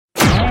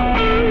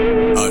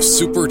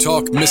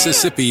SuperTalk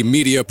Mississippi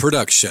Media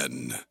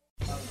production.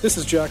 This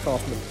is Jack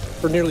Hoffman.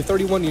 For nearly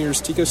 31 years,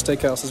 Tico's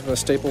Steakhouse has been a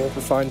staple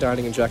for fine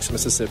dining in Jackson,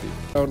 Mississippi.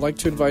 I would like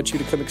to invite you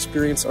to come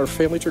experience our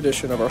family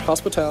tradition of our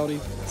hospitality,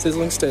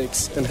 sizzling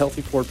steaks, and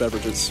healthy poured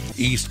beverages.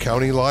 East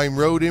County Line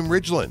Road in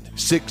Ridgeland,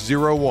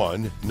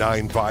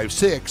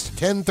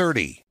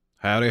 601-956-1030.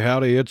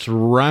 Howdy, it's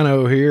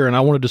Rhino here, and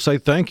I wanted to say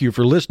thank you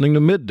for listening to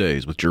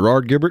Middays with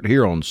Gerard Gibert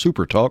here on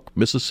SuperTalk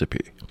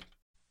Mississippi.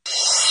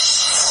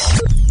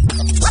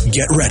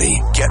 Get ready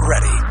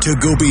to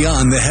go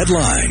beyond the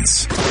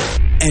headlines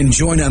and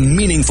join a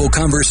meaningful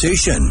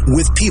conversation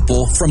with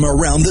people from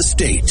around the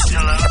state.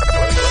 Hello.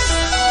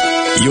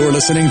 You're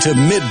listening to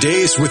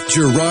Middays with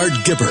Gerard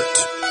Gibert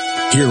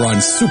here on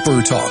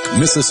SuperTalk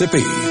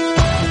Mississippi.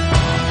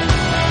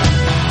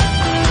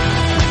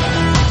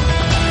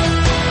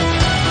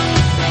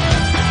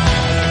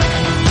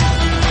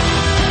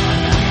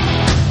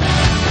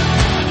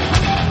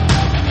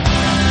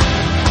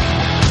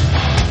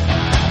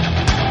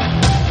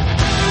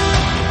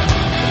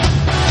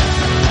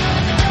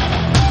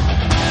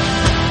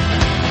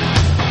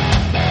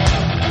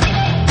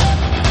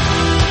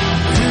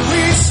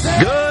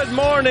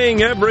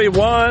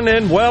 Everyone,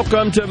 and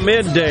welcome to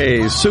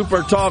Middays,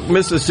 SuperTalk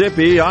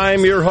Mississippi.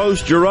 I'm your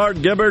host, Gerard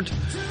Gibert,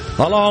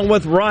 along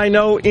with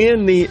Rhino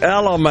in the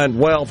Element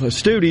Wealth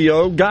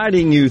studio,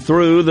 guiding you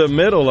through the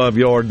middle of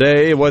your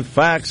day with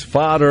facts,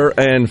 fodder,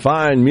 and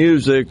fine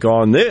music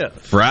on this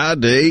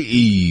Friday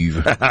Eve.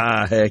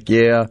 Heck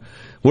yeah.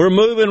 We're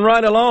moving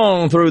right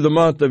along through the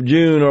month of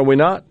June, are we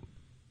not?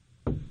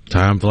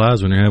 Time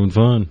flies when you're having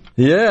fun.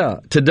 Yeah.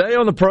 Today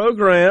on the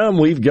program,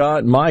 we've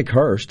got Mike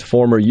Hurst,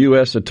 former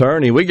U.S.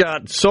 attorney. We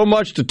got so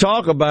much to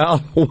talk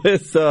about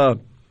with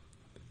the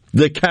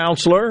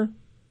counselor.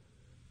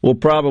 We'll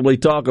probably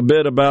talk a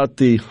bit about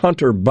the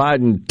Hunter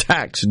Biden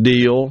tax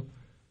deal.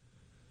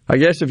 I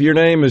guess if your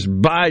name is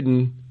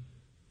Biden,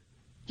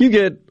 you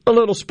get a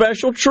little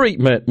special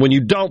treatment when you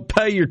don't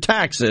pay your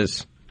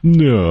taxes.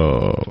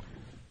 No.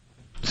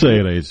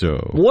 Say it ain't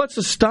so. What's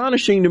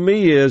astonishing to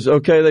me is,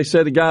 okay, they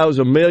said the guy owes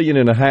 $1.5 million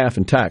in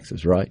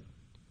taxes, right?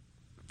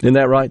 Isn't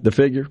that right, the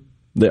figure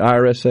the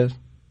IRS says?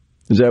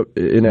 Is that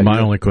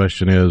my only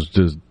question is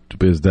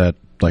that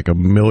like $1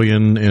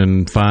 million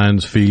in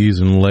fines, fees,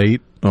 and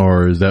late,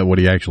 or is that what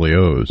he actually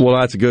owes? Well,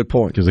 that's a good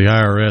point. Because the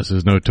IRS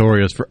is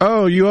notorious for,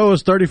 you owe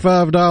us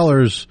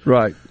 $35.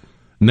 Right.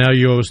 Now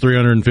you owe us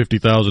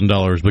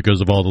 $350,000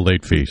 because of all the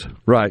late fees.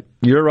 Right.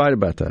 You're right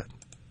about that.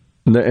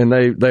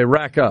 And they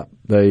rack up.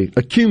 They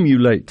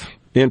accumulate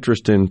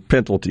interest and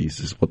penalties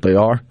is what they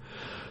are.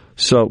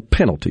 So,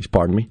 penalties,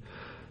 pardon me.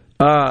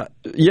 I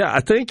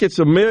think it's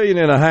 $1.5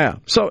 million.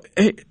 So,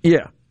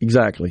 yeah,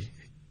 exactly.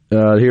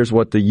 Here's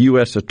what the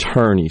U.S.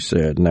 attorney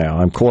said now.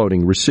 I'm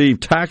quoting,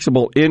 received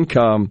taxable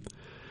income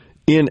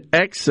in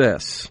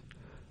excess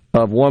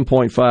of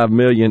 $1.5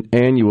 million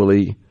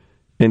annually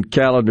in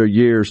calendar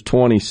years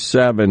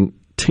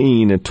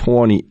 2017 and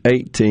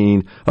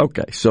 2018.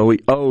 Okay, so he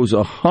owes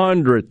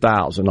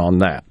 $100,000 on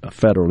that, a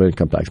federal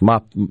income tax.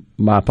 My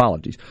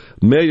apologies.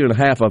 $1.5 million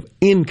of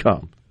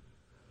income,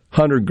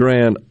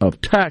 $100,000 of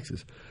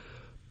taxes.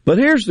 But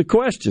here's the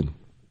question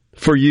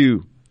for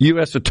you,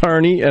 U.S.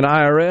 Attorney and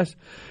IRS.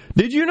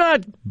 Did you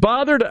not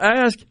bother to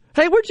ask,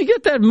 hey, where'd you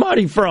get that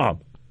money from?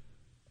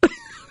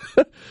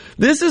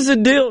 This is a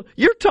deal.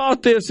 You're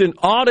taught this in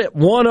Audit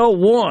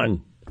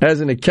 101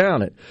 as an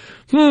accountant.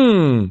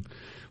 When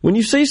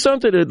you see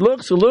something that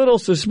looks a little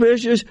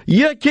suspicious,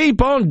 you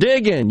keep on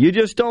digging. You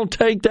just don't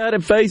take that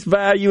at face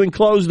value and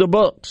close the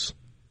books.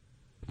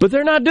 But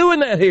they're not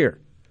doing that here.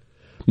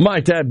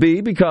 Might that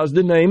be because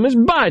the name is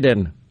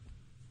Biden?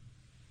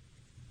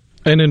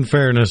 And in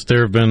fairness,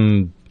 there's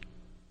been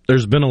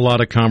a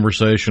lot of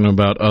conversation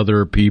about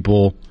other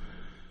people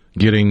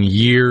getting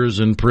years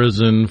in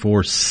prison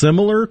for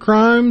similar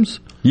crimes.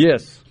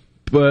 Yes.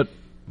 But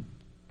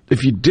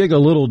if you dig a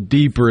little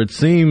deeper, it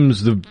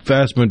seems the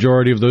vast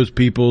majority of those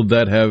people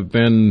that have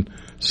been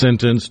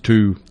sentenced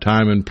to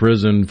time in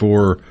prison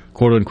for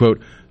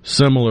quote-unquote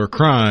similar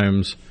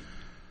crimes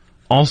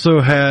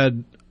also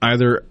had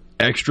either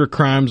extra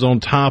crimes on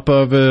top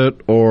of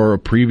it or a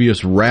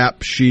previous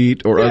rap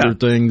sheet or other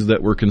things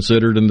that were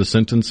considered in the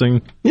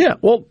sentencing. Yeah,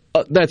 well,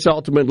 that's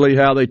ultimately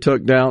how they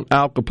took down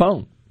Al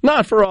Capone.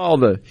 Not for all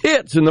the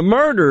hits and the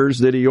murders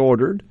that he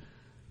ordered,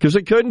 because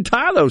they couldn't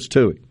tie those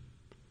to him.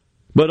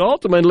 But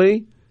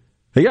ultimately,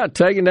 he got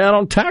taken down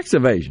on tax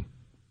evasion.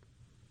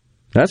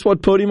 That's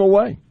what put him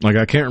away. Like,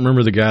 I can't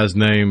remember the guy's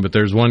name, but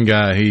there's one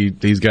guy, he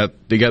got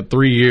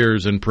 3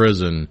 years in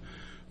prison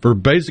for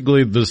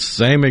basically the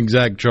same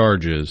exact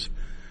charges,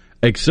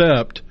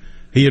 except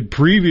he had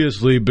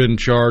previously been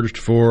charged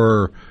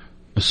for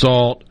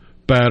assault,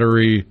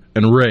 battery,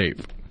 and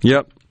rape.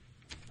 Yep,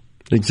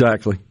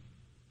 exactly.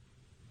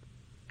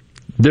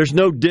 There's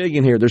no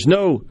digging here.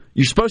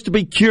 You're supposed to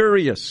be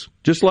curious.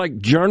 Just like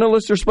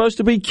journalists are supposed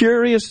to be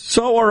curious,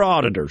 so are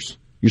auditors.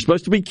 You're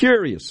supposed to be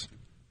curious.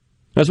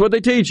 That's what they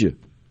teach you.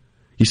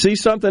 You see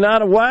something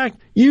out of whack,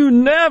 you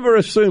never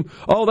assume,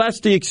 oh, that's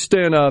the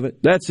extent of it.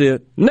 That's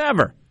it.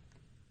 Never.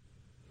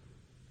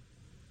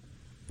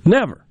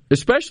 Never.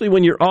 Especially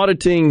when you're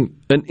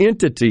auditing an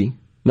entity,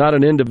 not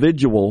an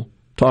individual,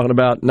 talking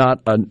about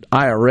not an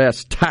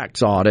IRS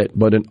tax audit,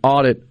 but an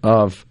audit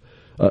of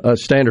a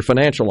standard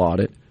financial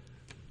audit.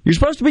 You're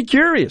supposed to be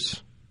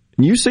curious.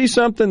 And you see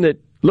something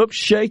that looks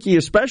shaky,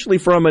 especially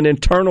from an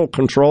internal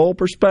control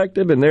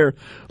perspective, and there are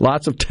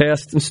lots of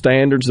tests and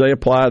standards they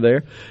apply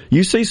there.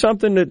 You see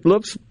something that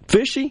looks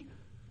fishy,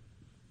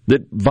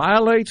 that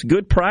violates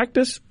good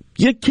practice,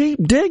 you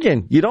keep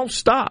digging. You don't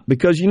stop,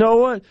 because you know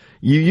what?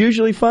 You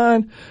usually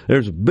find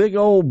there's a big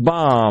old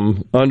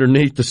bomb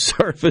underneath the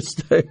surface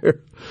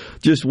there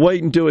just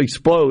waiting to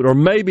explode, or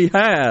maybe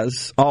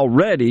has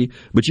already,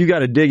 but you got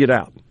to dig it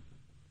out.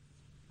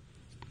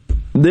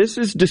 This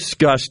is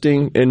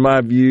disgusting in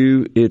my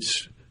view.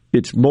 It's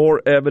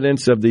more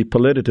evidence of the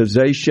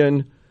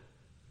politicization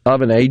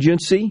of an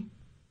agency,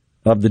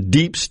 of the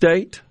deep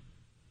state,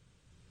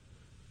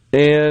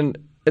 and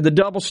the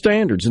double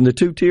standards and the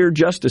two-tier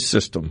justice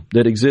system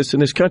that exists in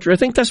this country. I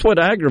think that's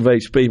what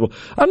aggravates people.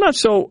 I'm not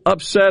so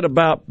upset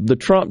about the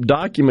Trump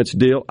documents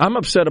deal. I'm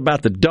upset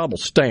about the double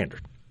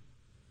standard.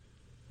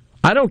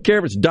 I don't care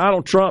if it's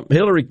Donald Trump,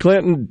 Hillary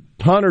Clinton,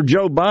 Hunter,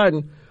 Joe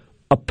Biden.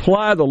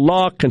 Apply the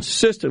law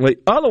consistently.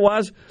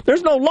 Otherwise,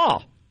 there's no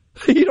law.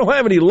 You don't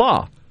have any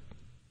law.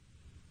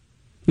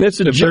 If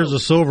there's a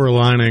silver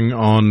lining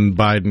on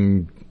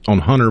Biden, on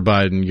Hunter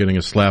Biden getting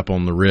a slap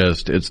on the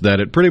wrist, it's that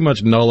it pretty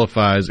much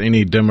nullifies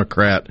any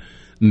Democrat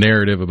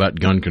narrative about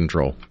gun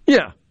control.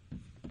 Yeah.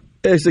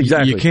 It's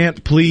exactly. You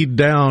can't plead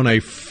down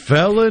a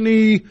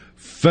felony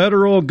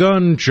federal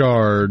gun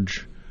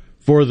charge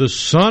for the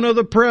son of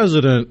the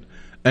president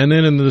and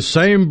then in the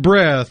same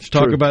breath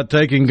talk about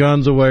taking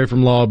guns away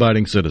from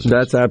law-abiding citizens.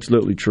 That's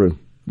absolutely true.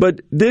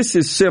 But this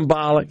is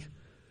symbolic,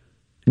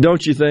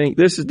 don't you think?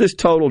 This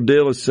total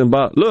deal is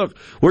symbolic. Look,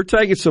 we're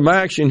taking some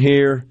action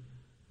here,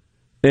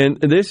 and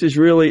this is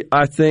really,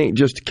 I think,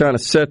 just to kind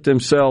of set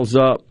themselves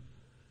up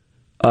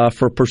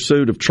for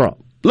pursuit of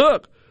Trump.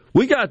 Look,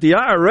 we got the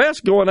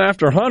IRS going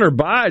after Hunter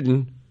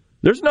Biden.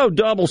 There's no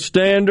double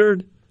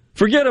standard.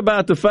 Forget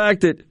about the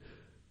fact that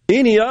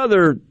any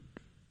other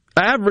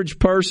average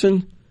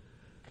person,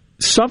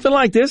 something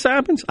like this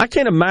happens. I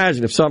can't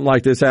imagine if something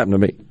like this happened to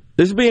me.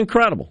 This would be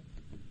incredible.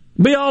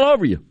 Be all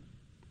over you,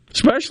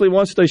 especially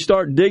once they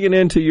start digging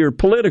into your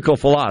political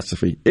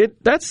philosophy.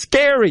 That's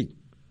scary.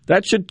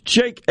 That should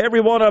shake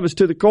every one of us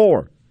to the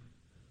core.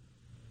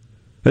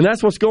 And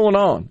that's what's going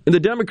on. And the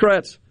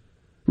Democrats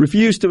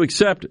refuse to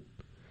accept it.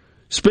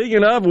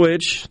 Speaking of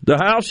which, the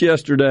House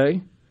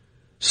yesterday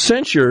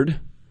censured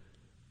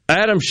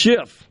Adam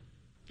Schiff.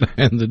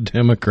 And the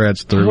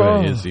Democrats threw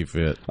a hissy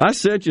fit. I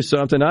sent you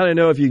something. I didn't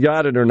know if you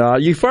got it or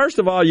not. First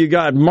of all, you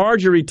got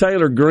Marjorie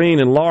Taylor Greene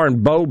and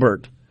Lauren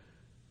Boebert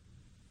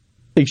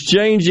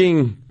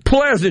exchanging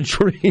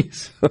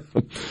pleasantries.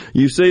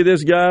 You see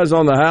this guy's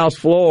on the House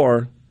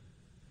floor,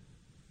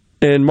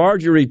 and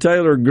Marjorie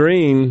Taylor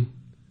Greene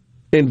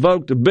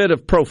invoked a bit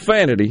of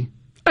profanity.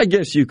 I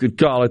guess you could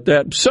call it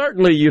that.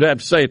 Certainly you'd have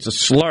to say it's a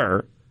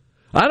slur.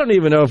 I don't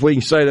even know if we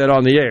can say that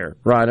on the air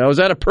right now. Is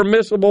that a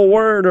permissible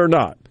word or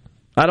not?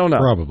 I don't know.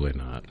 Probably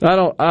not.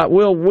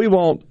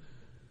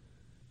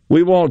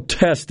 We won't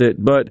test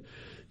it, but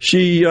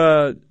she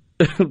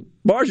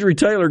Marjorie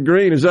Taylor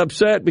Greene is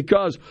upset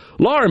because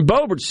Lauren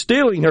Boebert's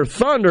stealing her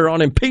thunder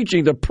on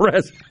impeaching the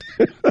president.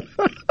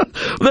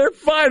 They're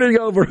fighting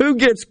over who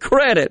gets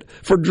credit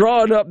for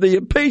drawing up the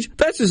impeachment.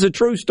 This is a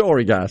true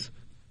story, guys.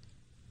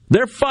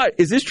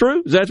 Is this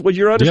true? Is that what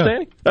you're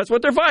understanding? Yeah. That's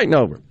what they're fighting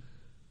over.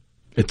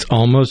 It's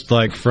almost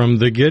like from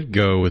the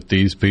get-go with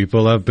these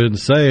people, I've been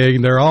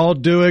saying they're all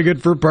doing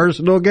it for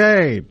personal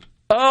gain.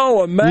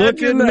 Oh,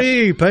 imagine Look at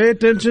me. Pay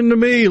attention to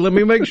me. Let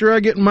me make sure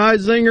I get my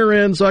zinger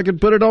in so I can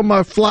put it on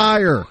my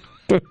flyer.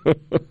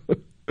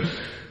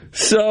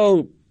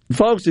 So,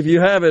 folks, if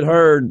you haven't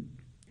heard,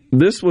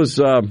 this was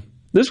on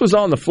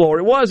the floor.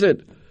 It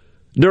wasn't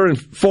during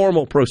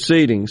formal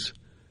proceedings,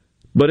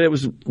 but it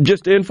was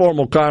just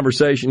informal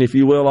conversation, if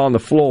you will, on the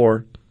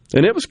floor.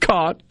 And it was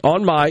caught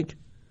on mic.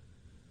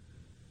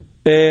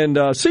 And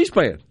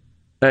C-SPAN.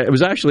 It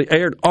was actually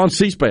aired on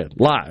C-SPAN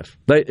live.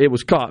 It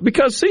was caught.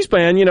 Because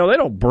C-SPAN, they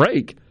don't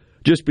break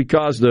just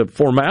because the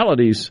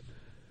formalities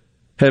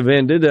have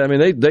ended. I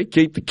mean, they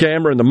keep the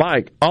camera and the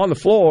mic on the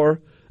floor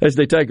as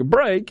they take a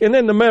break, and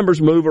then the members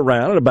move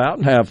around and about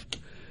and have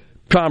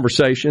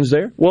conversations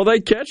there. Well, they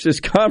catch this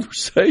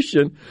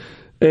conversation,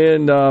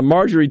 and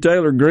Marjorie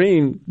Taylor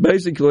Greene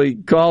basically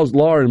calls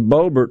Lauren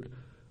Boebert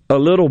a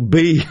little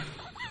bee.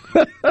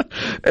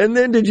 And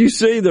then did you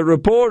see the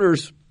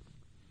reporters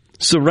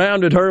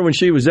surrounded her when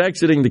she was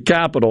exiting the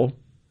Capitol,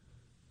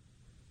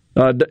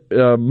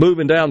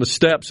 moving down the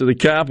steps of the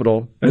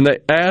Capitol, and they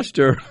asked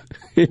her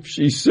if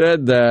she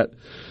said that.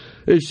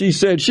 And she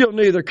said she'll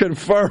neither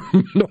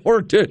confirm nor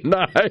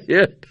deny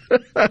it.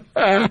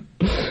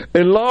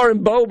 And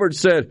Lauren Boebert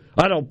said,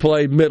 I don't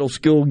play middle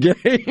school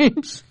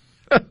games.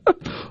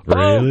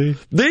 Really?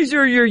 These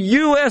are your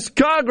U.S.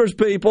 Congress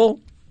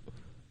people.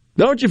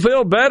 Don't you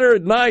feel better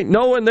at night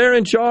knowing they're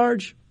in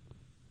charge?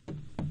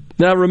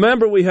 Now,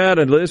 remember we had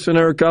a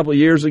listener a couple of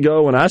years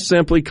ago when I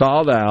simply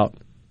called out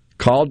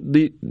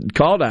Boebert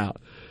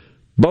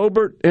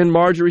and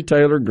Marjorie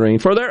Taylor Greene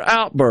for their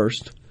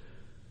outburst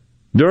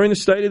during the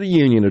State of the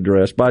Union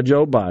address by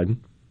Joe Biden.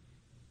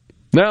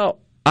 Now,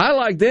 I,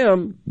 like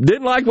them,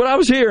 didn't like what I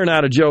was hearing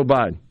out of Joe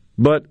Biden,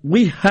 but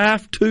we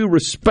have to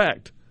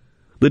respect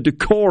the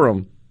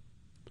decorum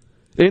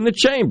in the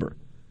chamber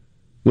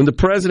when the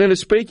president is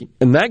speaking.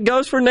 And that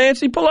goes for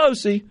Nancy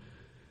Pelosi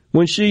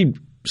when she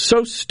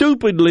so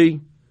stupidly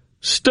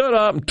stood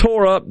up and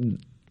tore up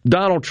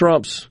Donald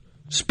Trump's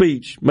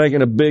speech,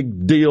 making a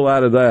big deal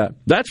out of that.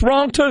 That's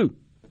wrong, too.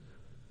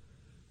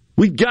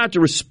 We've got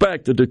to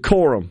respect the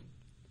decorum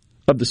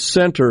of the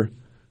center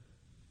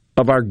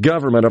of our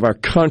government, of our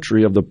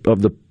country, of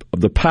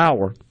the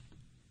power.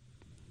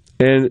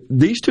 And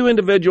these two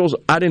individuals,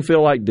 I didn't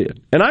feel like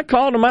did. And I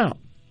called them out.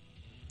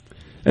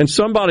 And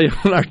somebody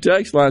on our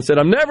text line said,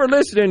 I'm never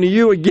listening to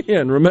you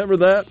again. Remember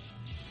that?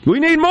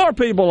 We need more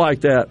people like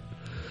that.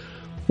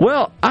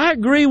 Well, I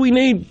agree we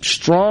need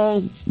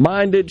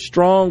strong-minded,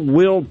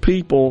 strong-willed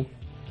people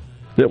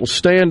that will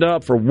stand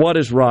up for what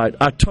is right.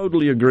 I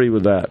totally agree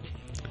with that.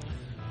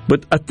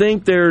 But I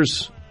think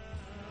there's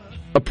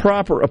a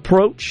proper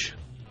approach,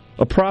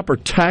 a proper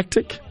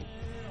tactic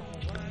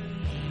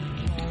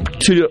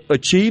to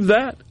achieve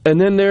that,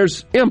 and then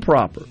there's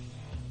improper.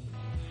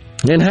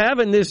 And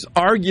having this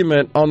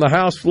argument on the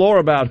House floor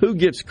about who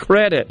gets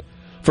credit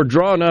for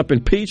drawing up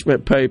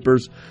impeachment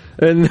papers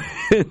and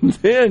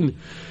then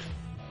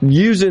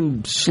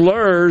using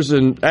slurs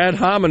and ad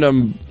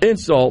hominem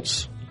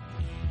insults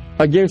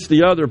against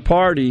the other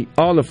party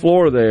on the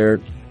floor there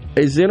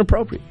is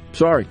inappropriate.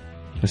 Sorry.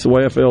 That's the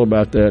way I feel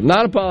about that.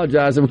 Not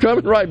apologizing. We're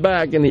coming right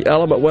back in the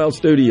Element Well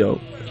studio.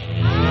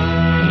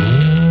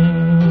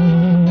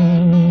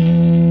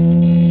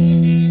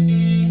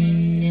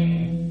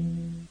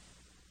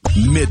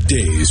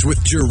 Middays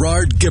with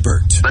Gerard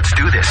Gibert. Let's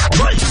do this.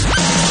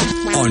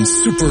 On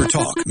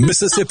SuperTalk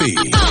Mississippi.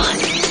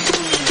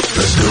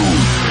 Let's go.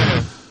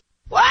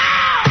 Wow!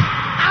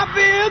 I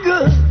feel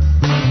good.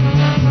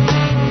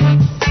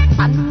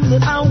 I knew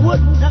that I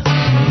wouldn't.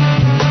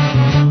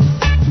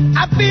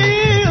 I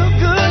feel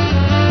good.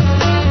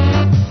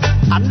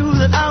 I knew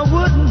that I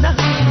wouldn't.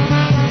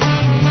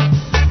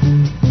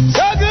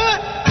 So good.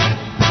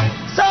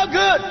 So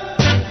good.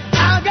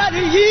 I got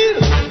you.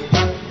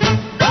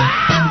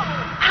 Wow!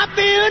 I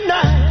feel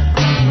nice.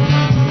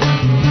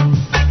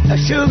 A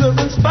sugar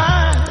and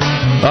spice.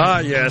 Ah,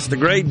 yes, the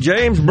great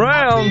James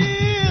Brown.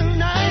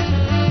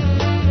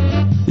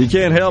 You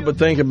can't help but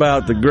think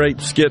about the great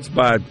skits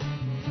by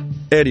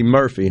Eddie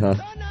Murphy, huh?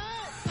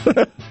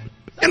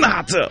 In the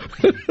hot tub.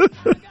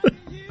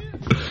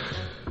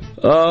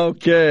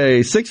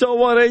 Okay,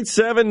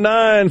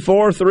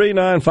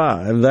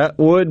 601-879-4395. That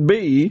would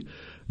be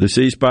the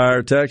C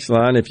Spire text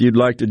line if you'd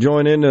like to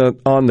join in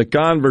on the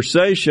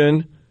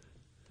conversation.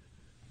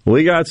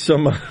 We got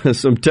some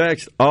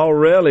text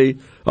already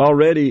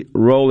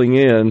rolling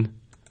in.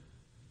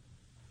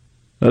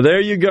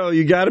 There you go.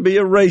 You got to be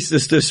a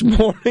racist this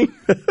morning.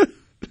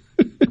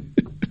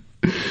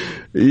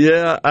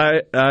 Yeah,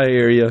 I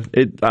hear you.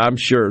 I'm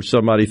sure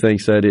somebody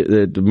thinks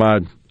that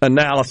my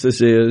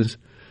analysis is.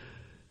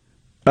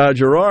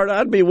 Gerard,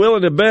 I'd be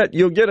willing to bet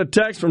you'll get a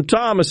text from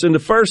Thomas in the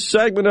first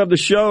segment of the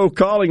show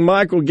calling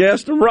Michael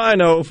Guest a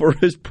rhino for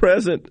his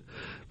present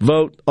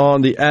vote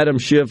on the Adam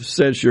Schiff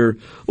censure.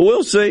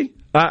 We'll see.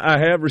 I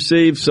have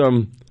received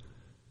some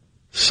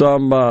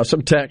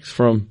texts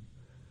from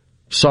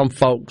some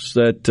folks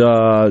that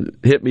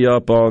hit me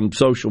up on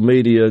social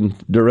media and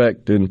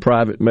direct and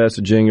private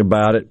messaging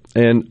about it.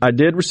 And I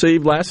did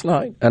receive last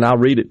night, and I'll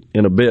read it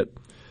in a bit,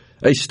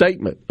 a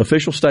statement,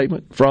 official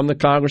statement from the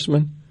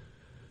congressman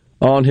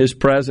on his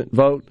present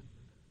vote.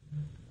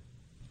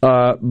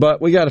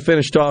 But we got to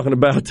finish talking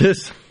about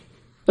this.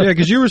 Yeah,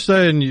 because you were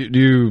saying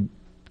you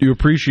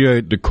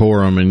appreciate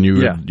decorum, and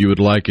you would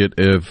like it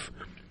if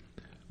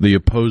the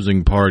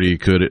opposing party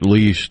could at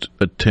least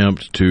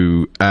attempt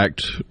to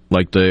act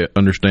like they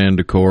understand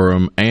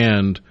decorum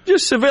and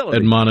just civility,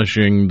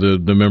 admonishing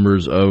the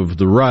members of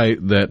the right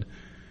that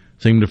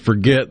seem to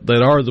forget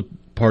that are the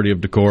party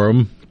of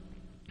decorum.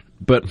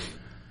 But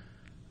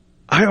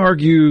I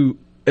argue,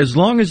 as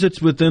long as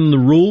it's within the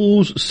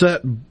rules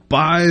set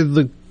by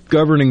the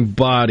governing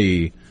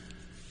body,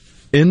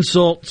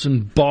 insults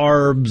and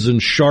barbs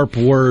and sharp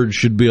words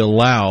should be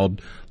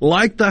allowed,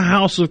 like the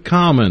House of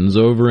Commons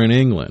over in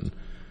England.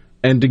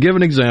 And to give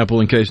an example,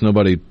 in case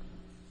nobody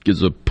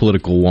gives a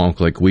political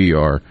wonk like we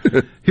are,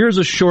 here's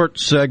a short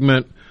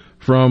segment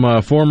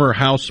from former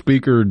House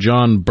Speaker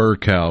John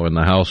Bercow in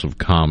the House of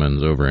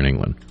Commons over in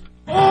England.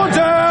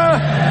 Order!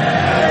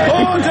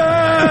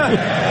 Order!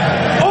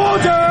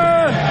 Order!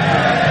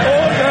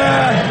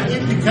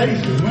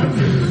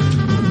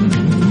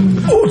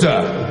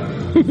 Order!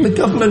 The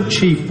government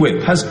chief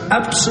whip has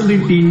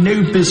absolutely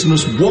no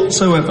business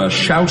whatsoever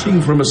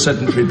shouting from a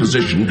sedentary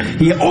position.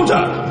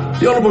 Order!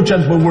 The honourable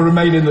gentleman will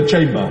remain in the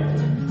chamber.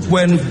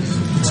 When...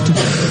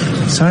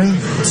 Sorry?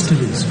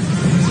 Still is.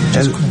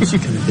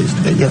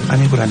 Yeah, I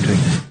know what I'm doing.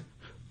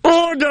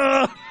 Order!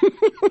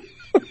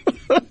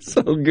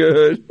 So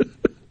good.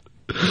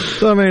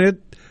 So, I mean,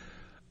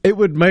 it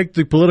would make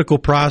the political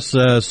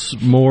process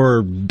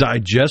more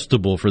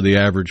digestible for the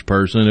average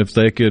person if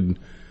they could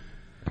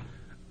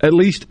at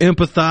least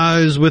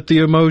empathize with the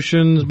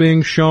emotions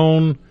being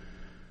shown.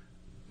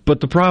 But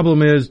the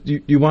problem is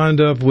you wind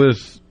up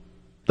with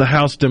the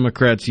House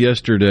Democrats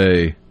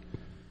yesterday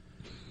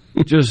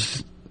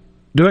just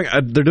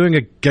they're doing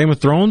a Game of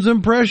Thrones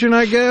impression,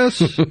 I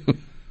guess.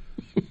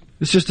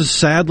 It's just a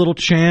sad little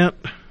chant.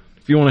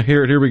 If you want to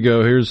hear it, here we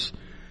go. Here's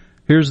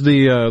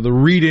the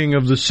reading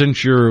of the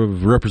censure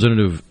of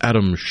Representative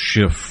Adam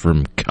Schiff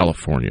from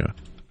California.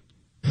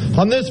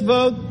 On this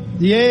vote,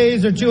 the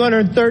yeas are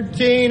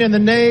 213 and the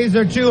nays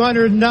are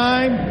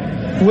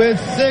 209. With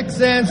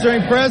 6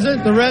 answering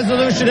present, the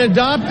resolution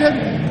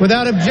adopted.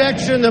 Without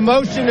objection, the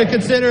motion to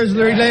consider is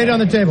laid on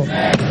the table.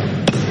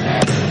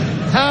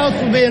 House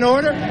will be in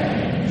order.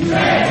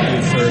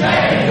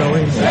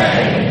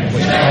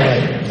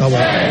 I'll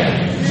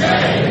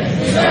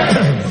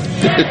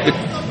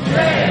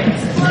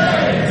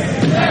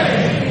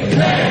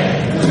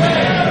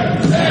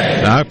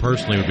Now, I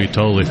personally would be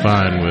totally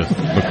fine with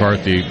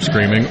McCarthy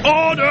screaming,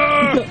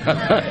 "Order!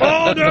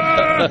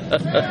 Order!"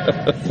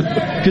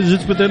 Because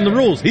it's within the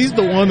rules. He's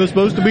the one that's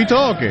supposed to be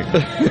talking.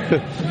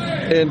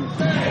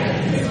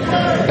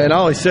 And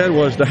all he said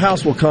was, the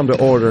House will come to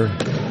order.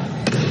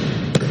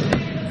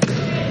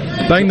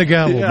 Bang the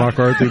gavel, yeah.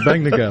 McCarthy.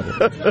 Bang the gavel.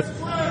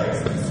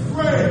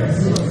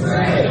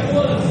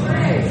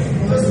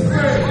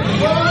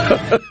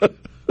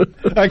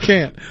 I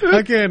can't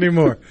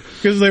anymore.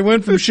 Because they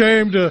went from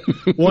shame to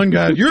one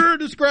guy, you're a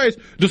disgrace.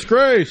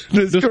 Disgrace.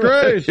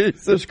 Disgrace.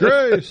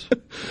 Disgrace.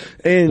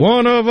 And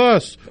one of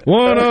us. And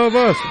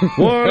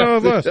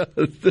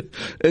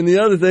the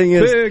other thing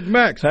is Big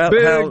Max. How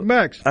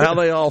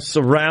they all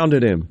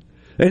surrounded him.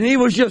 And he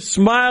was just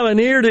smiling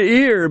ear to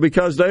ear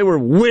because they were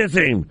with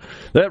him.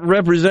 That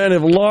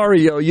Representative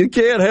Lario, you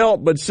can't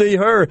help but see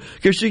her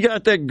because she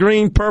got that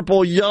green,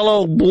 purple,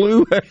 yellow,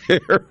 blue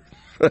hair.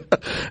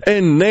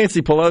 And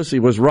Nancy Pelosi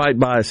was right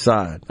by his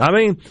side. I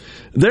mean,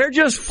 they're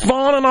just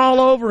fawning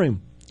all over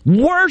him,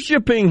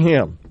 worshiping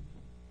him.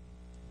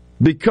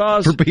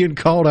 Because for being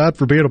called out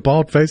for being a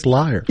bald-faced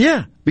liar.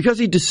 Yeah, because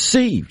he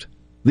deceived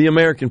the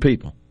American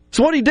people. That's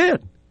what he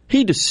did.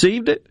 He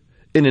deceived it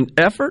in an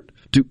effort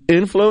to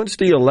influence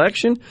the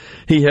election.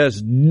 He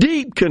has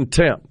deep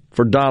contempt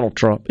for Donald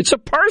Trump. It's a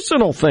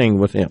personal thing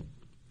with him.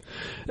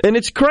 And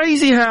it's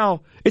crazy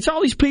how it's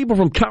all these people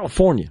from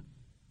California.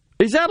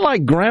 Is that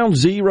like ground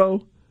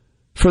zero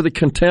for the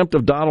contempt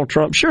of Donald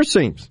Trump? Sure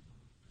seems.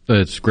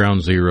 It's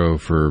ground zero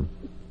for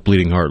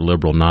bleeding heart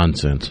liberal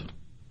nonsense.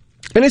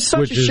 And it's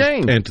such a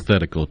shame. Which is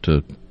antithetical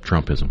to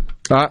Trumpism.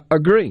 I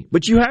agree.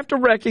 But you have to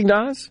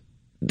recognize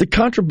the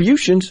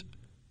contributions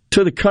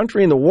to the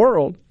country and the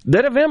world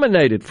that have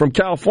emanated from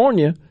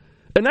California.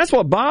 And that's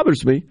what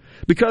bothers me,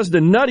 because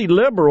the nutty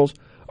liberals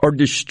are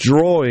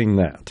destroying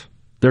that.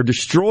 They're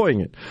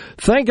destroying it.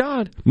 Thank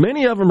God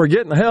many of them are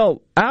getting the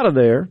hell out of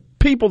there.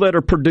 People that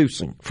are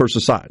producing for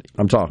society,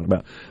 I'm talking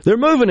about. They're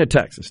moving to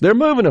Texas. They're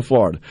moving to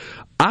Florida.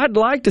 I'd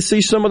like to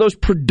see some of those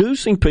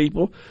producing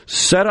people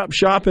set up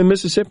shop in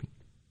Mississippi.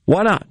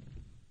 Why not?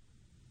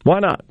 Why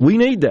not? We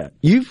need that.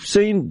 You've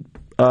seen,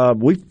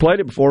 we've played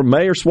it before,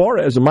 Mayor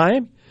Suarez of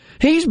Miami.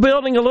 He's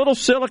building a little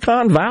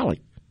Silicon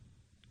Valley.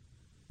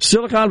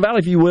 Silicon Valley,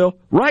 if you will,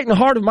 right in the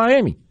heart of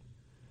Miami.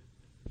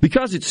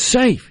 Because it's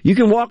safe. You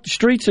can walk the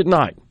streets at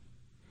night.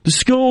 The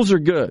schools are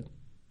good.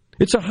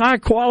 It's a high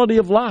quality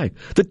of life.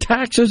 The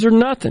taxes are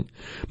nothing.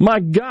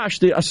 My gosh,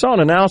 I saw an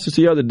analysis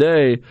the other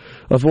day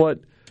of what,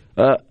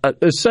 I'm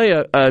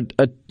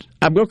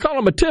going to call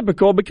them a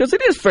typical, because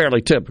it is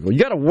fairly typical. You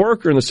got a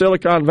worker in the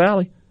Silicon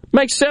Valley,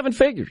 makes 7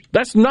 figures.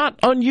 That's not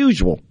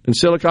unusual in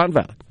Silicon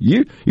Valley.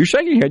 You're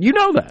shaking your head. You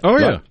know that. Oh,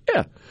 yeah. Right?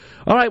 Yeah.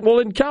 All right, well,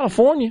 in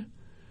California,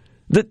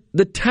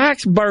 the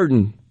tax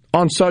burden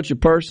on such a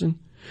person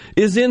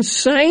is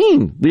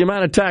insane, the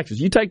amount of taxes.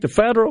 You take the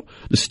federal,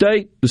 the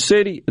state, the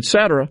city,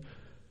 etc.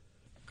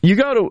 You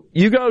go to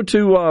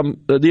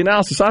the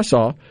analysis I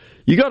saw.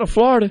 You go to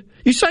Florida,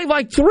 you save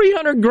like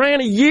 $300,000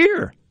 a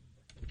year.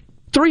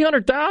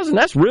 $300,000.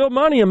 That's real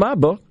money in my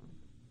book.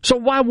 So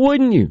why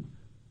wouldn't you?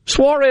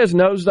 Suarez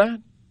knows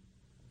that.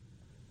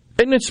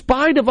 And in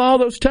spite of all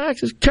those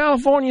taxes,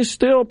 California is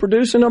still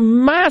producing a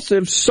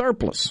massive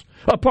surplus.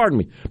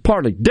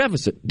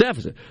 Deficit.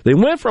 They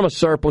went from a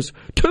surplus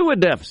to a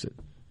deficit.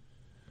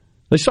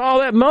 They saw all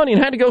that money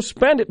and had to go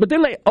spend it, but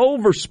then they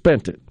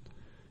overspent it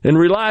and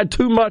relied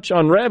too much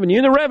on revenue.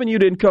 And the revenue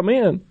didn't come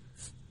in.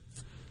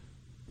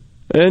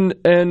 And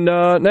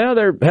now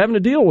they're having to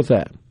deal with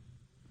that.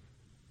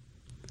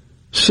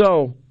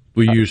 So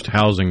we used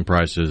housing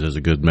prices as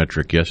a good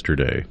metric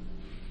yesterday.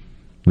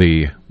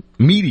 The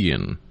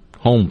median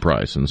home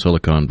price in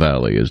Silicon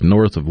Valley is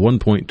north of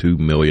 $1.2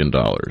 million.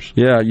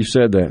 Yeah, you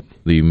said that.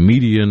 The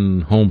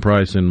median home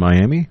price in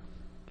Miami,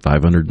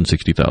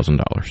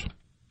 $560,000.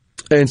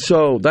 And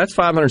so that's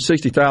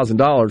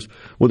 $560,000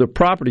 with a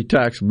property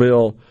tax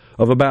bill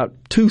of about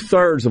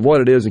 2/3 of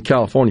what it is in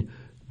California.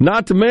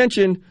 Not to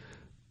mention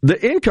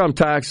the income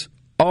tax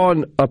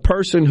on a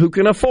person who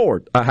can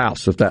afford a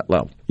house at that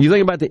level. You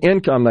think about the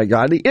income they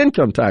got, the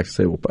income tax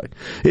they will pay.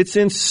 It's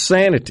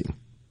insanity.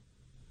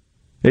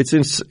 It's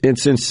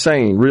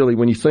insane, really,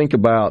 when you think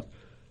about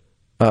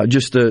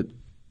just the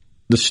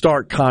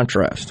stark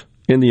contrast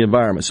in the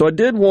environment. So I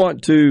did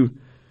want to,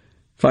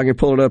 if I can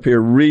pull it up here,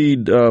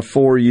 read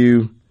for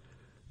you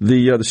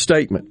the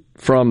statement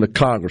from the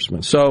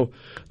congressman. So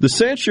the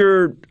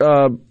censure,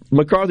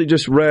 McCarthy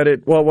just read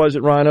it. What was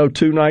it, Rhino?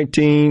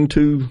 219,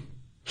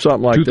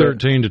 something like 213 that.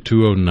 213 to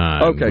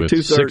 209. Okay,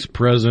 with 6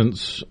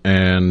 presents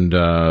and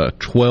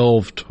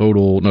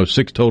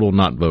 6 total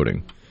not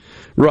voting.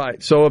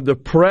 Right. So of the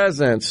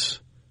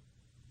presents,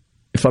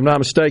 if I'm not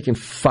mistaken,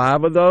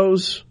 5 of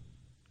those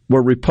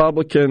were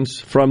Republicans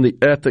from the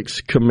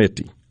Ethics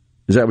Committee.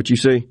 Is that what you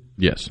see?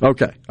 Yes.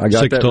 Okay. I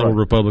got 6 that total right.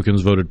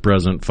 Republicans voted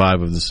present.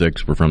 5 of the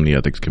 6 were from the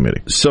Ethics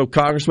Committee. So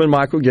Congressman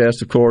Michael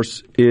Guest, of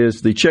course,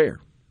 is the chair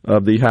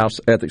of the House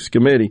Ethics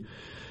Committee.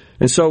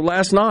 And so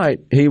last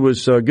night, he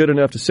was good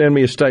enough to send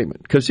me a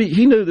statement because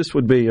he knew this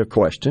would be a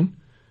question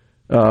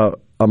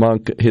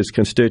among his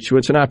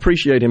constituents, and I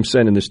appreciate him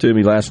sending this to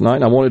me last night,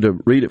 and I wanted to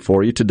read it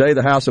for you. Today,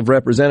 the House of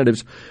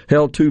Representatives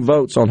held 2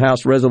 votes on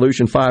House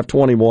Resolution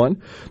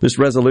 521. This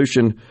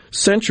resolution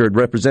censured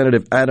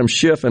Representative Adam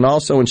Schiff and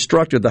also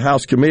instructed the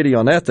House Committee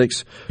on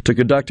Ethics to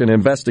conduct an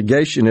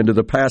investigation into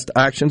the past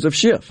actions of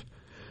Schiff.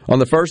 On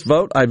the first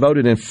vote, I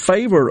voted in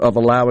favor of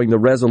allowing the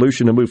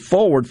resolution to move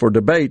forward for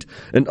debate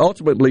and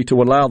ultimately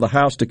to allow the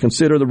House to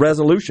consider the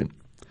resolution.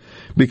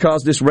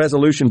 Because this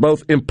resolution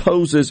both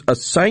imposes a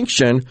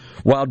sanction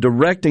while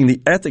directing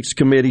the Ethics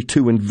Committee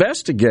to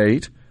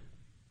investigate.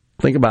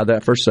 Think about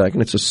that for a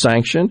second. It's a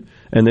sanction,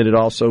 and then it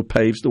also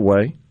paves the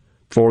way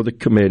for the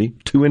committee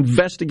to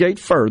investigate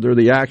further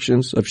the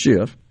actions of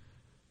Schiff.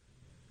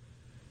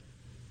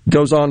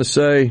 Goes on to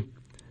say,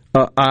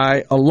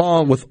 I,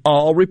 along with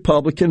all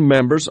Republican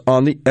members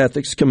on the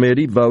Ethics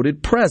Committee,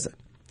 voted present.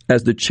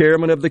 As the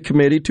chairman of the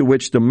committee to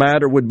which the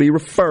matter would be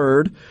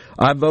referred,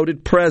 I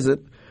voted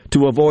present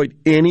to avoid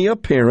any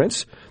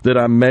appearance that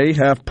I may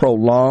have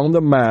prolonged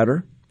the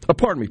matter,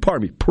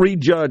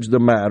 prejudged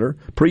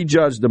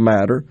the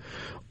matter,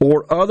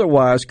 or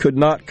otherwise could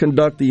not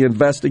conduct the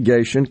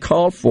investigation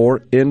called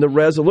for in the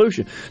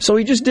resolution. So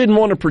he just didn't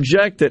want to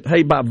project that,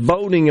 hey, by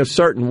voting a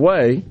certain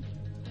way,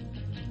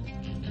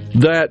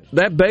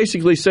 that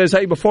basically says,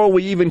 hey, before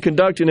we even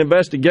conduct an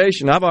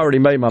investigation, I've already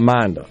made my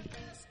mind up.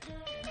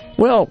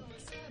 Well,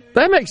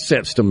 that makes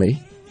sense to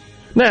me.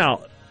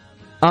 Now,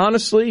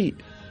 honestly,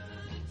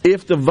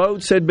 if the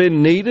votes had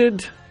been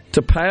needed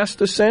to pass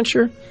the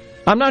censure,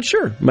 I'm not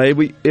sure.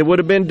 Maybe it would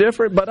have been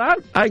different, but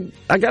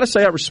I got to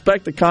say I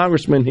respect the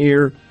congressman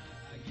here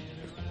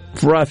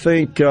for, I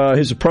think,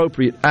 his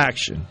appropriate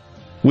action,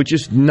 which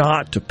is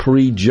not to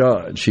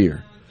prejudge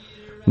here.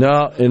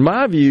 Now, in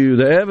my view,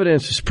 the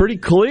evidence is pretty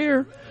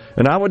clear,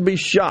 and I would be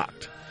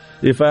shocked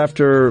if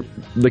after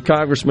the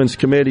congressman's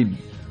committee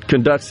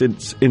conducts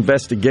its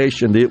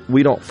investigation that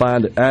we don't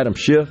find that Adam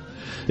Schiff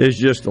is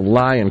just a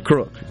lying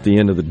crook at the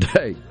end of the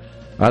day.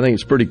 I think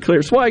it's pretty clear.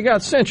 That's why he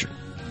got censured.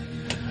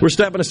 We're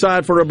stepping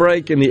aside for a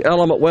break in the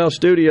Element Well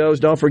studios.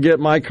 Don't forget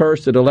Mike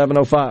Hurst at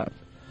 11:05.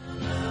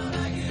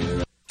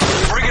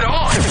 Bring it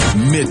on!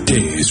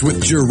 Middays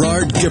with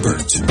Gerard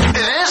Gibert. It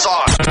is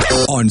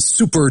on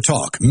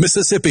SuperTalk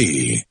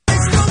Mississippi.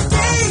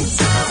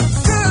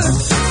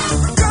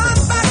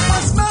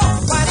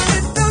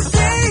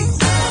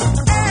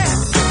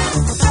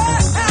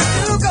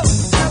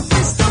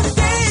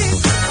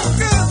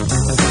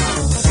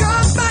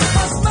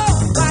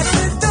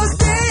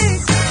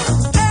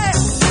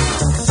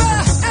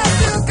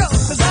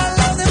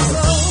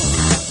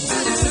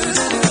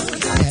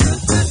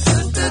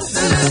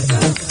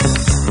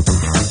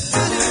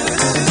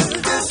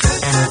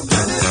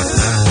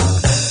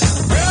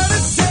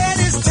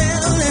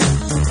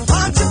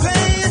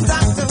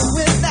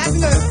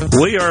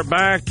 We are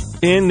back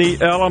in the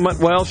Element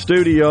Well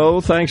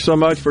studio. Thanks so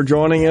much for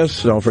joining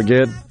us. Don't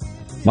forget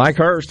Mike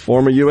Hurst,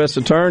 former U.S.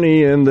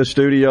 Attorney, in the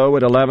studio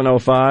at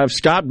 11:05.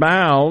 Scott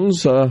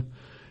Bounds,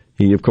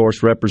 he, of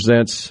course,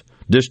 represents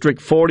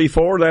District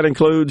 44. That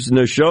includes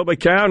Neshoba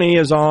County,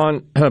 is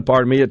on, at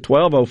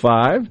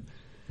 12:05.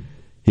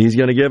 He's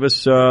going to give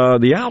us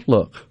the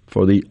outlook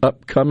for the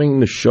upcoming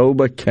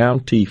Neshoba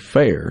County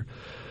Fair.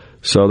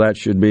 So that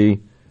should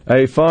be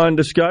a fun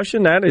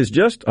discussion. That is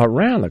just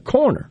around the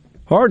corner.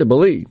 Hard to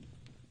believe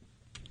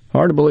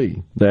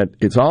that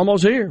it's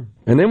almost here.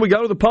 And then we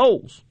go to the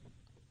polls,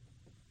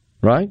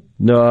 right?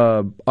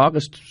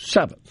 August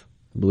 7th,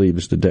 I believe,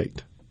 is the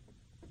date.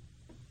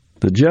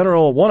 The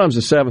general, one of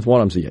them's the 7th, one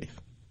of them's the 8th.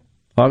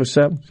 August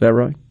 7th, is that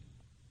right?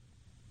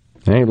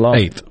 Ain't long.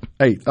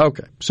 8th,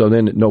 okay. So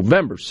then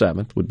November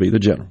 7th would be the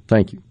general.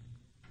 Thank you.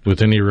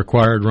 With any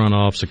required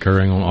runoffs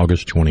occurring on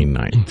August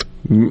 29th.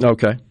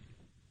 Okay.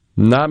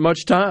 Not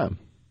much time.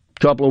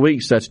 Couple of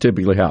weeks, that's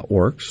typically how it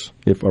works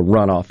if a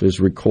runoff is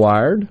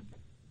required.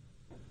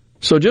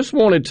 So just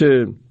wanted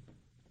to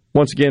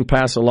once again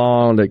pass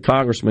along that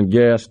Congressman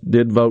Guest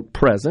did vote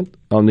present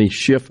on the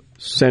Schiff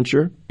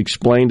censure,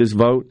 explained his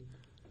vote,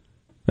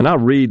 And I'll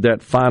read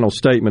that final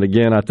statement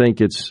again. I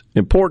think it's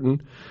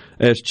important.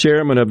 As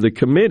chairman of the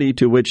committee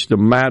to which the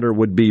matter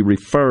would be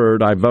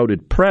referred, I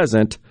voted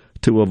present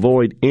to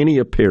avoid any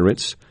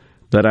appearance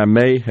that I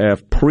may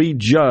have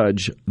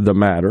prejudged the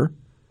matter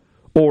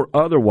or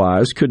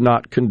otherwise could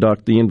not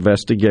conduct the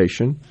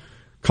investigation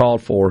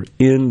called for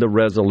in the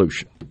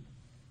resolution.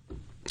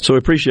 So I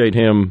appreciate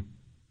him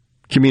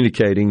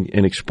communicating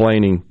and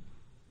explaining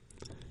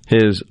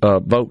his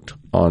vote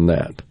on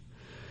that.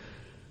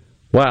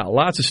 Wow,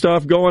 lots of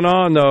stuff going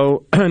on,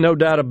 though, no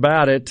doubt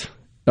about it,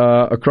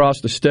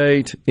 across the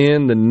state,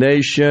 in the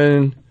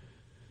nation.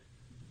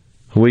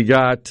 We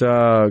got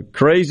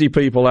crazy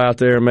people out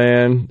there,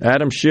 man.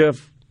 Adam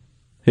Schiff,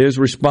 his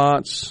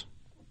response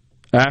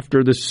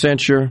after the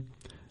censure,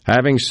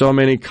 having so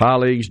many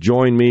colleagues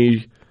join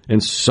me in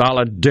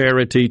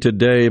solidarity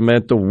today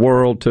meant the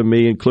world to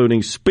me,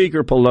 including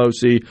Speaker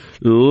Pelosi,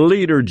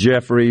 Leader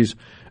Jeffries,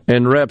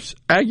 and Reps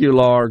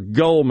Aguilar,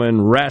 Goldman,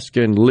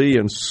 Raskin, Lee,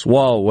 and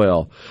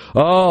Swalwell.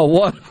 Oh,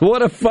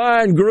 what a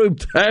fine group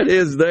that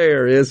is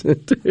there,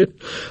 isn't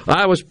it?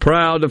 I was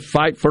proud to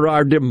fight for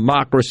our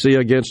democracy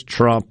against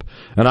Trump,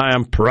 and I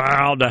am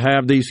proud to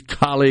have these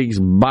colleagues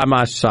by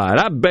my side.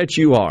 I bet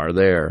you are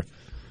there,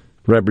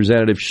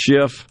 Representative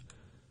Schiff.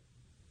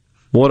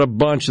 What a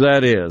bunch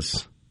that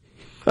is.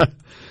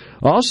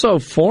 Also,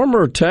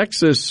 former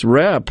Texas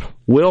Rep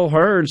Will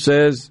Hurd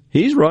says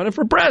he's running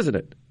for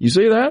president. You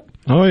see that?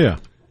 Oh, yeah.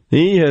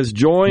 He has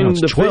joined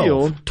the 12.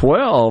 field,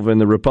 12 in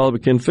the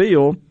Republican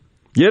field,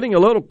 getting a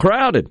little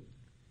crowded.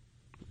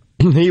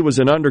 He was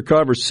an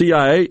undercover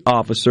CIA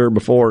officer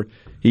before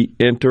he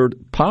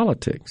entered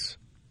politics.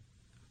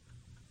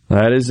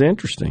 That is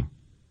interesting.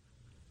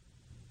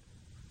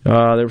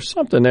 There was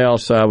something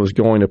else I was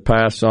going to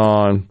pass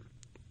on,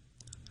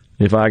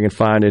 if I can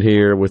find it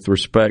here, with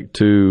respect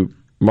to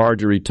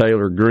Marjorie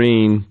Taylor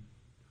Greene.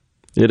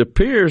 It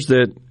appears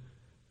that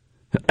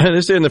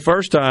this isn't the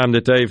first time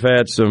that they've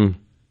had some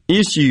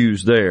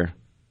issues there,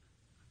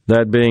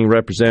 that being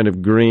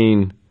Representative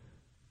Greene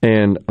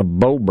and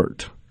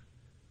Boebert.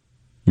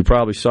 You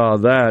probably saw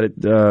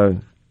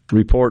that.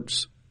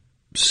 Reports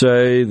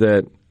say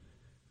that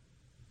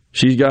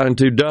she's got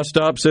into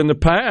dust-ups in the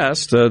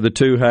past, the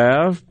two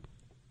have.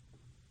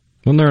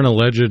 Wasn't there an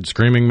alleged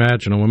screaming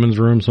match in a women's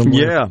room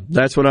somewhere? Yeah,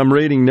 that's what I'm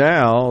reading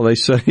now. They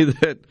say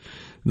that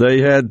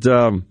they had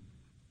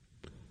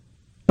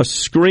a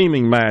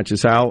screaming match,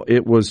 is how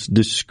it was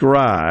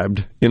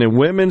described, in a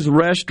women's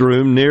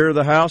restroom near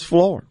the House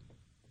floor.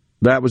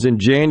 That was in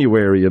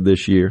January of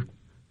this year.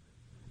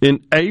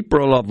 In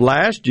April of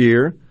last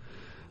year,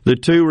 the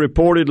two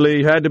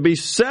reportedly had to be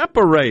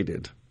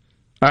separated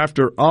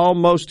after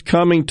almost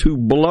coming to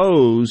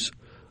blows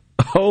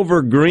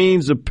over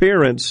Greene's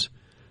appearance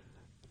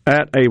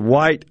at a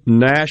white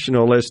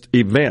nationalist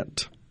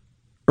event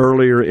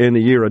earlier in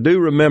the year. I do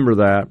remember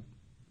that.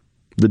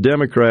 The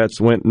Democrats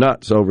went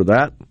nuts over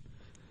that.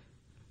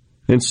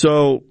 And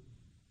so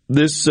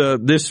this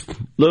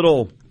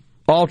little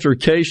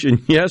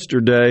altercation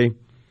yesterday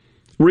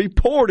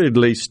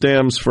reportedly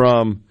stems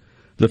from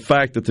the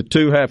fact that the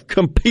two have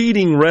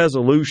competing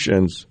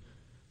resolutions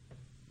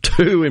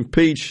to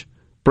impeach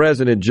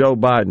President Joe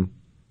Biden.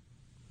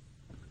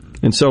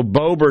 And so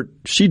Boebert,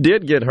 she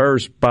did get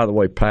hers, by the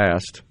way,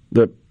 passed.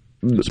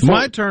 It's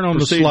my turn on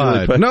the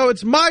slide. No,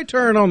 it's my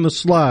turn on the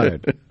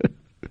slide.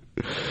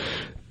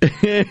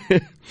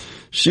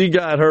 She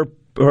got her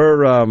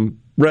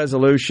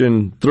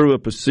resolution through a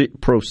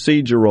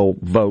procedural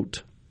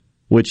vote,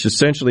 which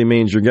essentially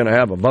means you're going to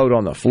have a vote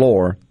on the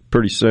floor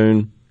pretty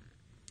soon.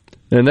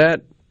 And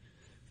that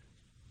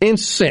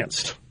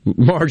incensed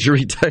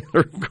Marjorie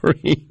Taylor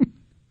Greene.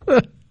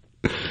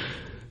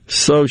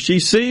 So she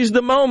seized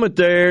the moment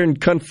there and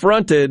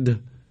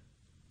confronted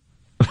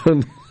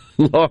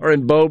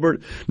Lauren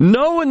Boebert,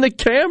 knowing the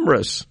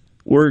cameras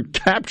were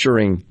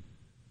capturing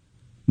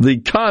the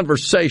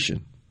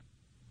conversation.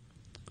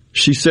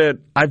 She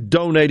said, I've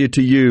donated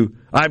to you,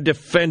 I've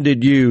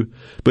defended you,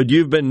 but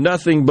you've been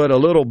nothing but a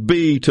little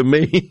bee to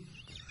me.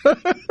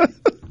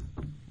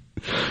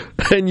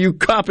 And you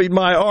copied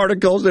my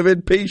articles of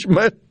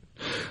impeachment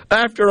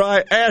after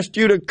I asked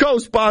you to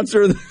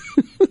co-sponsor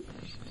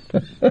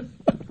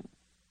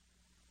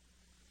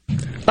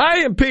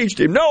I impeached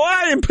him. No,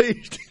 I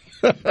impeached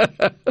him.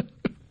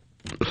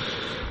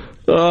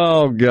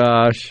 Oh,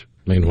 gosh.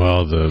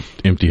 Meanwhile, the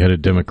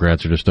empty-headed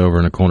Democrats are just over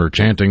in a corner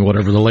chanting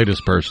whatever the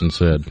latest person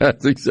said.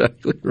 That's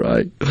exactly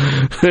right.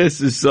 This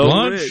is so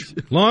rich.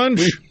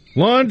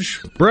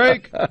 Lunch,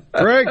 break.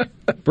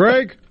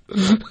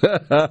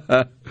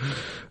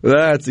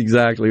 That's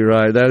exactly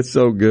right. That's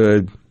so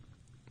good.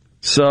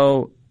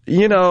 So,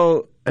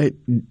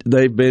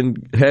 they've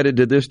been headed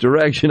to this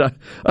direction.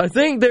 I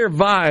think they're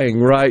vying,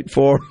 right,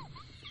 for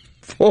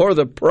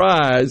the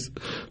prize,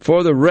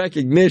 for the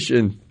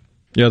recognition.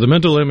 Yeah, the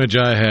mental image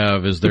I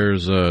have is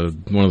there's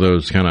one of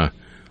those kind of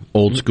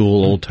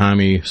old-school,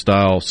 old-timey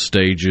style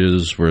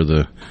stages where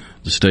the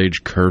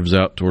stage curves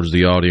out towards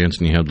the audience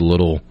and you have the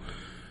little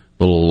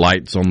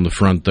lights on the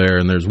front there,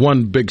 and there's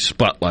one big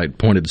spotlight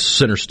pointed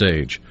center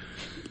stage.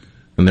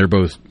 and they're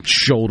both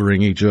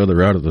shouldering each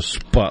other out of the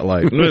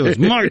spotlight. It's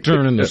my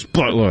turn in the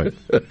spotlight.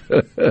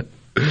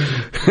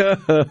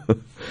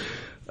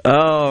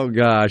 Oh,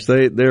 gosh.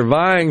 They're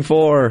vying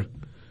for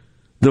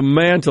the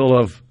mantle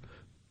of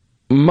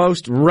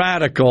most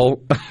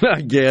radical, I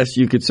guess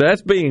you could say.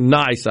 That's being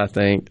nice, I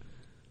think.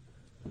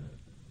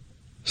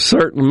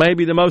 Certain,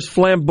 maybe the most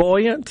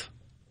flamboyant,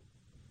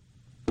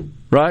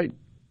 right?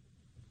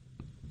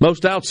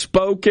 Most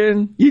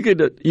outspoken. You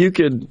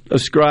could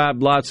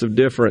ascribe lots of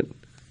different,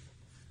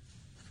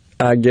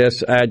 I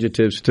guess,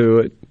 adjectives to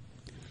it.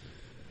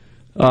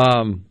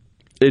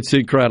 It's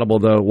incredible,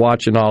 though,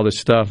 watching all this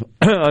stuff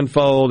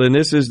unfold, and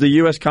this is the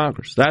U.S.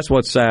 Congress. That's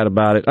what's sad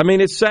about it. I mean,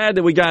 it's sad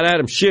that we got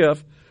Adam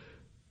Schiff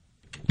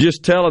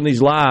just telling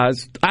these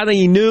lies. I think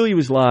he knew he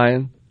was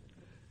lying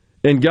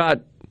and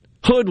got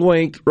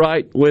hoodwinked,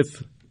 right,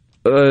 with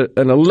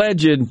an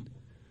alleged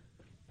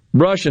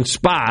Russian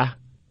spy.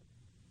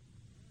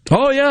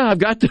 Oh, yeah, I've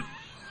got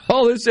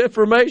all this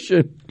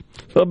information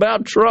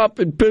about Trump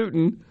and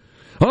Putin.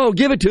 Oh,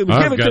 give it to me.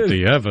 I've got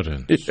the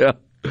evidence. Yeah.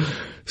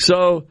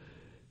 So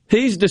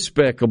he's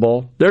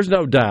despicable. There's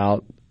no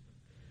doubt.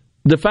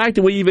 The fact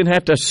that we even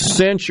have to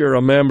censure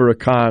a member of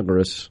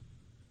Congress,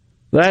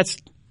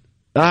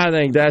 I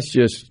think that's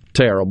just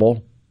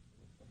terrible.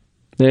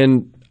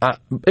 And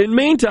in the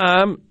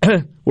meantime,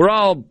 we're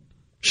all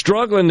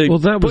struggling to. Well,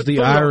 that was the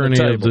irony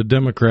of the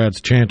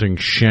Democrats chanting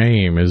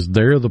shame, is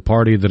they're the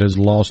party that has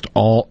lost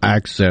all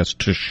access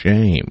to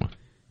shame.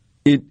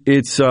 It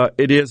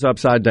is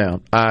upside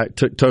down. I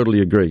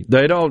totally agree.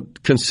 They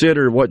don't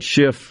consider what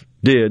Schiff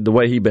did, the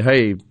way he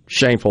behaved,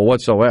 shameful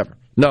whatsoever.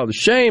 No, the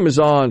shame is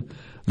on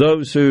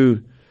those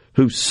who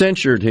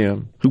censured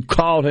him, who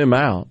called him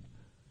out,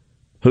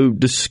 who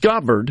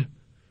discovered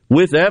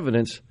with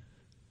evidence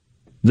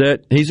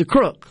that he's a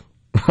crook.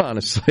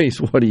 Honestly,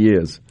 is what he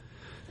is.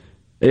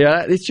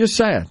 Yeah, it's just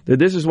sad that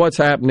this is what's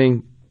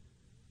happening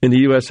in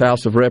the U.S.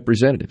 House of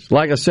Representatives.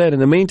 Like I said, in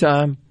the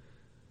meantime,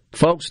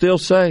 folks still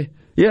say,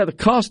 yeah, the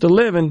cost of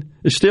living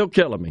is still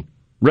killing me,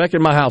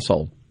 wrecking my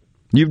household.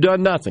 You've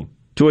done nothing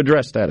to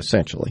address that,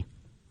 essentially.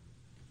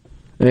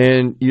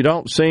 And you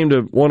don't seem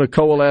to want to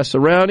coalesce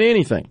around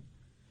anything.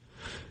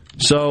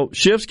 So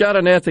Schiff's got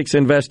an ethics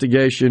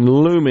investigation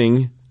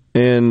looming,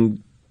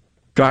 and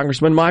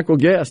Congressman Michael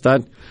Guest, I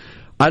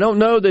don't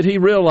know that he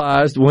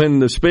realized when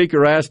the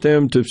Speaker asked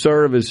him to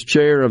serve as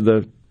chair of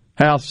the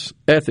House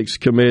Ethics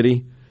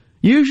Committee,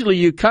 usually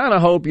you kind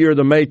of hope you're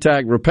the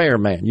Maytag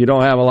repairman. You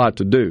don't have a lot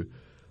to do.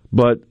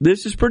 But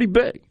this is pretty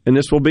big, and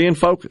this will be in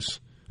focus,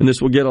 and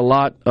this will get a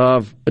lot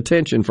of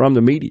attention from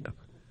the media.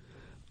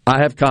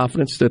 I have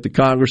confidence that the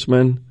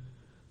congressman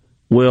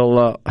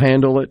will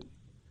handle it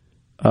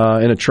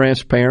in a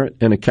transparent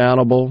and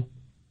accountable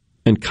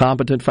and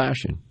competent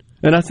fashion.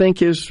 And I think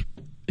his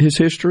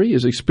history,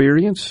 his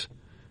experience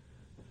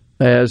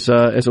as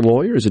a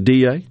lawyer, as a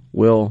DA,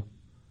 will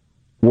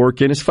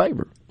work in his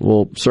favor.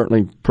 Will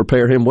certainly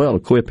prepare him well,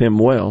 equip him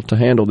well to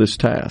handle this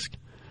task.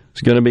 It's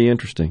going to be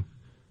interesting.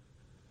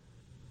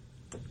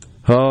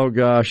 Oh,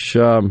 gosh.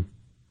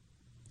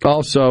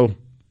 Also,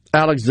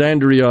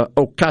 Alexandria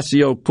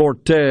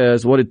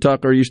Ocasio-Cortez, what did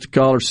Tucker used to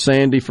call her?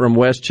 Sandy from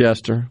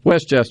Westchester.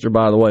 Westchester,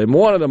 by the way,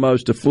 one of the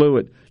most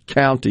affluent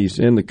counties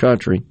in the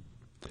country.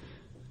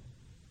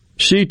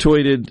 She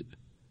tweeted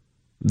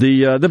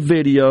the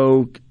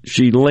video.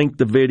 She linked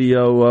the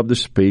video of the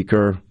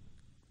Speaker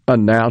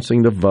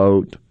announcing the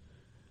vote.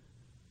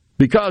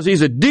 Because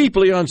he's a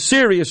deeply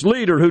unserious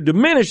leader who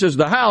diminishes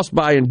the House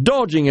by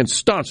indulging in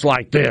stunts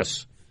like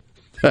this.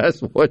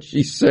 That's what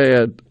she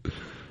said.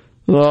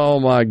 Oh,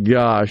 my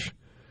gosh.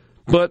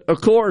 But,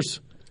 of course,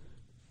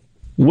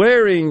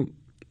 wearing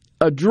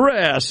a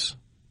dress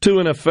to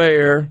an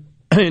affair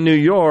in New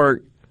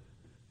York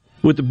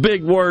with the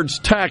big words,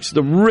 tax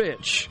the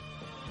rich,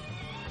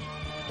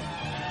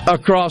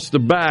 across the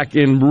back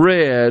in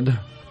red,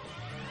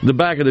 the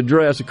back of the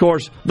dress, of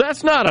course,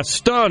 that's not a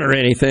stunt or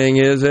anything,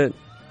 is it?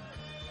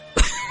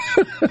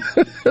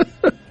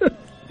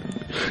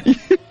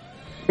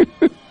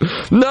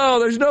 No,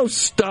 there's no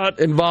stunt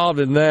involved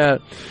in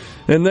that.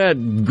 And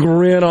that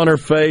grin on her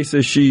face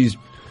as she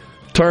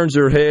turns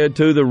her head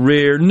to the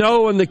rear,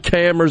 knowing the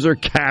cameras are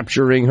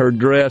capturing her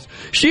dress.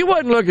 She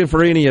wasn't looking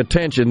for any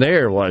attention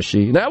there, was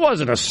she? That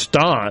wasn't a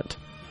stunt.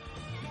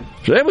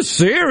 That was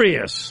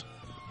serious.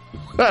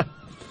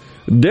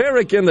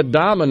 Derek and the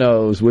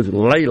Dominoes with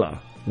Layla,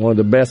 one of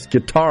the best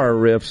guitar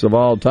riffs of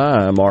all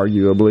time,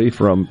 arguably,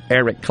 from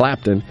Eric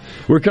Clapton.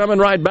 We're coming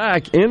right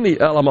back in the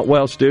Element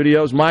Wealth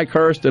Studios. Mike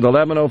Hurst at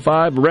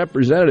 11:05,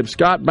 Representative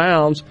Scott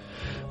Bounds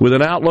with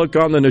an outlook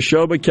on the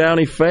Neshoba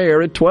County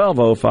Fair at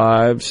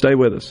 12:05. Stay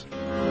with us.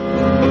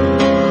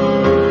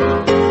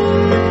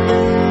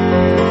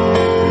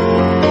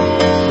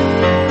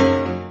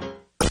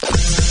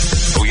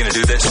 Are we going to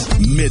do this?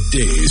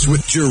 Middays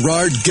with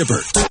Gerard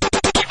Gibert.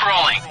 Keep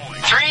rolling.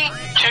 3,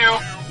 2,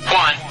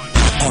 1.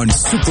 On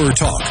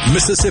SuperTalk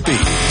Mississippi.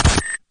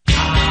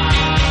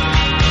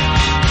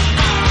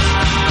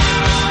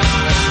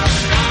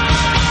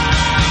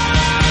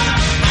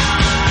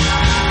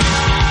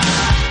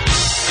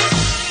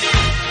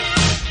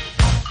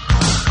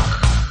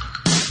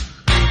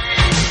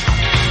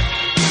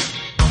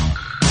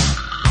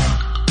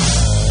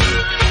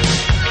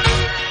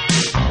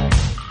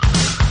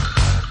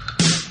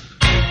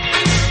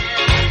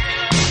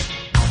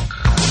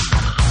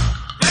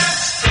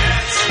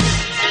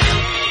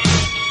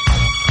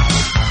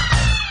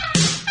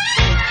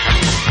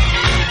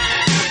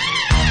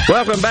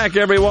 Welcome back,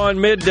 everyone.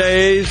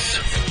 Middays.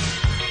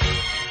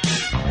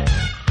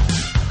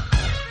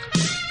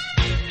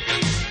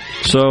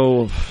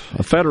 So,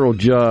 a federal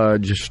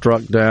judge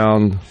struck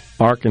down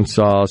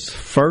Arkansas's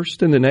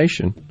first in the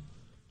nation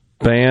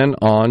ban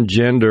on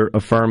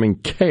gender-affirming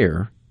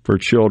care for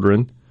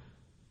children,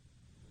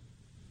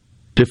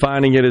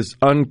 defining it as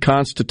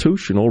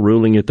unconstitutional,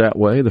 ruling it that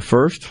way, the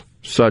first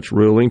such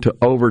ruling to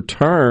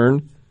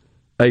overturn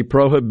a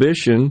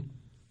prohibition.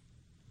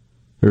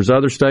 There's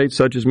other states,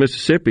 such as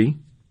Mississippi,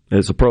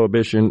 as a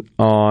prohibition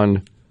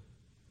on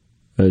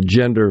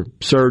gender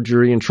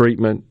surgery and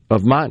treatment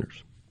of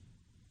minors.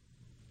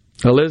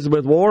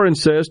 Elizabeth Warren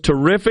says,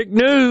 terrific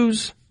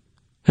news.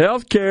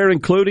 Health care,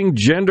 including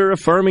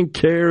gender-affirming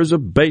care, is a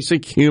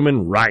basic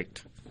human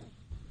right.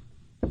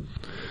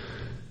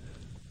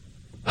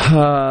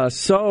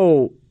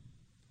 So,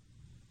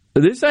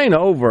 this ain't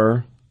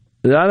over.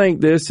 I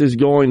think this is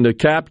going to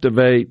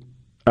captivate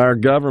our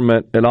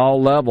government at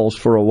all levels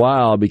for a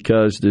while,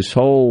 because this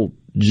whole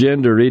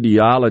gender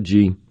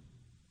ideology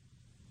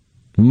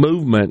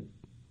movement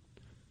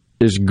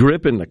is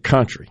gripping the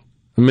country.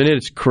 I mean,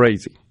 it's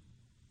crazy.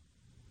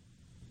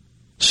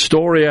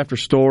 Story after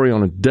story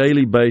on a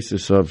daily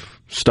basis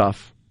of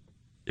stuff.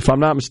 If I'm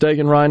not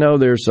mistaken, Rhino,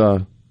 there's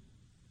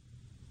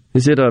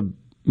is it a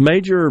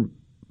major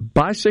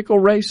bicycle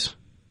race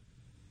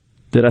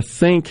that I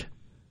think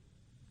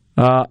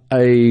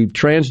a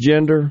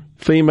transgender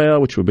female,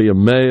 which would be a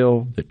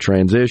male that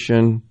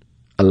transitioned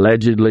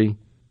allegedly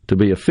to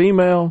be a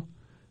female,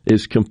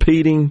 is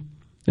competing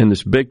in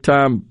this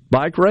big-time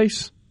bike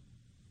race?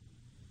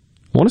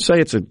 I want to say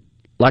it's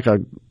like a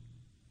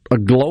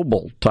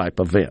global type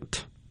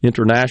event,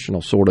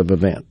 international sort of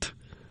event.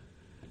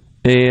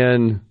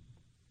 And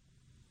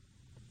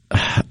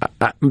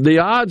the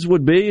odds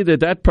would be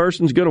that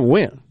person's going to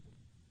win,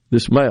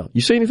 this male. You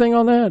see anything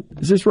on that?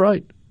 Is this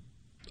right?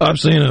 I've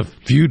seen a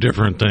few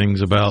different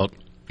things about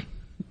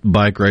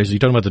bike races. You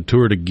talking about the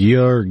Tour de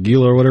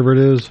Gila or whatever it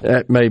is?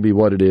 That may be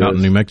what it is. Out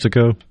in New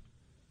Mexico?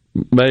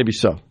 Maybe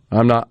so.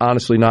 I'm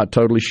honestly not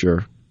totally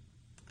sure.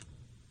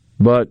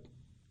 But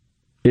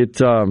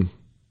it's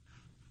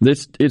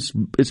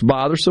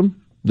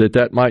bothersome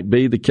that might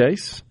be the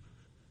case.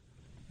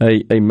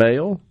 A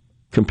male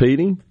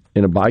competing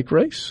in a bike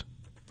race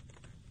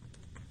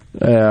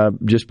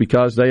just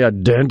because they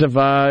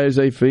identify as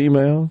a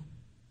female.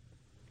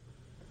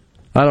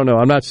 I don't know.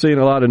 I'm not seeing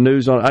a lot of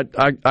news on it.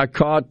 I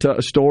caught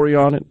a story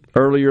on it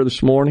earlier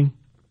this morning.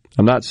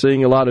 I'm not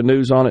seeing a lot of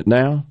news on it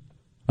now.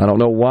 I don't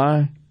know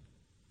why.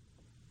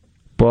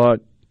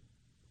 But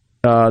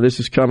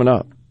this is coming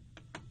up.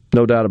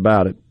 No doubt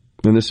about it.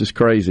 And this is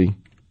crazy,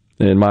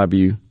 in my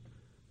view.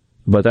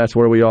 But that's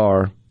where we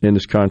are in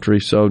this country.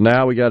 So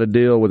now we got to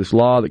deal with this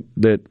law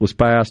that was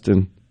passed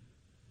in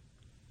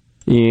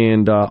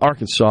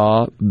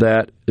Arkansas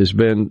that has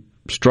been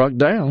struck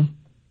down.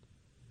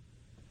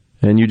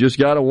 And you just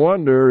got to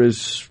wonder,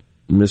 is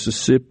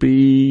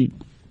Mississippi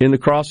in the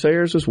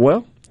crosshairs as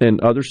well,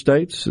 and other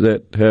states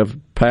that have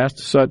passed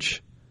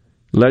such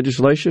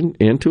legislation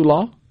into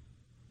law,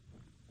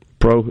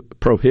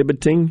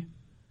 prohibiting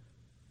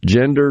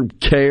gender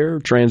care,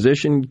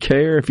 transition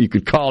care, if you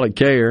could call it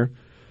care.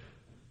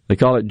 They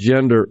call it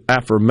gender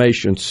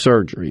affirmation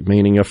surgery,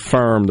 meaning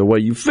affirm the way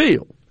you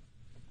feel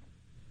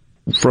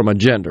from a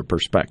gender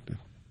perspective.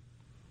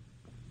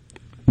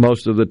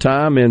 Most of the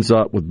time ends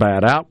up with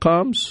bad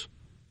outcomes,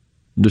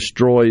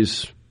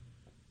 destroys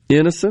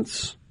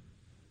innocence,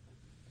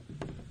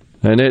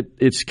 and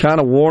it's kind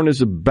of worn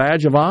as a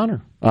badge of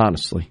honor,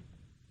 honestly,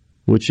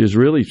 which is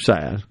really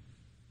sad.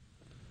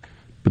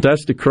 But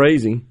that's the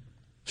crazy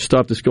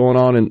stuff that's going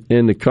on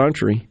in the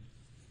country.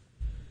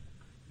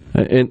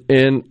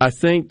 And I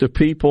think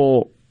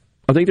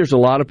there's a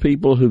lot of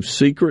people who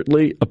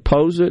secretly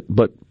oppose it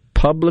but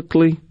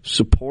publicly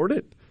support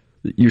it.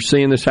 You're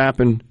seeing this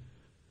happen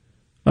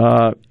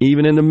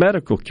even in the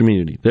medical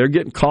community. They're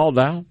getting called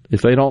out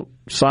if they don't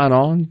sign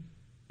on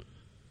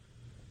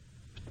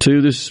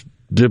to this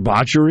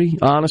debauchery,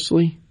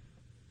 honestly.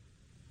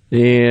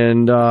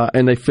 And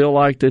they feel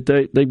like that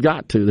they've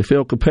got to. They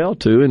feel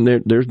compelled to.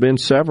 And there's been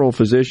several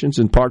physicians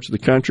in parts of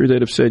the country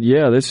that have said,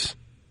 yeah, this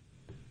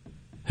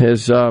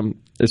has a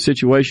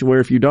situation where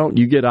if you don't,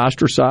 you get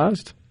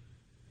ostracized.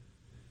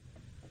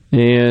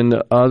 And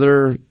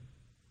other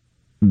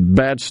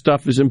bad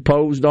stuff is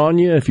imposed on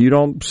you if you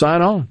don't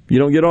sign on. You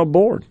don't get on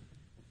board.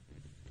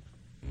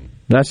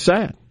 That's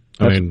sad.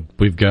 I mean,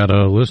 we've got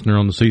a listener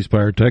on the C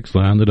Spire text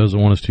line that doesn't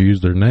want us to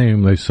use their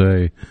name. They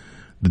say,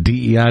 the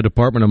DEI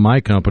department of my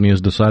company has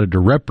decided to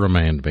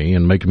reprimand me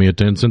and make me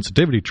attend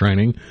sensitivity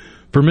training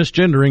for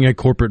misgendering a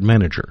corporate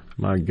manager.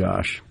 My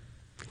gosh.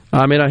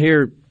 I mean, I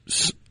hear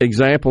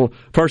example.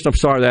 First, I'm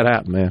sorry that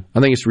happened, man.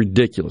 I think it's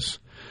ridiculous.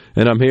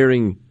 And I'm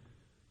hearing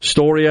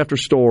story after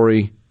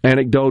story,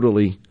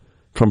 anecdotally,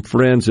 from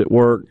friends at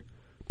work,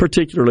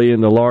 particularly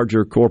in the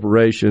larger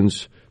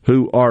corporations,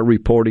 who are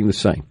reporting the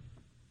same.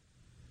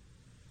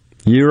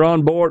 You're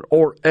on board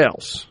or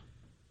else.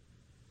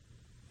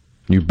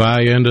 You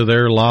buy into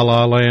their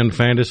la-la land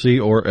fantasy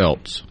or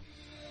else.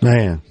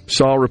 Man,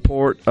 saw a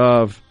report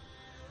of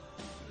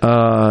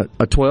a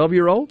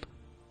 12-year-old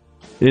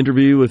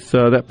interview with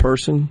that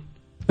person,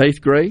 8th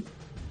grade,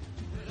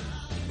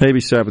 maybe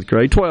 7th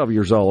grade, 12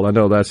 years old. I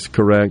know that's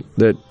correct.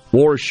 That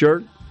wore a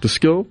shirt to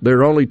school. There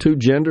are only 2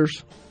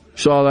 genders.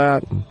 Saw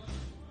that.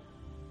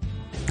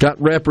 Got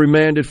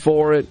reprimanded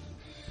for it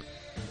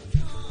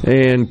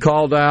and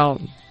called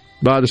out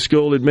by the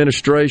school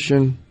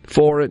administration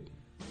for it.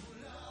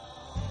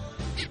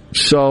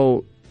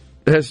 So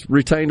has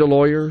retained a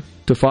lawyer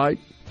to fight,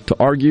 to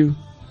argue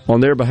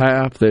on their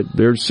behalf that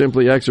they're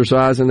simply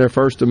exercising their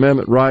First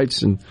Amendment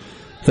rights. And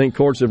I think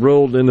courts have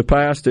ruled in the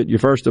past that your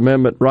First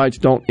Amendment rights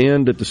don't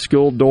end at the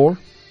school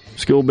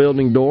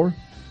building door.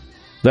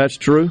 That's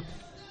true.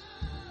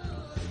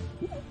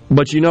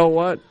 But you know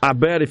what? I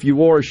bet if you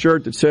wore a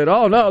shirt that said,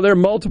 oh, no, there are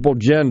multiple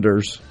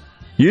genders,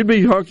 you'd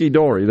be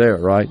hunky-dory there,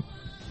 right?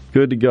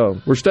 Good to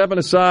go. We're stepping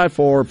aside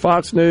for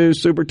Fox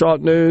News,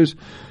 SuperTalk News.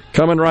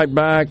 Coming right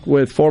back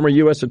with former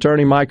U.S.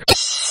 Attorney Mike.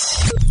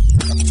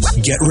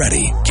 Get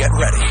ready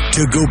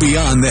to go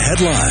beyond the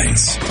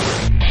headlines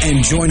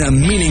and join a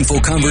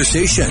meaningful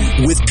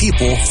conversation with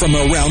people from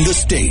around the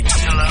state.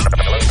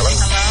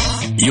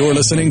 Hello? You're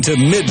listening to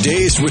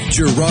Middays with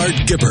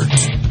Gerard Gibert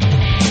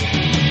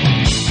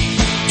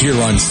here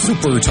on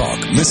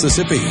SuperTalk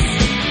Mississippi.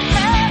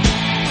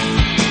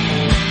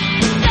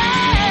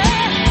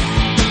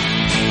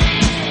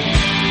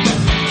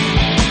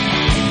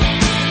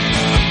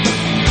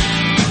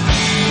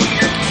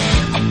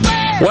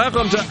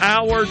 Welcome to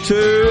Hour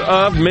 2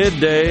 of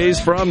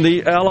Middays from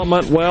the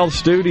Element Wealth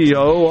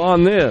Studio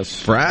on this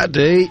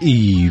Friday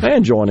Eve.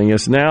 And joining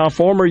us now,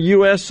 former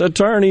U.S.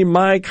 Attorney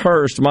Mike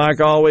Hurst.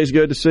 Mike, always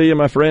good to see you,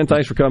 my friend.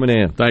 Thanks for coming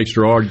in. Thanks,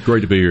 Gerard.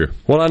 Great to be here.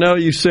 Well, I know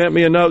you sent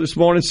me a note this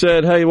morning,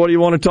 said, hey, what do you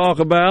want to talk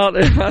about?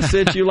 And I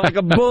sent you like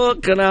a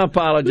book, and I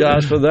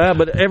apologize for that.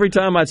 But every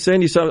time I'd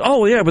send you something,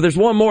 oh, yeah, but there's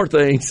one more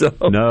thing. So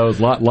no,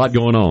 there's a lot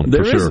going on,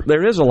 for sure.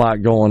 There is a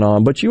lot going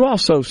on. But you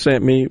also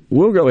sent me,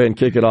 we'll go ahead and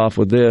kick it off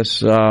with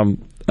this,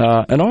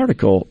 an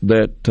article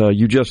that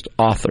you just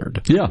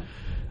authored. Yeah.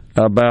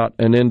 About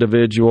an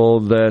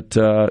individual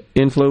that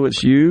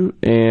influenced you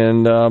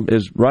and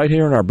is right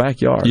here in our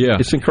backyard. Yeah.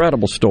 It's an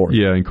incredible story.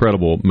 Yeah,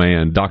 incredible,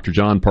 man. Dr.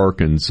 John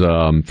Perkins,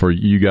 for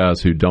you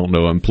guys who don't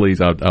know him,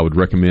 please, I would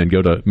recommend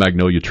go to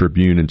Magnolia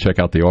Tribune and check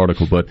out the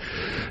article. But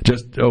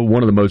just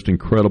one of the most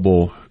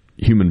incredible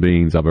human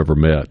beings I've ever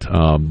met.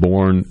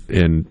 Born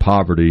in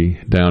poverty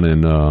down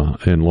in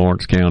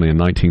Lawrence County in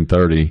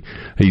 1930.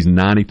 He's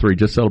 93,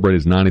 just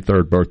celebrated his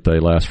 93rd birthday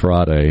last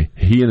Friday.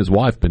 He and his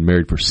wife have been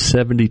married for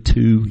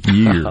 72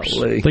 years.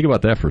 Golly. Think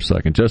about that for a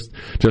second. Just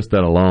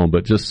that alone.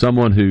 But just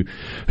someone who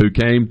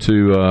came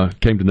to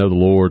know the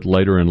Lord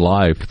later in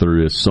life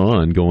through his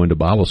son going to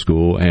Bible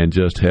school and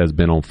just has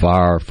been on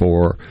fire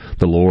for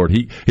the Lord.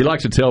 He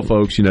likes to tell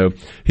folks,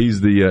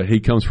 he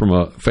comes from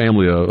a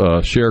family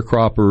of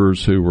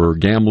sharecroppers who were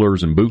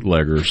gamblers and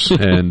bootleggers,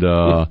 and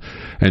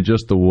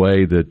just the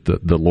way that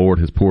the Lord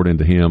has poured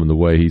into him and the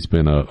way he's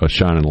been a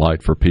shining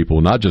light for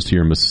people, not just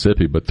here in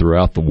Mississippi, but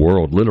throughout the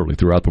world, literally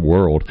throughout the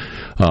world.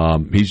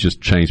 He's just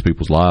changed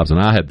people's lives,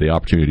 and I had the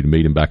opportunity to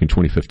meet him back in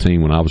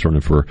 2015 when I was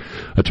running for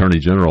Attorney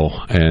General,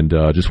 and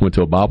just went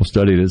to a Bible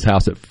study at his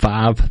house at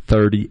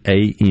 5:30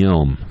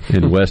 a.m.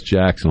 in West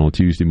Jackson on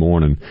Tuesday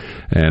morning,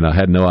 and I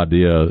had no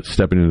idea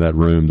stepping into that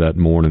room that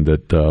morning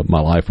that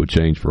my life would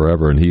change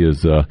forever. And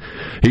he's the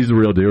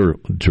real deal,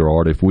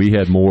 Gerard. If we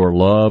had more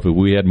love, if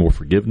we had more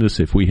forgiveness,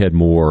 if we had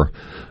more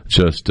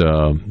just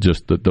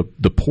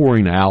the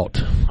pouring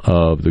out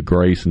of the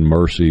grace and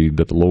mercy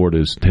that the Lord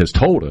has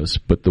told us,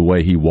 but the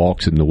way he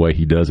walks it and the way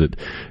he does it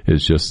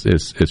is just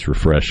it's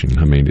refreshing.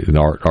 I mean,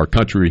 our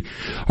country,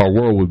 our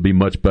world would be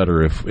much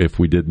better if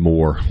we did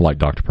more like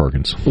Dr.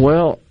 Perkins.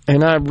 Well,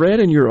 and I read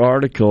in your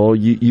article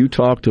you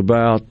talked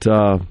about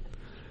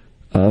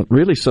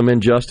really some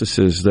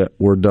injustices that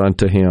were done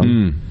to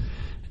him.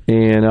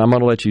 And I'm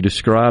going to let you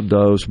describe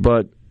those.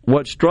 But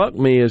what struck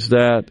me is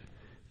that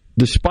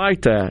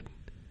despite that,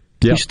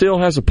 he still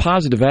has a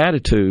positive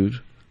attitude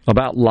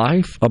about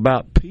life,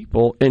 about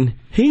people, and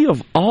he,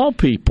 of all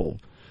people,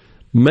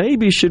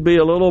 maybe should be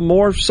a little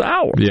more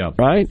sour,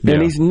 right? Yeah.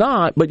 And he's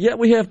not, but yet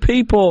we have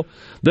people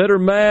that are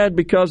mad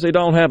because they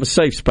don't have a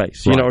safe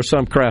space, or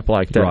some crap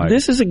like that. Right.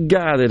 This is a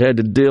guy that had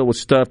to deal with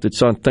stuff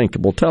that's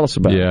unthinkable. Tell us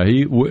about it. Yeah,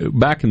 he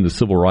back in the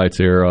civil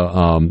rights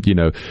era,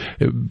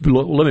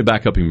 let me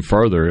back up even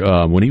further.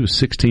 When he was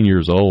 16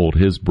 years old,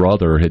 his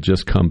brother had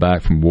just come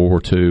back from World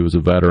War II, was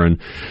a veteran,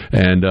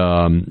 and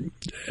I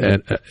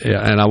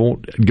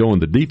won't go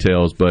into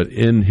details, but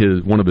in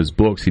one of his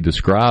books, he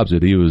describes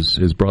it.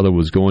 His brother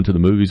was going to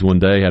the movies one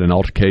day, had an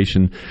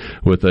altercation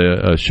with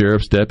a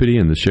sheriff's deputy,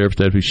 and the sheriff's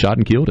deputy shot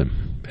and killed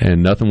him.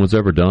 and nothing was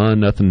ever done.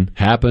 Nothing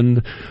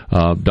happened.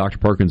 Dr.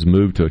 Perkins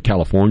moved to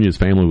California. His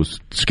family was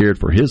scared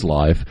for his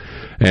life,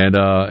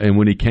 and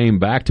when he came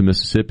back to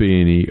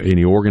Mississippi and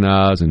he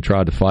organized and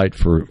tried to fight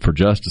for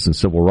justice and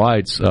civil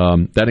rights,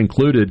 that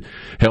included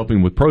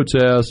helping with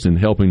protests and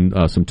helping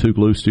some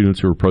Tougaloo students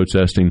who were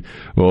protesting.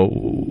 Well,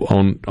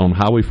 on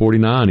Highway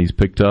 49, he's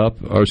picked up,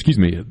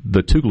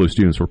 the Tougaloo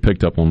students were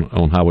picked up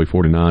on Highway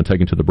 49,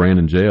 taken to the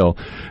Brandon jail,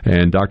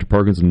 and Dr.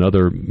 Perkins,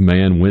 another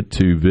man, went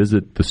to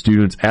visit the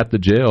students at the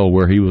jail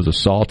where he was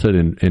assaulted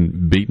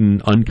and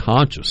beaten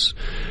unconscious.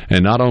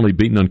 And not only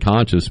beaten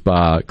unconscious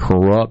by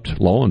corrupt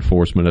law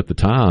enforcement at the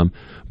time,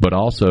 but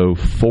also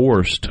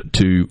forced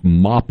to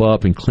mop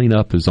up and clean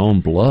up his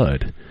own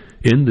blood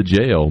in the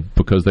jail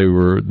because they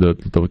were the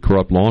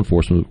corrupt law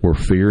enforcement were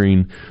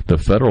fearing the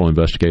federal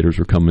investigators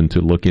were coming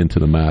to look into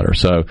the matter.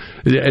 So,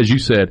 as you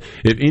said,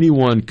 if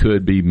anyone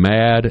could be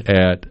mad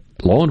at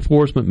law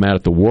enforcement, mad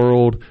at the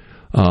world,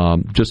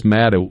 just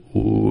mad at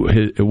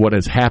what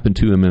has happened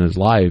to him in his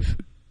life,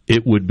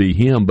 it would be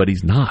him, but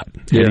he's not.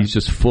 Yeah. And he's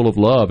just full of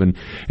love. And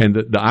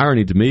the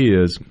irony to me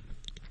is,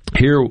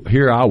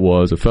 Here I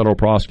was, a federal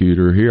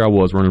prosecutor. Here I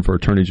was running for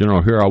attorney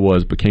general. Here I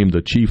was, became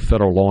the chief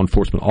federal law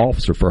enforcement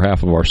officer for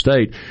half of our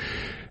state.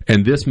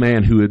 And this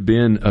man who had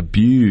been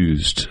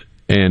abused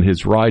and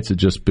his rights had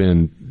just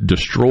been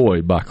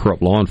destroyed by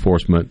corrupt law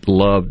enforcement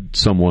loved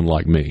someone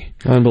like me.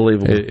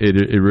 Unbelievable.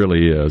 It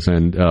really is.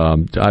 And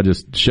I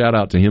just shout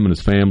out to him and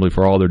his family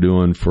for all they're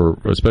doing,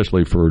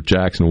 especially for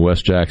Jackson and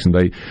West Jackson.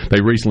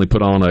 They recently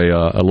put on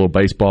a little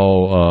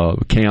baseball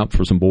camp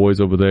for some boys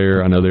over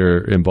there. I know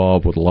they're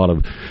involved with a lot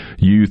of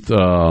youth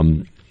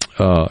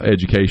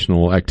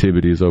educational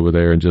activities over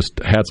there, and just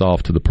hats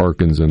off to the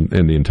Perkins and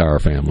the entire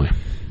family.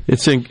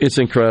 It's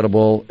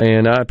incredible,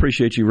 and I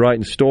appreciate you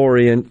writing the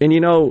story. And you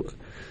know,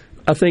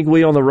 I think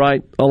we on the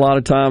right, a lot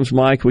of times,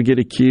 Mike, we get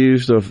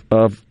accused of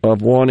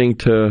wanting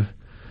to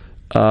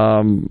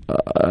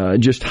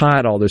just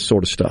hide all this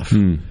sort of stuff.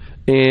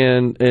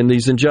 And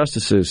these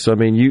injustices. I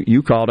mean,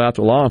 you called out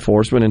the law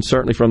enforcement, and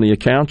certainly from the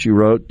account you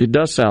wrote, it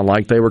does sound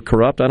like they were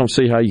corrupt. I don't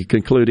see how you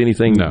conclude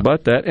anything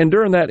but that. And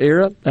during that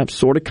era, that's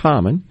sort of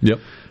common.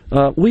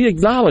 Yep. We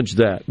acknowledge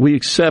that. We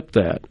accept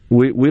that.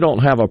 We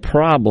don't have a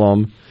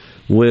problem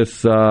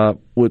with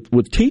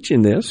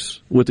teaching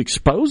this, with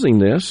exposing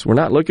this. We're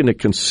not looking to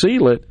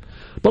conceal it,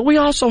 but we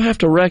also have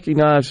to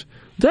recognize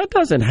that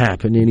doesn't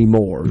happen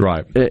anymore.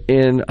 Right.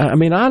 And I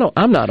mean,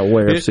 I'm not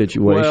aware of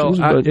situations.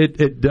 Well,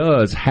 it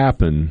does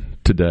happen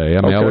today.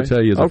 I mean, I would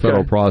tell you as a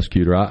federal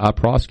prosecutor, I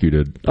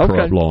prosecuted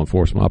corrupt law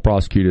enforcement. I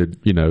prosecuted,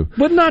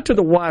 but not to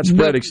the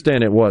widespread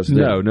extent it was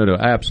then. No,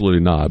 absolutely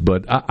not.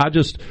 But I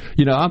just,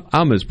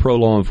 I'm as pro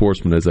law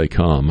enforcement as they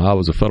come. I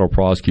was a federal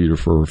prosecutor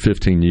for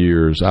 15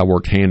 years. I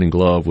worked hand in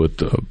glove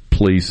with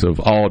police of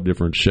all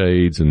different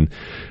shades and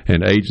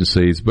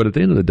agencies. But at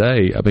the end of the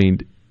day, I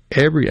mean,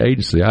 every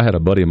agency, I had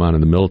a buddy of mine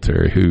in the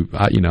military who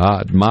I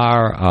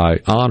admire, I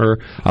honor,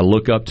 I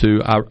look up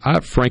to. I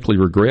frankly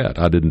regret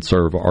I didn't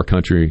serve our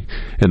country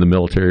in the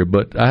military,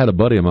 but I had a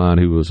buddy of mine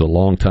who was a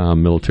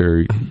longtime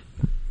military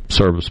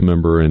service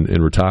member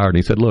and retired, and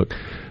he said, look,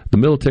 the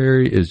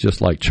military is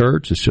just like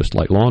church, it's just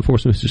like law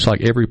enforcement, it's just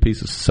like every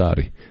piece of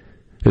society.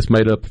 It's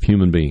made up of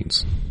human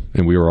beings.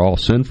 And we are all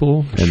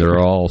sinful, and there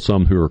are all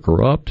some who are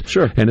corrupt.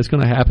 Sure. And it's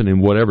going to happen in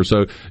whatever.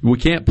 So we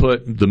can't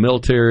put the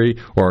military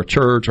or a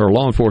church or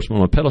law enforcement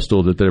on a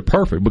pedestal that they're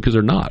perfect, because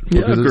they're not.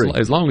 Because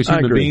as long as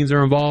human beings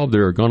are involved,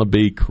 they're going to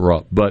be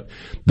corrupt. But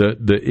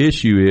the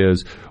issue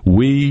is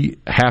we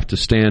have to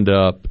stand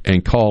up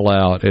and call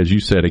out, as you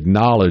said,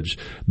 acknowledge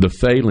the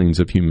failings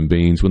of human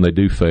beings when they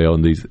do fail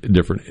in these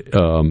different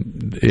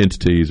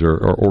entities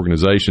or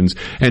organizations,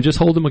 and just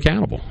hold them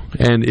accountable.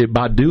 And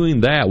by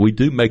doing that, we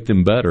do make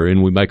them better,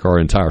 and we make our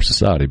entire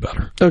society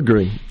better.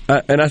 Agree.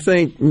 And I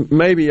think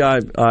maybe I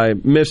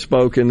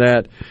misspoke in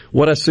that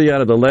what I see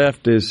out of the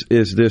left is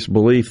this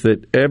belief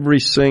that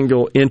every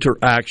single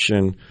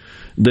interaction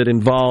that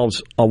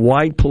involves a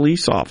white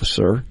police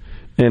officer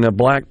and a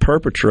black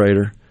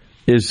perpetrator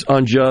is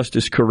unjust,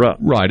 is corrupt.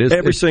 Right.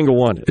 Every single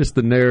one. It's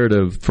the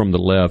narrative from the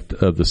left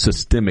of the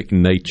systemic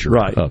nature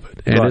of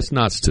it. And it's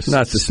not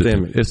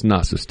systemic. It's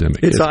not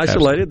systemic. It's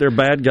isolated. They're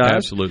bad guys.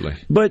 Absolutely.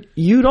 But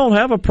you don't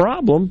have a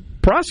problem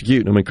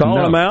prosecuting them and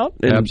calling them out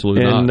and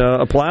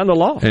applying the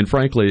law. And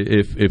frankly,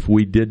 if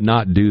we did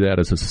not do that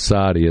as a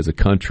society, as a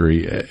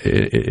country,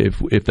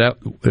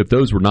 if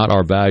those were not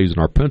our values and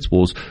our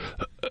principles,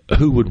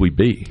 who would we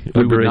be?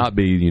 We would not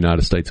be the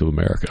United States of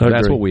America.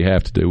 That's what we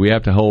have to do. We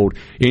have to hold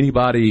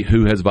anybody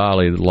who has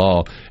violated the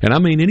law, and I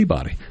mean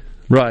anybody,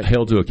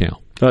 held to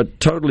account.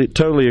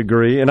 Totally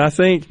agree. And I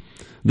think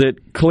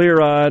that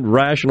clear-eyed,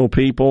 rational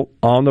people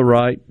on the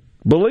right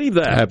believe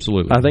that.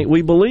 Absolutely. I think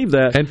we believe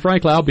that. And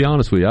frankly, I'll be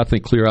honest with you, I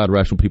think clear-eyed,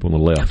 rational people on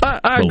the left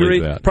I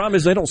agree. That. Problem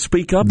is they don't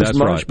speak up as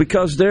much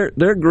because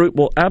their group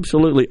will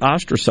absolutely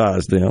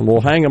ostracize them, will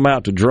hang them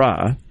out to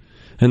dry.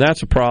 And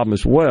that's a problem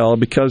as well,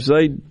 because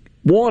they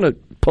want to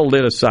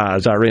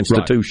politicize our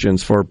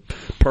institutions for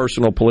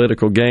personal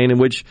political gain, in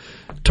which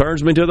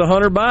turns me to the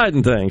Hunter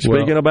Biden thing.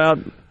 Speaking about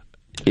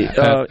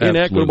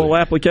inequitable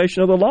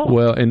application of the law.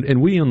 Well,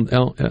 and we on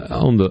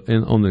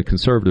the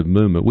conservative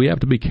movement, we have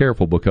to be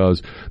careful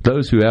because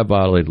those who have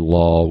violated the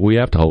law, we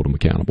have to hold them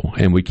accountable,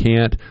 and we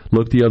can't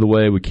look the other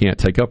way. We can't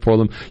take up for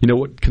them. You know,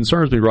 what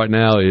concerns me right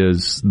now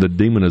is the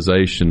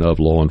demonization of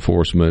law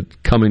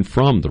enforcement coming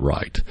from the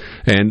right,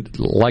 and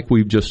like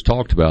we've just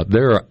talked about,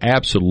 there are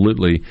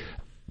absolutely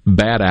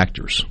bad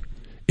actors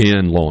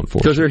in law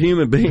enforcement because they're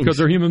human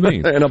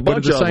beings. And a bunch but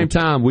at the same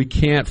time, we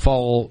can't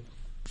fall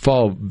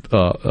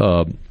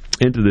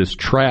into this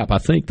trap I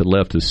think the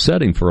left is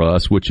setting for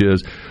us, which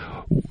is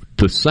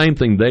the same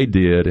thing they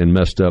did and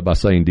messed up by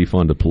saying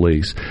defund the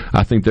police.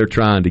 I think they're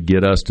trying to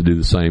get us to do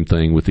the same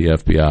thing with the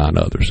FBI and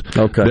others.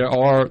 Okay. There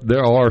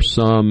are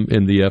some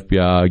in the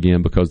FBI,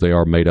 again, because they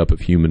are made up of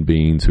human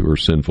beings who are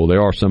sinful.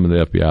 There are some in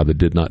the FBI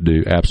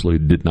that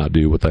absolutely did not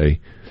do what they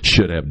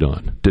should have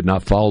done, did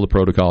not follow the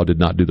protocol, did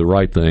not do the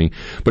right thing.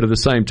 But at the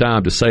same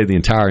time, to say the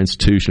entire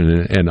institution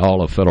and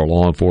all of federal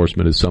law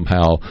enforcement is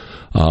somehow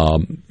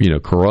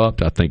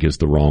corrupt, I think is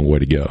the wrong way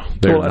to go.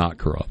 They're not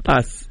corrupt.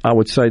 I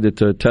would say that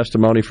the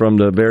testimony from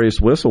the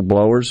various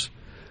whistleblowers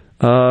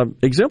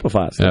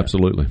exemplifies that.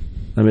 Absolutely.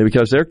 I mean,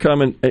 because they're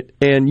coming,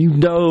 and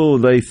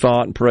they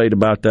thought and prayed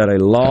about that a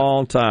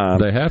long time.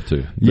 They have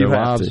to. Their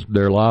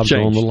lives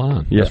are on the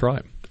line. Yeah. That's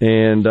right.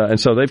 And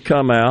so they've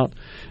come out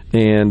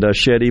and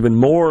shed even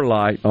more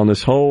light on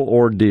this whole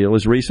ordeal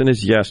as recent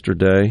as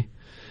yesterday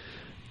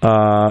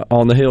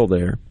on the Hill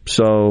there.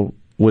 So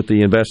with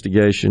the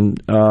investigation.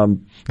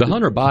 The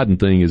Hunter Biden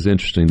thing is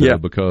interesting, though,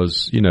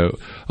 because,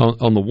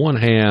 on the one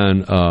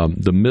hand,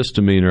 the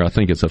misdemeanor, I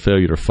think it's a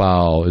failure to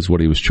file is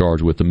what he was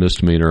charged with, the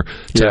misdemeanor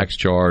tax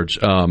charge.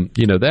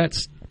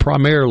 That's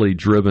primarily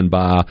driven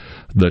by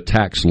the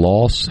tax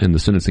loss and the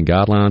sentencing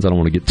guidelines. I don't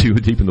want to get too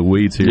deep in the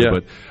weeds here,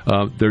 but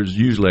there's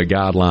usually a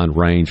guideline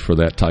range for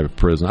that type of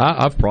prison.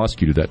 I've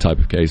prosecuted that type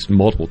of case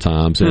multiple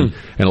times, and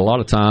a lot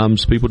of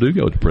times people do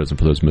go to prison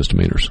for those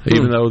misdemeanors,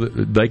 even though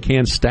they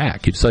can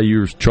stack. If, say,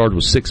 you're charged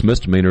with 6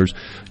 misdemeanors,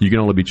 you can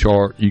only be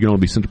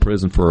sent to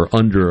prison for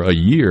under a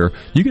year.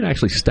 You can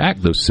actually stack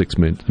those 6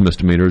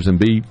 misdemeanors and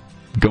be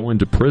going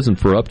to prison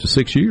for up to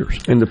 6 years.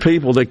 And the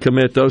people that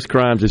commit those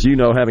crimes, as you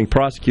know, having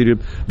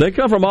prosecuted, they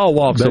come from all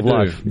walks of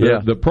life.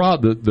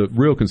 The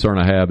real concern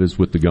I have is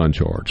with the gun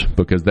charge,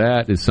 because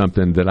that is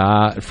something that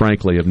I,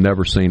 frankly, have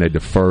never seen a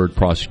deferred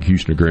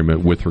prosecution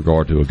agreement with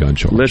regard to a gun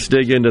charge. Let's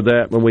dig into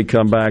that when we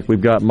come back. We've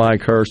got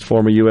Mike Hurst,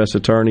 former U.S.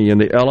 Attorney, in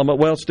the Element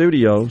Wealth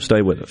studio.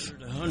 Stay with us.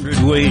 100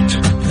 weight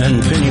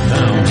and penny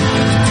pound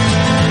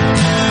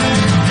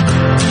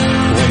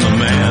when the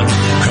man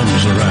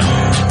comes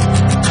around.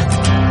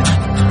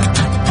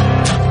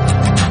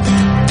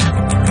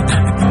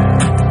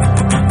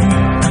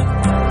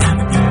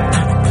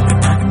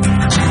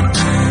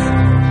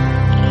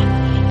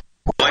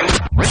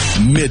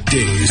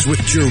 Middays with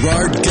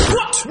Gerard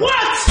Gibert.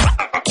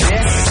 What?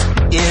 This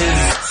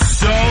is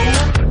so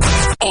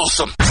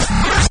awesome.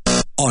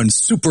 On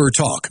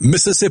SuperTalk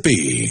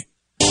Mississippi.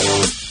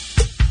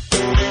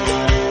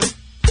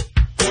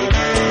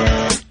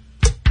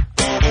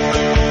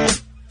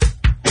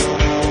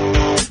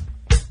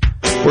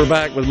 We're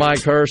back with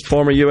Mike Hurst,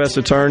 former U.S.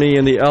 Attorney,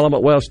 in the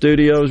Element Wealth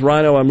Studios.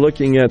 Rhino, I'm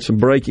looking at some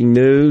breaking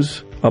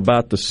news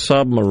about the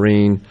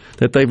submarine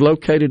that they've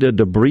located a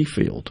debris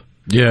field.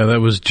 Yeah, that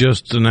was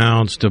just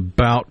announced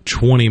about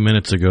 20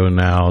 minutes ago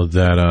now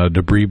that a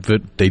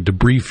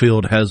debris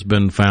field has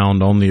been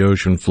found on the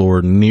ocean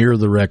floor near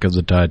the wreck of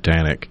the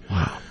Titanic.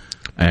 Wow.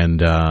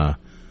 And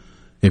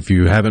if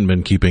you haven't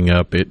been keeping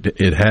up,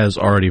 it has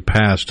already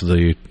passed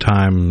the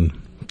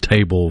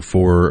timetable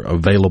for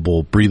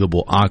available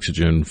breathable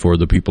oxygen for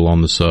the people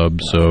on the sub.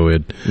 So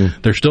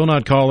they're still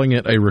not calling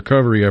it a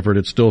recovery effort.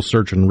 It's still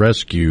search and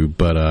rescue,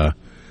 but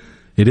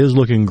it is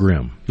looking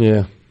grim.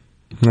 Yeah.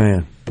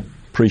 Man.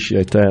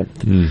 Appreciate that.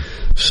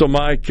 So,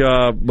 Mike,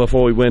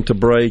 before we went to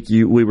break,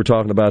 we were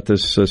talking about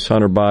this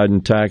Hunter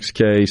Biden tax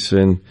case,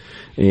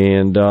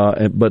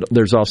 but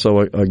there's also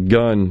a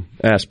gun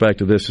aspect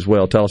of this as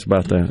well. Tell us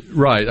about that.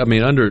 Right. I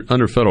mean,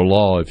 under federal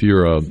law, if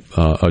you're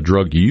a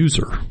drug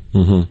user,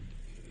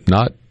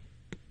 not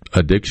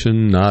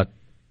addiction, not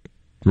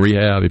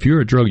rehab, if you're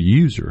a drug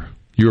user,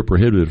 you're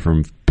prohibited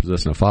from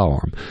possessing a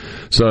firearm.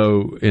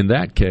 So in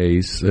that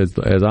case, as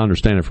I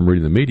understand it from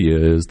reading the media,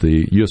 is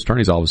the U.S.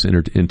 Attorney's Office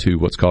entered into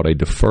what's called a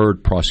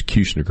deferred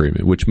prosecution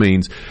agreement, which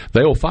means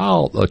they will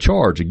file a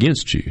charge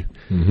against you.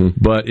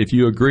 But if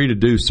you agree to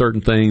do certain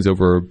things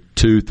over a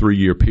 2-3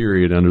 year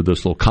period under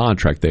this little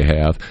contract they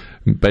have,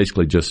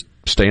 basically just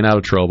staying out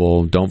of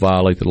trouble, don't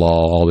violate the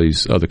law, all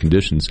these other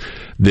conditions,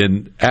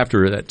 then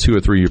after that 2 or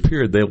 3 year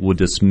period, they will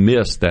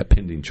dismiss that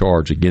pending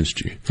charge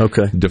against you.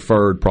 Okay.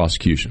 Deferred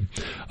prosecution.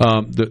 There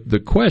are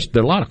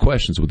a lot of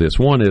questions with this.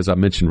 One is, I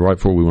mentioned right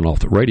before we went off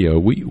the radio,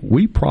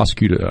 we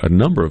prosecuted a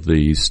number of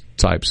these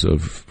types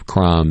of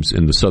crimes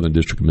in the Southern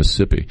District of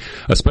Mississippi,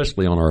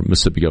 especially on our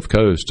Mississippi Gulf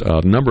Coast.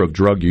 A number of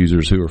drug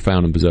users who are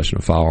found in possession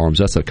of firearms.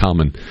 That's a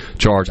common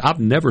charge. I've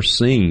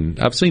seen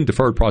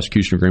deferred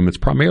prosecution agreements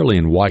primarily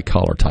in white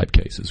collar type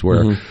cases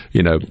where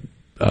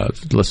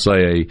let's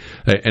say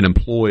an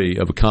employee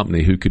of a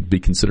company who could be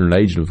considered an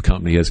agent of a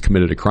company has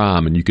committed a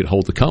crime, and you could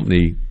hold the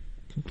company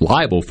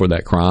liable for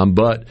that crime,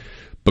 but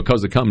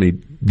because the company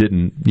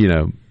didn't,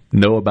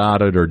 know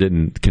about it or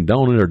didn't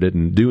condone it or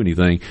didn't do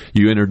anything,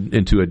 you entered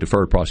into a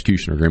deferred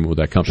prosecution agreement with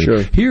that company.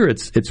 Sure. Here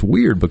it's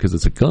weird because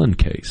it's a gun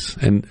case.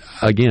 And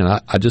again,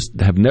 I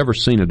just have never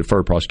seen a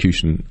deferred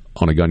prosecution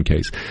on a gun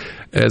case.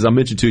 As I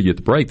mentioned to you at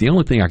the break, the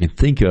only thing I can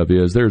think of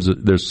is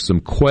there's some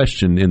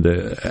question in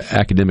the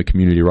academic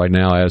community right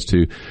now as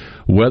to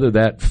whether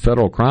that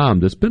federal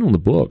crime that's been on the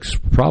books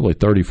probably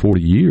 30,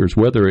 40 years,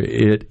 whether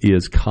it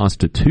is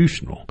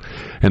constitutional.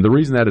 And the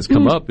reason that has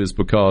come up is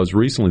because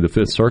recently the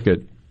Fifth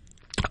Circuit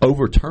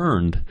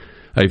overturned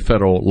a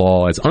federal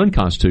law as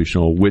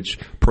unconstitutional, which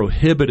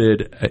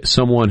prohibited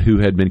someone who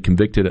had been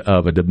convicted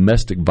of a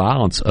domestic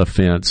violence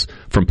offense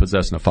from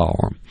possessing a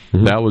firearm.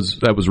 Mm-hmm.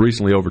 That was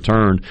recently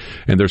overturned,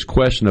 and there's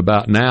question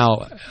about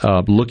now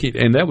looking,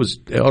 and that was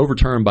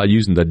overturned by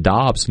using the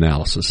Dobbs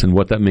analysis. And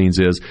what that means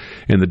is,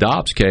 in the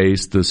Dobbs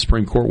case, the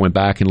Supreme Court went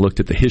back and looked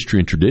at the history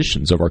and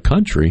traditions of our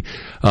country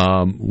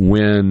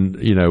when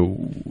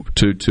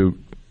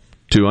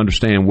to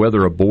understand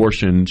whether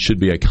abortion should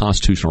be a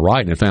constitutional right,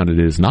 and it found it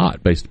is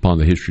not, based upon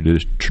the history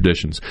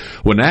traditions.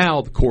 Well,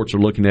 now the courts are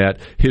looking at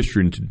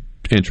history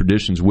and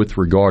traditions with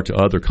regard to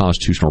other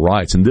constitutional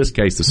rights. In this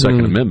case, the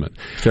Second Amendment.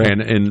 Okay.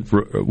 And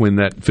when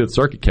that Fifth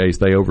Circuit case,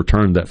 they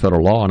overturned that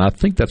federal law, and I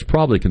think that's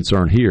probably a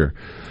concern here.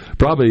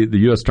 Probably the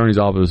U.S. Attorney's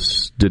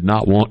Office did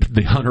not want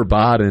the Hunter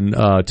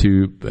Biden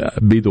to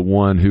be the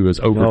one who is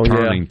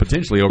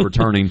potentially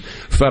overturning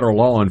federal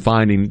law and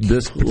finding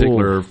this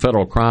particular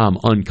federal crime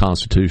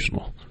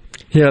unconstitutional.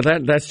 Yeah,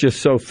 that's just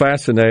so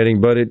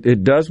fascinating, but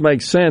it does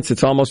make sense.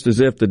 It's almost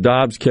as if the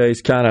Dobbs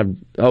case kind of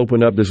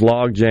opened up this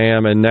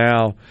logjam, and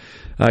now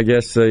I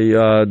guess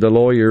the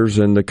lawyers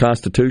and the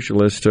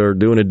constitutionalists are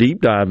doing a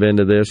deep dive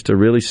into this to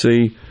really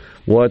see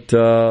what's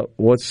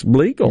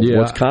legal,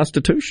 what's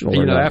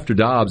constitutional. After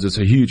Dobbs, it's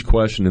a huge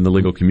question in the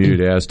legal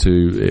community as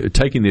to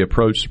taking the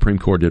approach the Supreme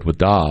Court did with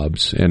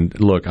Dobbs. And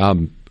look,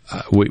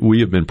 we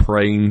have been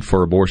praying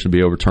for abortion to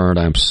be overturned.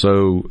 I am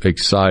so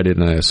excited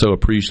and I am so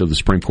appreciative of the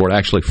Supreme Court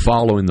actually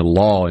following the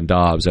law in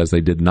Dobbs, as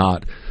they did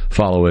not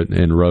follow it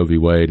in Roe v.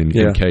 Wade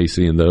and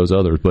Casey and those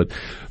others.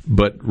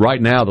 But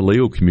right now, the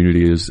legal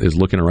community is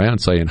looking around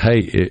saying, hey,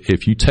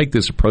 if you take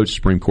this approach the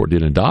Supreme Court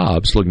did in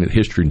Dobbs, looking at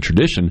history and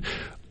tradition,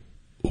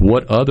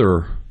 what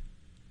other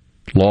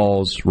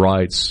laws,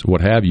 rights, what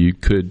have you,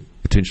 could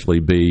potentially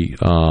be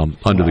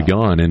under the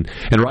gun? And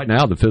right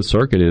now, the Fifth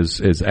Circuit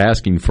is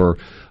asking for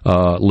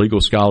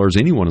legal scholars,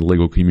 anyone in the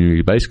legal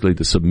community, basically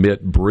to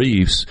submit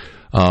briefs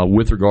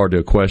with regard to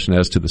a question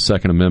as to the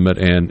Second Amendment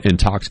and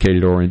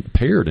intoxicated or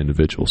impaired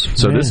individuals.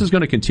 So this is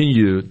going to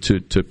continue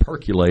to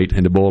percolate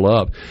and to boil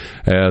up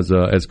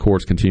as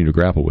courts continue to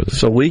grapple with it.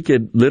 So we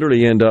could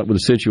literally end up with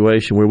a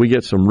situation where we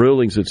get some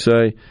rulings that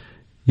say,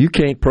 you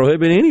can't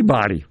prohibit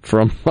anybody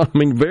from,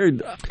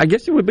 I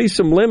guess there would be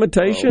some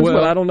limitations,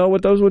 but I don't know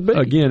what those would be.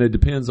 Again, it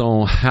depends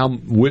on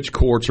which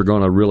courts are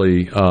going to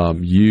really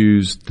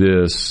use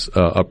this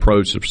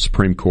approach the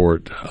Supreme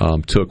Court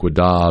took with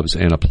Dobbs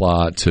and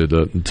apply it to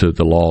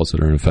the laws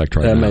that are in effect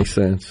right now. That makes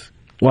sense.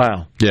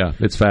 Wow. Yeah,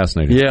 it's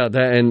fascinating. Yeah,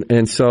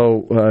 and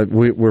so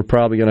we're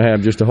probably going to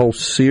have just a whole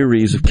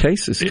series of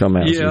cases come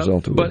out as a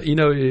result of this. But,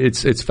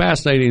 it's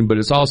fascinating, but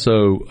it's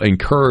also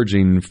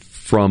encouraging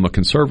from a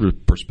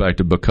conservative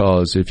perspective,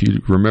 because if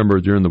you remember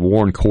during the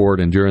Warren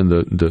Court and during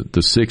the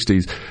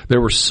 60s,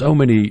 there were so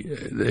many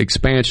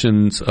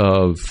expansions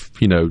of,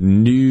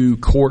 new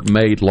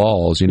court-made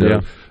laws,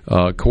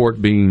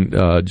 court being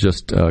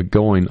just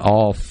going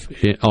off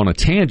on a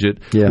tangent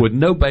with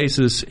no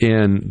basis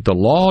in the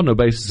law, no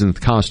basis in the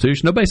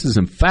Constitution, no basis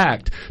in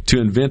fact to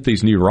invent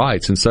these new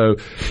rights. And so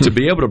to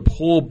be able to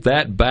pull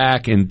that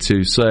back and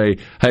to say,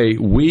 hey,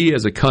 we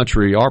as a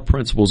country, our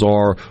principles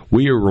are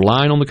we are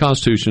relying on the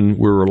Constitution,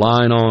 we're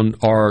relying on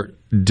our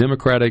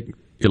democratic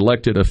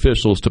elected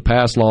officials to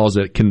pass laws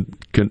that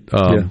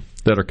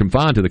that are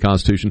confined to the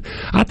Constitution.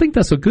 I think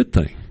that's a good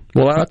thing.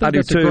 Well, I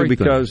do too,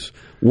 because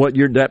what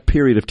that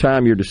period of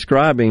time you're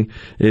describing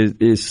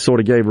is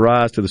sort of gave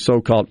rise to the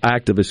so-called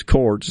activist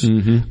courts,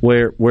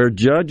 where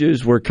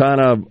judges were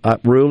kind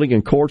of ruling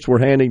and courts were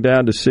handing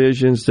down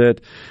decisions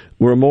that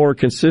were more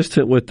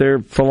consistent with their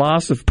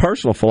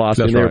personal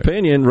philosophy, in their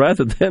opinion,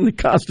 rather than the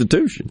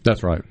Constitution.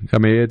 That's right. I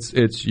mean,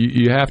 it's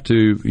you have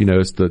to,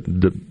 it's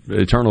the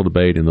eternal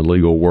debate in the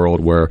legal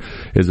world where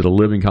is it a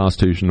living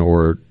Constitution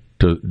or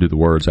do the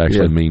words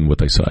actually mean what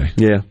they say?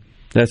 Yeah.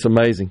 That's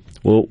amazing.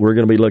 Well, we're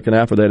going to be looking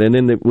out for that. And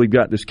then we've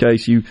got this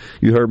case. You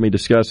heard me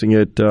discussing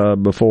it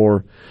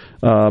before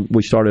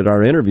we started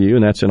our interview,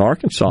 and that's in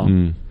Arkansas,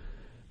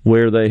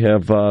 where they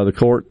have the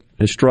court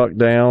has struck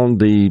down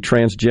the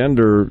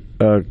transgender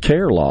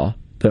care law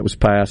that was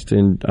passed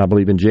I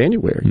believe in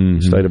January, in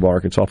the state of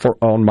Arkansas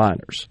on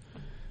minors,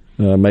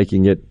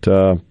 making it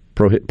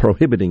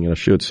prohibiting it, I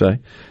should say.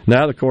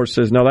 Now the court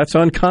says, no, that's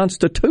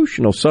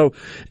unconstitutional. So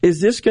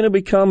is this going to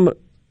become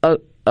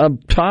a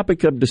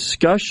topic of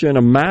discussion,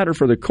 a matter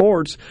for the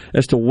courts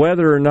as to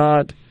whether or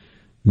not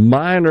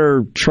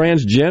minor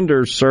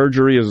transgender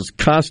surgery is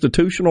a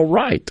constitutional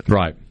right.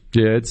 Right.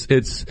 Yeah,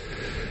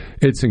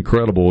 it's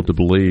incredible to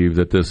believe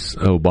that this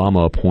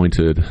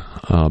Obama-appointed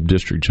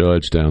district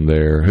judge down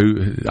there,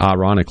 who,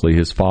 ironically,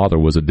 his father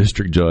was a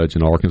district judge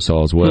in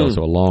Arkansas as well,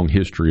 so a long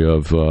history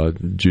of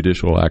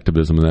judicial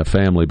activism in that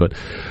family. But,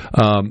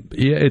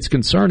 it's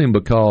concerning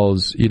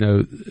because,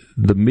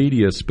 the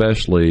media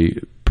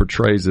especially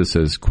portrays this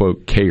as,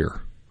 quote,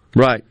 care.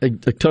 Right,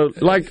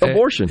 like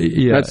abortion.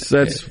 Yeah,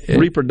 that's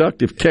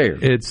reproductive care.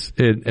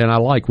 And I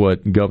like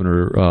what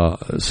Governor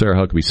Sarah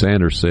Huckabee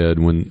Sanders said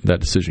when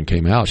that decision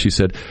came out. She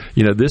said,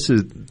 this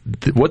is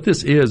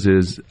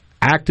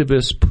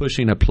activists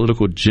pushing a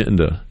political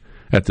agenda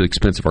at the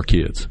expense of our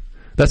kids.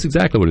 That's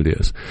exactly what it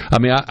is. I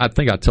mean, I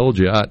think I told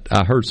you,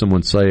 I heard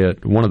someone say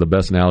it. One of the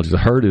best analogies I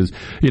heard is,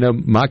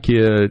 my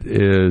kid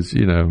is,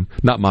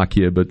 not my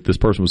kid, but this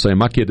person was saying,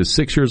 my kid is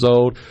 6 years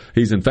old.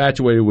 He's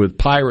infatuated with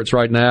pirates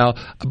right now,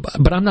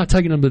 but I'm not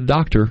taking him to the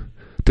doctor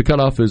to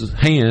cut off his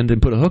hand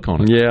and put a hook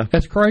on it. Yeah.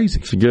 That's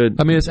crazy. It's good.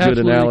 I mean, it's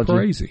absolutely analogy.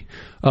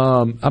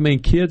 crazy.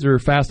 Kids are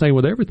fascinated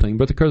with everything,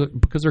 but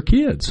because they're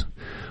kids.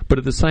 But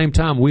at the same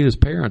time, we as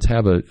parents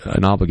have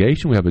an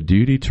obligation, we have a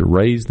duty to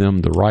raise them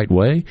the right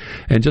way.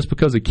 And just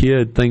because a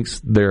kid thinks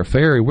they're a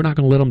fairy, we're not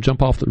going to let them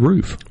jump off the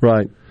roof.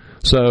 Right.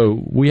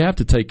 So we have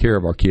to take care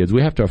of our kids.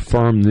 We have to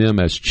affirm them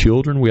as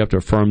children. We have to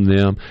affirm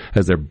them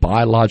as their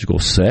biological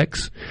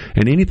sex.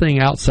 And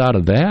anything outside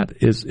of that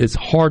it's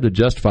hard to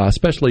justify,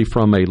 especially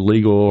from a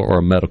legal or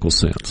a medical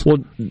sense. Well,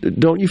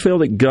 don't you feel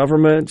that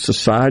government,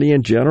 society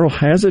in general,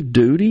 has a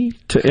duty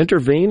to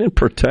intervene and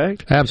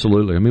protect?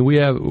 Absolutely. I mean,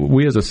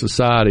 we as a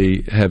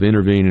society have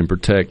intervened and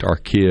protect our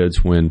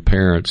kids when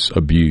parents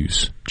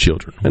abuse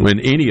children, when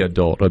any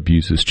adult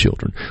abuses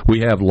children.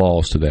 We have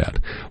laws to that.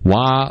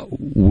 Why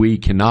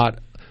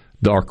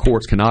our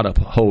courts cannot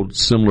uphold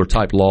similar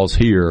type laws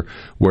here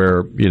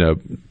where,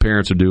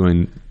 parents are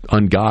doing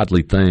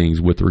ungodly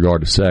things with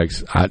regard to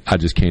sex, I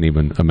just can't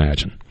even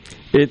imagine.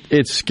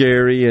 It's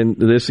scary, and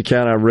this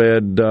account I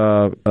read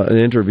an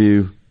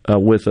interview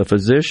with a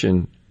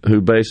physician who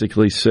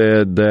basically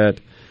said that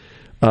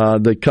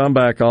the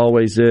comeback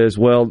always is,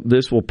 well,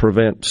 this will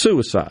prevent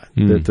suicide.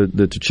 That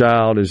the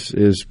child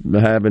is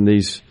having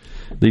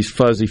these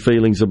fuzzy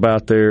feelings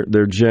about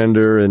their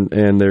gender,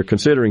 and they're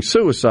considering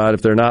suicide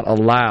if they're not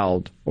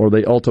allowed, or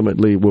they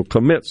ultimately will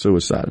commit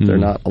suicide if they're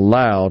not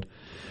allowed.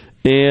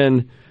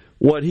 And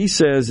what he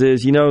says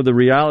is, the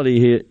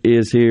reality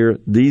is here,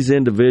 these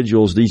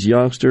individuals, these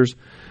youngsters,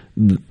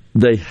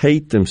 they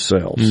hate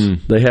themselves.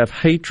 They have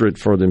hatred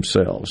for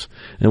themselves.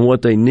 And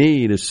what they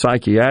need is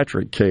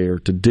psychiatric care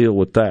to deal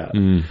with that.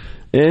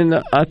 And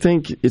I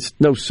think it's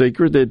no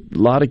secret that a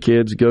lot of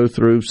kids go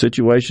through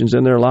situations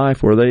in their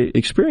life where they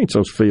experience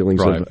those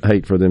feelings of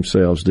hate for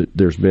themselves. That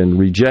there's been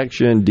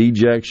rejection,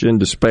 dejection,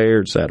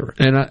 despair, etc.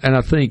 And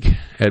I think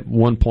at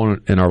one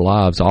point in our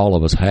lives, all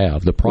of us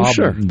have. The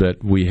problem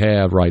that we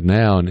have right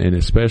now, and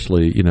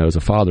especially as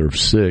a father of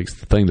 6,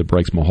 the thing that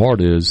breaks my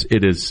heart is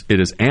it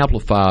is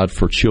amplified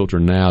for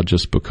children now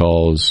just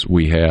because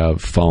we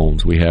have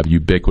phones. We have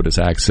ubiquitous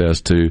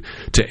access to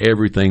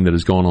everything that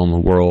is going on in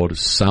the world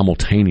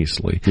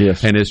simultaneously.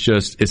 Yes. And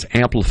it's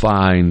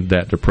amplifying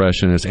that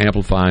depression, it's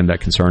amplifying that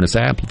concern, it's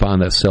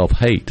amplifying that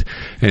self-hate.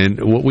 And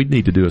what we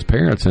need to do as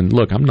parents, and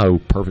look, I'm no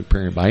perfect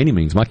parent by any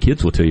means, my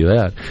kids will tell you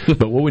that,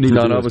 but what we need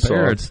to do as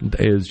parents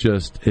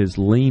is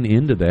lean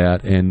into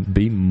that and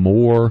be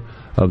more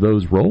of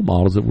those role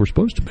models that we're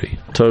supposed to be.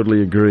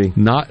 Totally agree.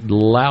 Not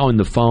allowing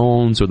the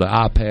phones or the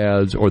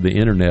iPads or the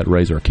internet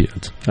raise our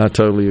kids. I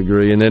totally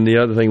agree. And then the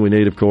other thing we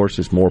need, of course,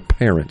 is more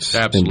parents.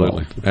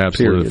 Absolutely. Involved,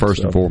 absolutely.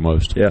 First and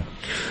foremost. Yeah.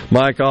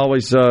 Mike,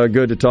 always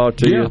good to talk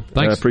to you.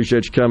 Thanks. I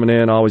appreciate you coming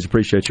in. Always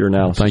appreciate your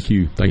analysis. Thank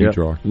you. Thank you,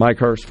 Gerard. Mike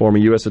Hurst, former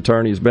U.S.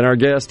 Attorney, has been our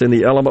guest in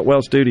the Element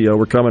Well studio.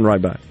 We're coming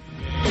right back.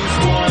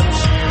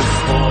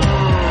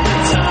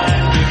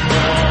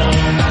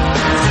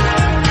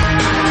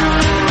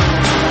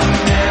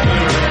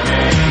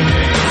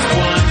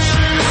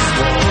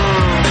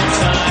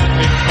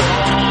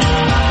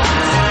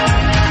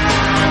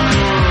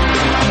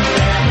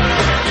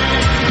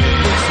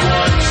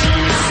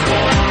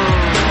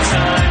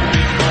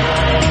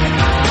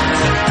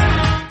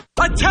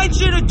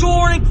 Attention,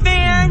 adoring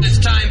fans! It's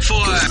time for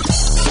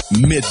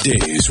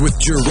Middays with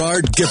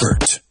Gerard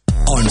Gibert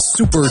on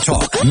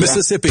SuperTalk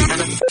Mississippi.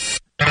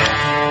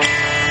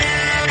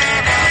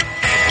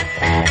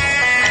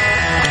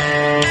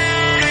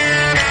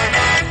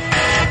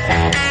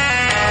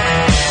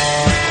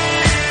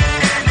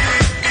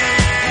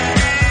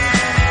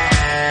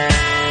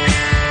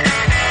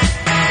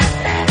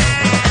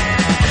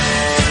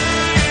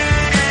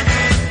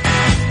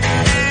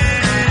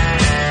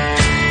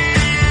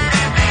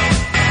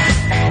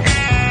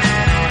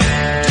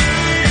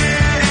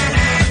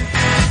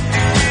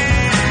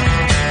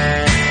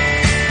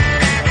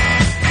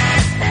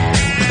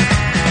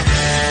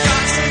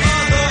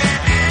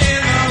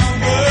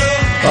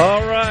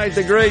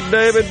 The great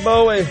David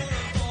Bowie.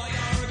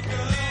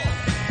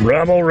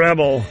 Rebel,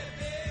 rebel.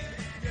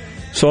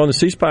 So on the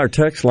C Spire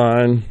text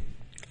line,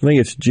 I think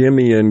it's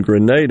Jimmy in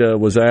Grenada,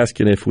 was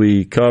asking if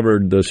we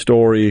covered the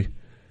story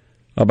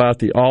about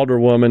the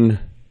alderwoman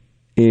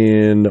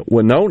in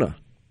Winona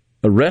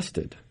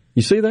arrested.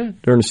 You see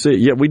that? During the city.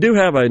 Yeah, we do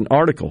have an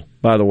article,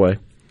 by the way,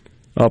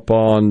 up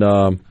on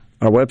our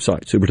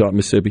website, SuperTalk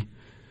Mississippi.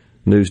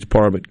 News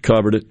Department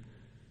covered it.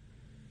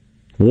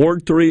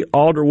 Ward 3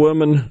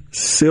 alderwoman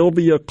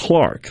Sylvia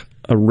Clark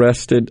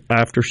arrested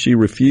after she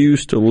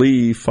refused to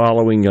leave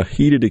following a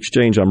heated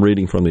exchange, I'm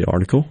reading from the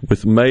article,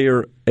 with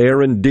Mayor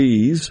Aaron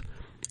Dees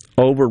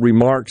over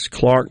remarks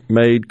Clark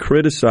made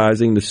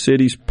criticizing the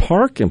city's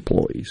park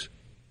employees.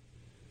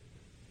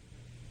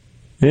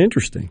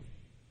 Interesting.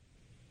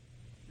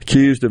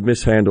 Accused of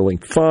mishandling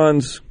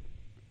funds.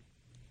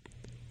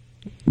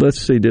 Let's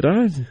see, did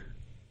I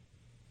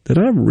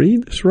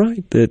read this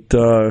right?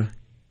 That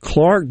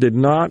Clark did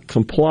not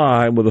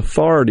comply with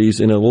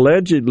authorities and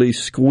allegedly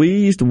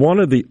squeezed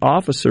one of the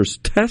officer's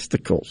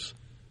testicles,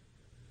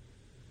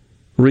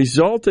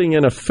 resulting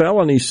in a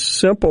felony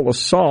simple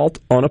assault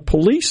on a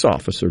police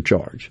officer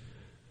charge.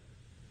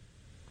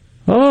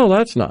 Oh,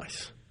 that's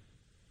nice.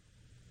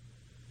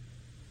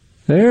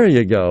 There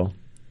you go.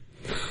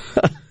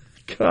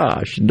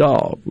 Gosh,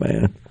 dog,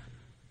 man.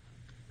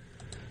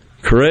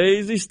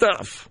 Crazy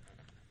stuff.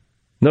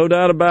 No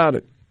doubt about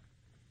it.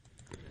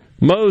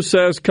 Mose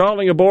says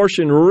calling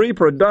abortion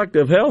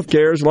reproductive health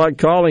care is like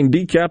calling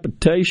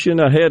decapitation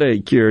a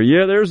headache cure.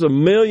 Yeah, there's a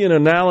million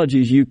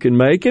analogies you can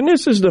make, and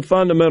this is the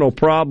fundamental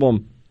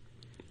problem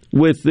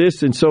with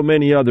this and so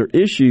many other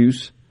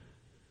issues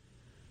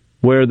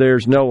where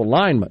there's no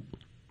alignment.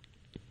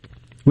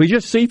 We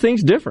just see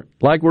things different,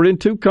 like we're in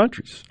two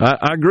countries.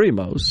 I agree,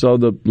 Mose. So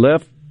the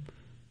left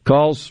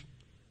calls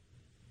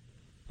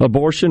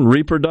abortion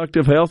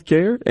reproductive health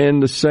care,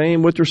 and the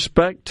same with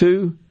respect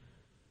to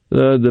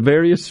the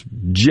various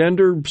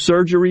gender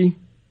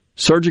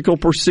surgical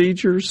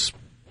procedures,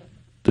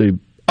 the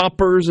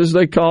uppers, as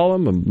they call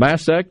them, and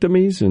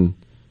mastectomies, and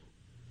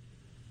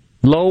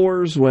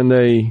lowers when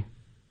they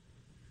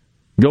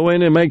go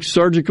in and make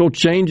surgical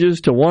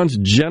changes to one's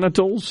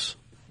genitals.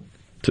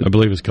 I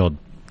believe it's called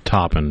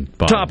top and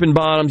bottom. Top and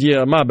bottoms,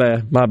 yeah, my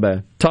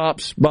bad.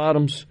 Tops,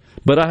 bottoms.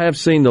 But I have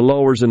seen the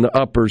lowers and the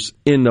uppers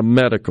in the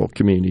medical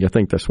community. I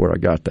think that's where I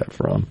got that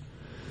from.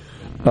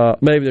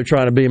 Maybe they're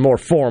trying to be more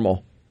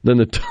formal than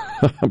the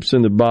tops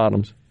and the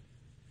bottoms.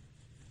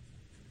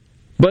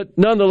 But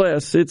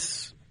nonetheless,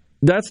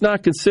 that's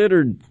not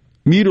considered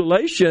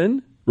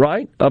mutilation,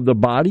 right, of the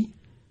body.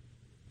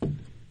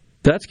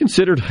 That's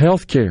considered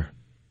health care.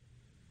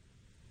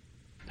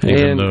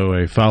 Even though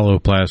a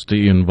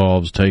phalloplasty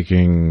involves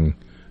taking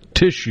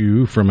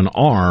tissue from an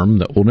arm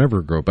that will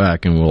never grow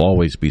back and will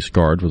always be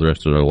scarred for the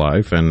rest of their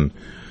life, and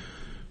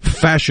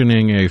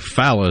fashioning a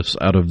phallus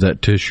out of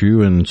that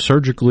tissue and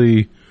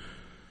surgically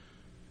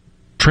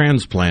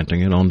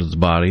transplanting it onto the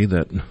body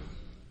that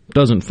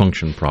doesn't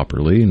function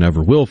properly,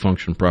 never will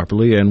function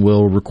properly, and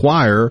will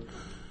require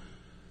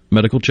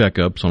medical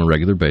checkups on a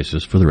regular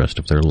basis for the rest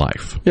of their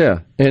life. Yeah,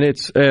 and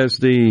it's as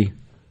the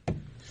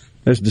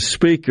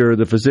speaker,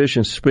 the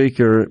physician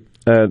speaker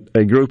at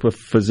a group of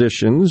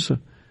physicians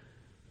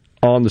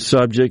on the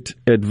subject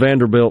at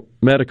Vanderbilt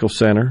Medical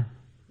Center.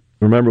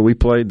 Remember, we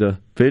played the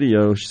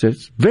video. She said,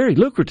 it's very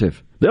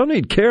lucrative. They'll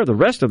need care the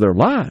rest of their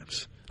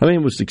lives. I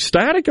mean, was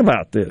ecstatic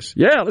about this.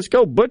 Yeah, let's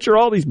go butcher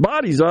all these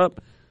bodies up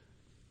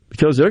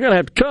because they're going to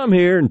have to come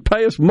here and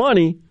pay us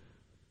money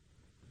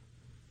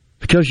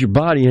because your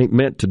body ain't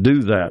meant to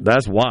do that.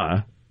 That's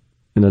why,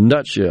 in a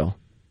nutshell.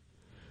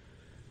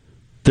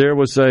 There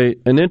was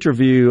an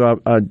interview,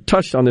 I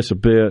touched on this a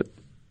bit,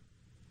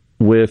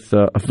 with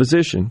a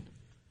physician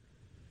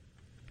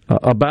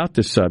about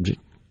this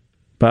subject,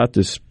 about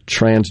this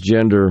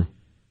transgender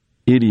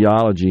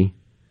ideology.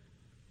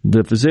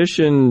 The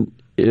physician,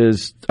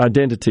 his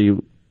identity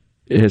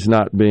has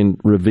not been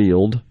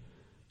revealed.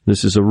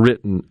 This is a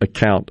written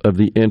account of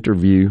the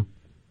interview.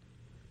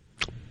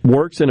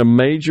 Works in a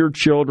major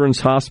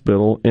children's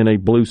hospital in a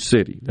blue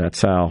city.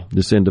 That's how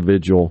this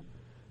individual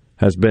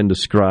has been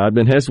described,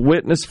 and has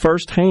witnessed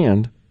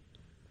firsthand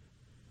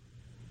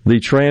the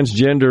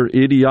transgender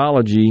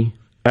ideology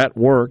at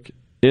work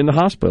in the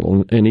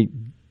hospital. And he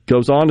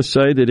goes on to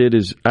say that it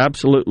has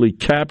absolutely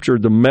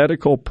captured the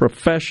medical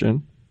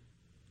profession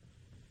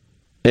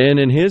and,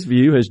 in his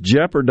view, has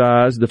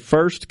jeopardized the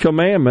first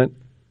commandment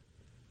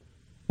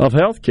of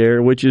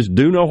healthcare, which is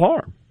do no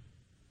harm.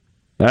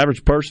 The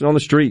average person on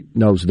the street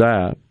knows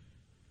that.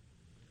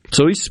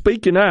 So he's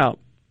speaking out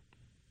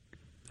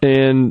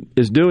and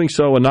is doing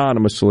so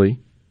anonymously.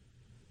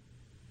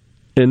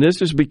 And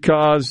this is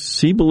because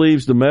he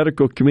believes the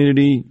medical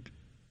community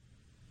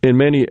in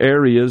many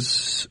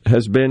areas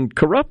has been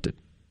corrupted.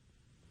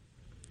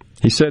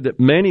 He said that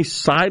many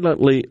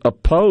silently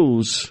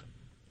oppose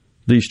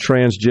these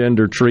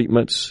transgender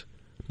treatments,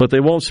 but they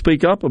won't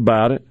speak up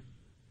about it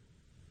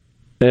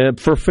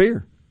for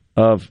fear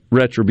of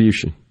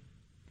retribution,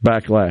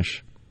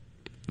 backlash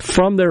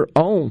from their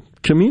own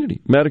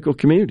community, medical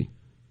community.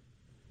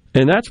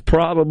 And that's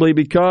probably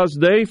because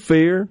they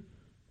fear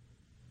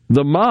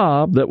the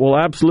mob that will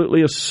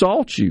absolutely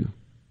assault you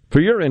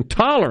for your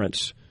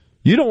intolerance.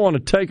 You don't want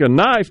to take a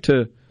knife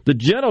to the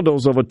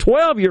genitals of a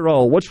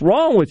 12-year-old. What's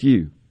wrong with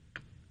you?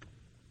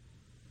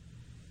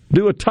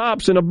 Do a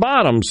tops and a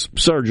bottoms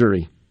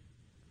surgery.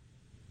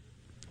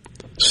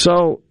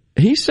 So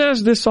he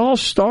says this all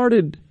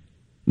started,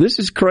 this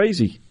is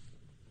crazy,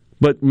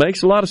 but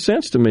makes a lot of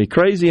sense to me.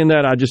 Crazy in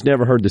that I just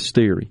never heard this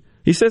theory.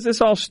 He says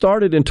this all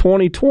started in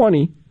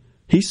 2020.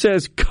 He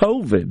says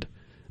COVID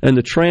and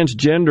the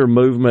transgender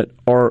movement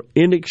are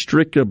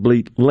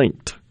inextricably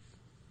linked.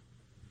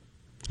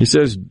 He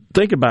says,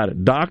 think about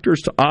it.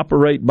 Doctors to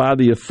operate by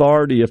the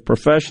authority of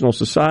professional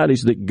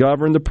societies that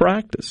govern the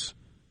practice.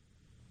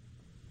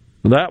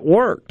 That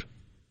worked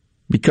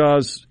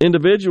because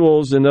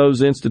individuals in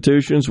those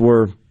institutions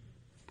were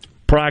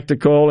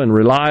practical and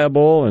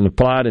reliable and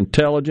applied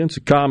intelligence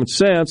and common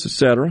sense,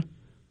 etc.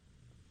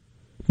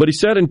 But he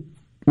said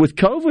with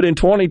COVID in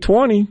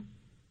 2020,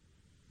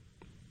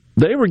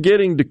 they were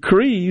getting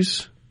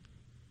decrees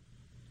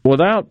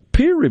without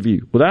peer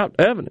review, without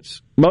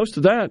evidence. Most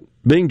of that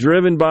being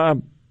driven by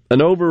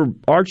an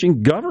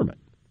overarching government.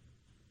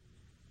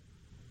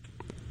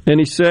 And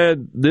he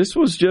said this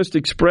was just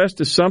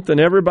expressed as something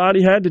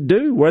everybody had to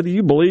do, whether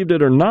you believed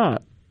it or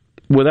not,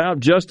 without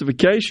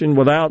justification,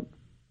 without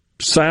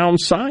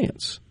sound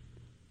science.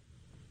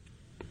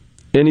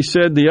 And he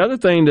said the other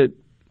thing that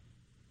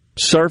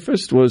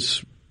surfaced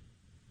was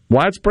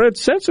widespread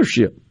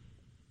censorship.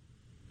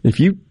 If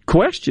you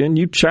question,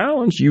 you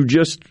challenge, you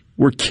just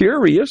were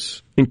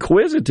curious,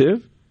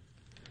 inquisitive,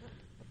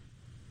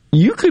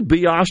 you could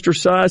be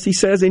ostracized, he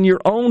says, in your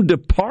own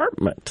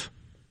department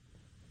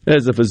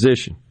as a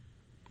physician.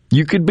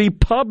 You could be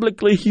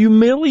publicly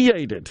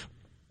humiliated,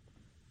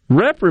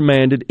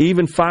 reprimanded,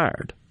 even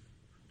fired.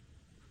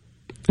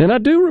 And I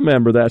do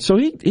remember that. So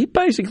he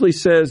basically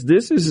says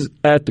this is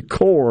at the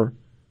core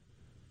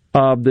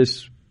of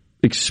this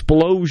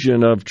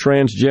explosion of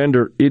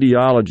transgender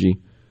ideology.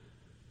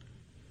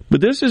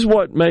 But this is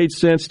what made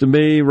sense to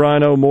me,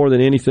 Rhino, more than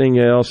anything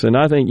else. And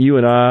I think you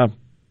and I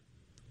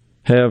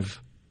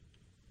have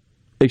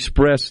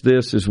expressed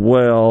this as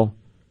well,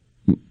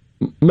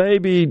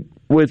 maybe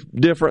with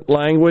different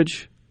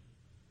language.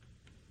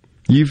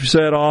 You've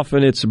said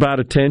often it's about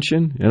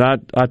attention, and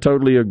I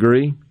totally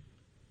agree.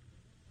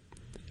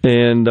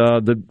 And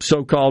the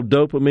so-called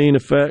dopamine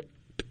effect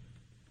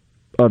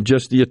of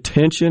just the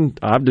attention.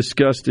 I've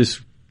discussed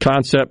this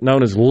concept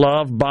known as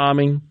love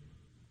bombing,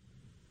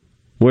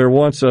 where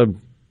once a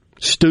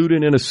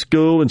student in a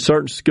school, in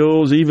certain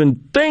schools,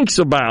 even thinks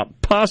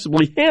about,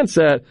 possibly hints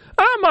at,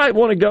 I might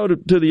want to go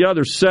to the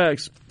other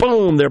sex,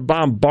 boom, they're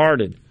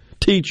bombarded.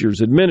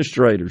 Teachers,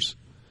 administrators,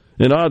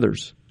 and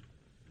others,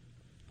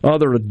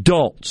 other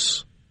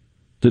adults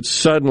that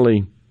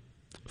suddenly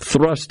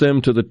thrust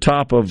them to the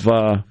top of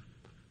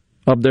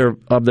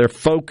their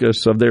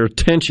focus, of their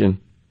attention.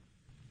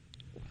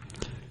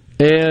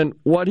 And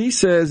what he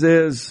says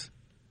is,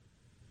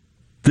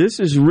 this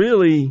is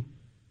really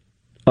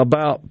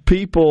about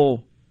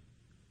people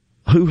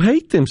who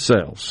hate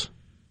themselves.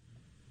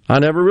 I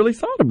never really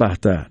thought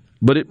about that,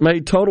 but it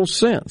made total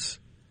sense.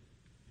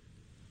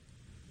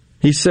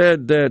 He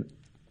said that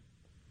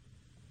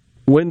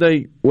when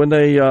they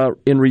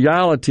in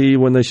reality,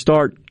 when they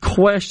start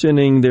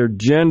questioning their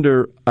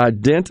gender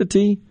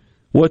identity,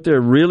 what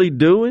they're really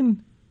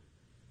doing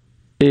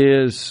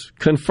is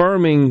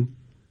confirming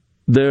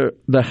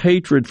the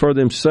hatred for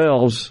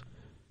themselves.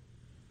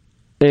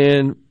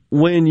 And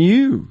when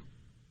you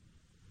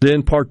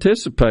then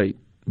participate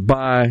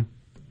by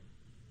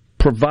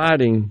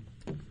providing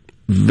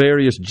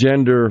various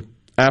gender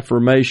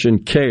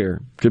affirmation care,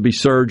 could be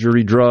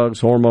surgery, drugs,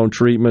 hormone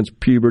treatments,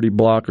 puberty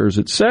blockers,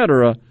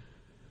 etc.,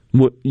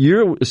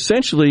 you're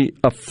essentially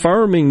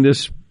affirming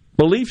this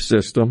belief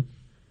system.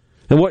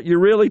 And what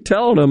you're really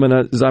telling them,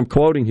 and as I'm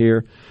quoting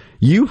here,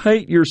 you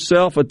hate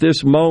yourself at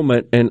this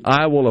moment, and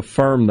I will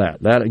affirm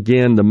that. That,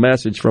 again, the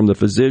message from the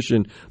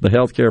physician, the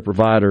healthcare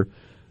provider,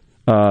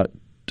 to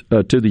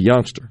the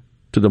youngster,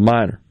 to the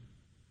minor.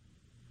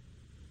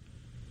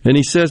 And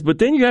he says, but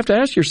then you have to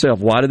ask yourself,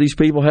 why do these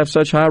people have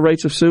such high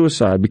rates of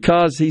suicide?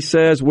 Because, he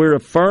says, we're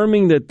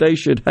affirming that they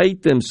should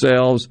hate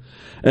themselves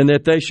and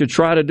that they should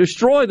try to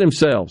destroy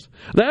themselves.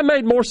 That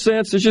made more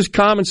sense. It's just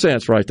common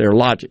sense right there,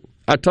 logic.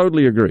 I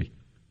totally agree.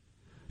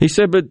 He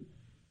said, but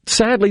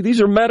sadly,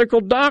 these are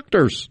medical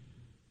doctors.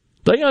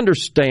 They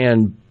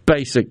understand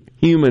basic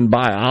human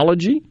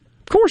biology.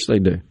 Of course they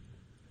do.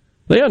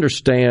 They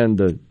understand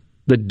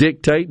the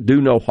dictate,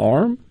 do no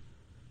harm.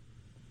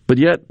 But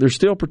yet, they're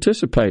still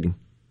participating.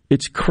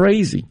 It's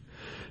crazy.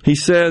 He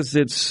says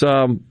it's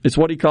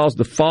what he calls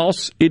the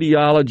false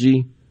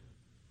ideology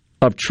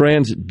of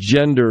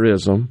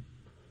transgenderism.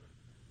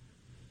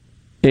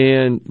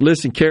 And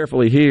listen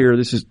carefully here.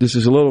 This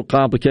is a little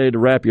complicated to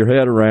wrap your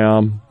head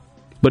around.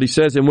 But he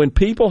says, and when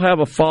people have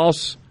a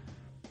false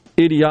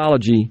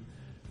ideology,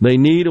 they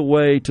need a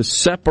way to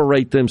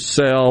separate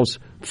themselves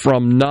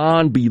from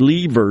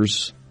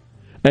non-believers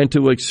and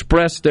to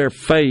express their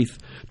faith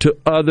to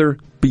other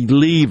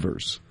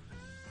believers.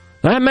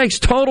 That makes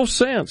total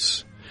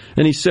sense.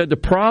 And he said the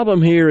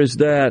problem here is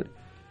that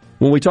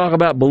when we talk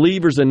about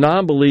believers and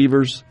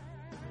non-believers,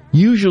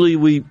 usually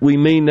we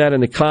mean that in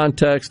the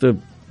context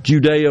of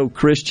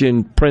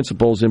Judeo-Christian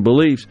principles and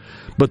beliefs,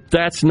 but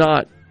that's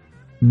not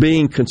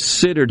being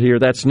considered here.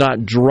 That's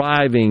not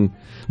driving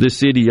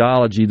this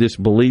ideology, this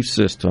belief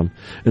system.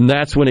 And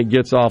that's when it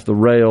gets off the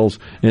rails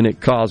and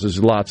it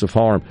causes lots of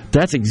harm.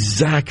 That's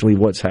exactly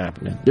what's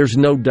happening. There's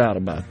no doubt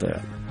about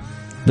that.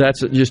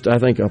 That's just, I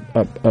think,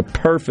 a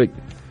perfect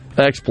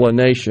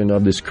explanation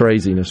of this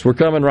craziness. We're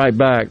coming right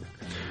back.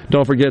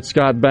 Don't forget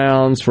Scott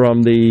Bounds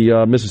from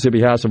the Mississippi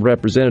House of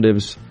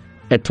Representatives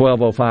at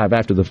 12:05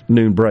 after the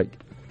noon break.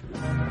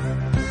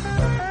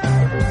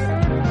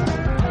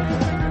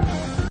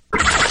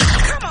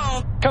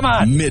 Come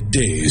on.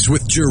 Middays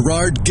with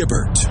Gerard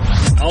Gibert.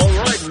 All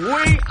right,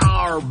 we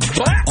are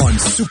back on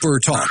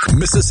SuperTalk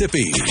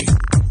Mississippi.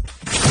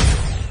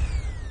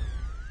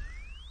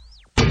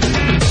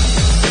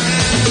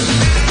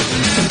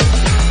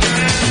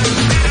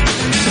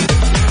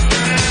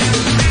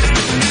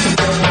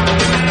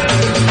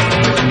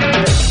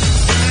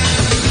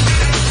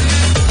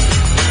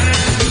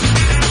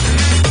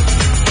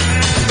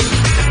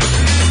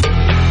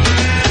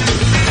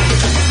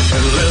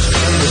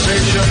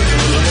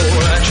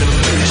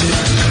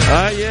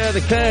 The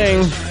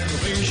King.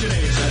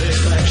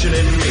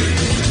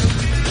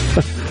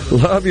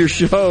 Love your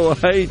show. I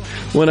hate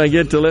when I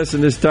get to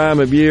listen this time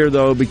of year,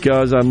 though,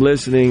 because I'm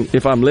listening.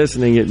 If I'm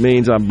listening, it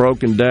means I'm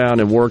broken down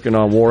and working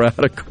on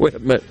wore-out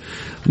equipment.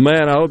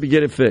 Man, I hope you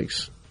get it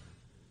fixed.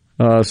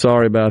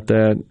 Sorry about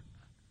that.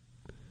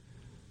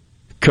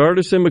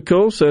 Curtis and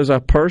McCool says, I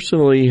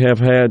personally have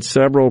had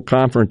several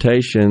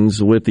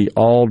confrontations with the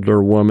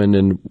alderwoman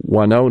in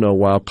Winona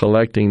while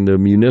collecting the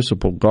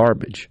municipal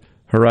garbage.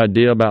 Her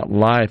idea about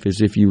life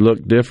is if you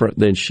look different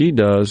than she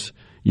does,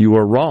 you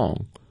are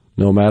wrong,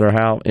 no matter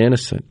how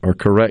innocent or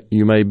correct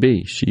you may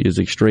be. She is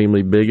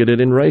extremely bigoted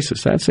and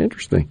racist. That's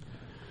interesting.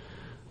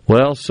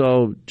 Well,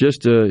 so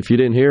just if you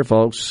didn't hear,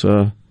 folks,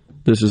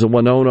 this is a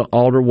Winona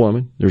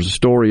alderwoman. There's a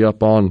story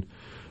up on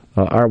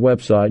our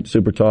website,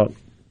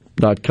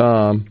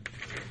 supertalk.com,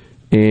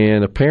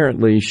 and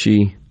apparently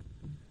she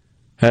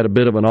had a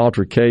bit of an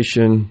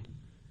altercation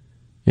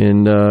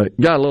and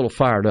got a little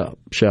fired up,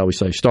 shall we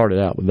say. Started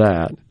out with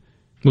that.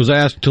 Was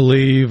asked to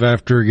leave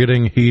after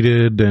getting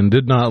heated and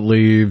did not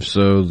leave,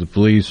 so the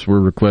police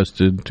were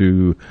requested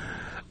to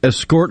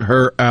escort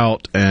her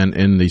out, and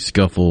in the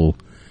scuffle,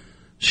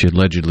 she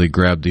allegedly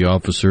grabbed the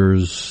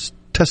officer's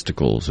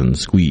testicles and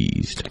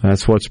squeezed.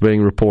 That's what's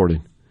being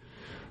reported.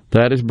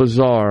 That is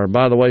bizarre.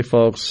 By the way,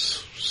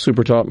 folks,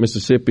 SuperTalk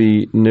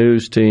Mississippi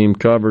news team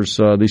covers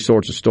these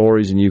sorts of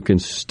stories, and you can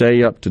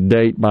stay up to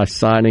date by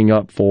signing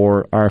up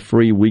for our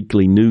free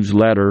weekly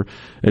newsletter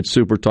at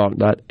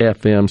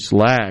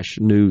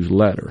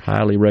supertalk.fm/newsletter.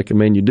 Highly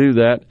recommend you do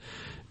that,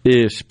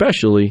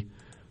 especially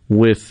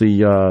with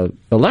the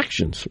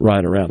elections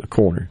right around the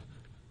corner.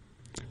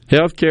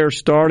 Healthcare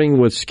starting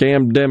with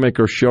scamdemic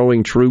or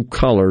showing true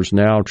colors,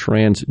 now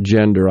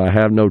transgender. I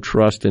have no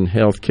trust in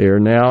healthcare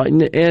now.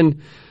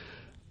 And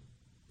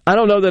I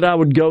don't know that I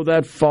would go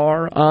that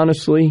far,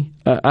 honestly.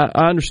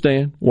 I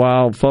understand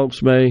why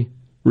folks may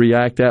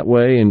react that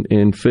way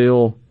and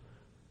feel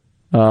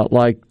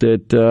like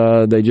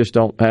that they just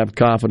don't have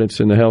confidence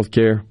in the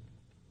healthcare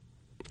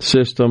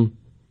system.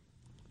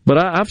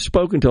 But I've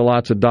spoken to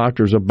lots of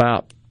doctors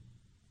about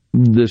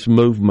this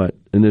movement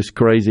and this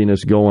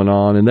craziness going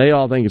on, and they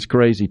all think it's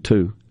crazy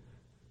too,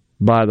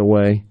 by the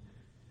way.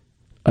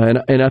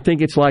 And I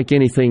think it's like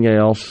anything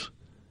else.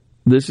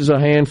 This is a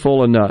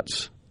handful of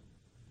nuts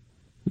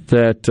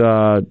that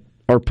are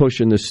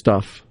pushing this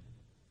stuff,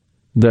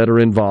 that are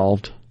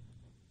involved.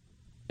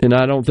 And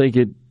I don't think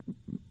it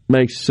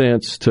makes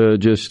sense to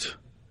just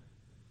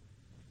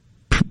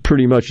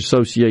pretty much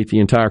associate the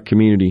entire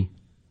community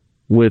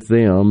with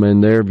them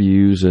and their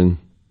views and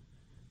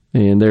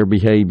their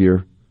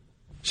behavior.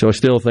 So I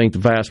still think the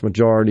vast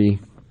majority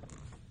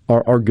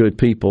are good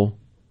people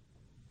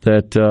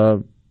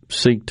that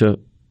seek to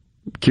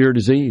cure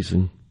disease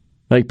and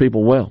make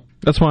people well.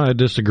 That's why I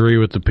disagree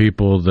with the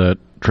people that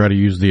try to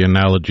use the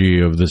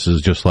analogy of this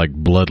is just like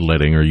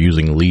bloodletting or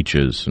using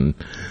leeches. And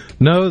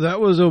no, that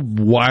was a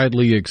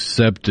widely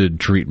accepted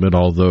treatment,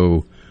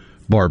 although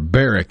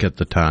barbaric at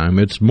the time.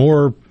 It's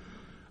more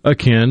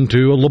akin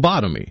to a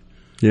lobotomy.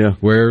 Yeah.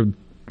 Where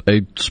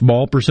a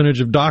small percentage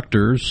of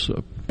doctors,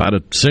 about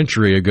a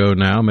century ago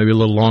now, maybe a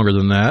little longer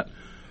than that,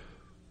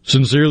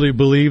 sincerely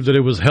believed that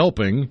it was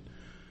helping,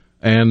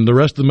 and the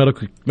rest of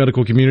the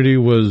medical community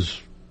was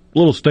a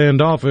little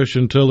standoffish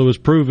until it was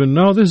proven,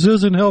 no, this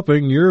isn't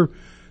helping. You're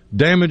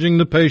damaging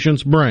the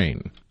patient's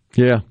brain.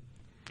 Yeah.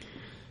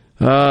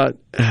 I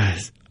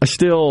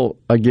still,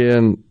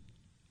 again,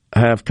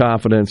 have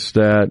confidence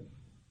that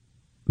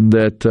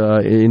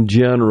in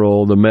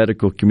general, the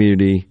medical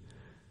community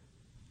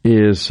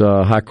is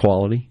high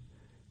quality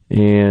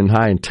and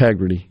high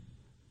integrity.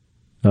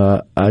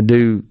 I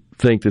do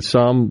think that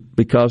some,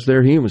 because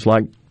they're humans,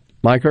 like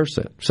Mike Hurst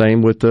said,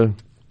 same with the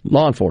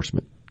law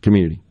enforcement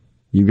community.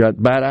 You've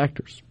got bad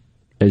actors,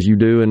 as you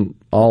do in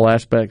all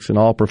aspects and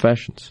all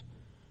professions.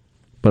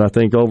 But I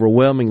think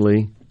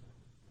overwhelmingly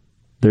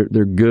they're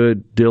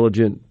good,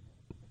 diligent,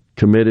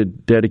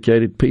 committed,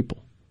 dedicated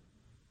people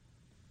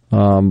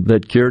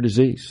that cure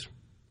disease,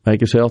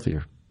 make us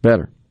healthier,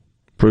 better,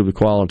 improve the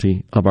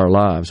quality of our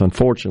lives.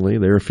 Unfortunately,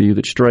 there are a few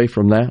that stray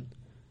from that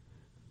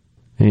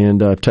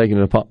and taking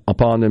it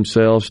upon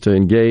themselves to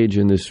engage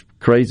in this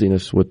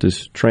craziness with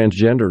this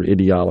transgender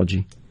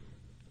ideology.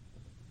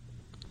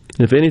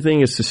 If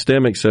anything is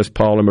systemic, says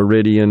Paul in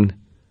Meridian,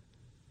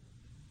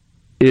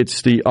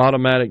 it's the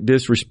automatic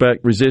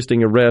disrespect,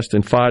 resisting arrest,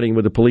 and fighting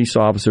with a police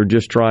officer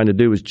just trying to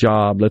do his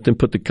job. Let them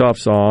put the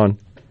cuffs on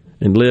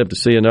and live to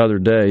see another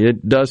day.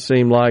 It does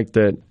seem like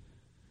that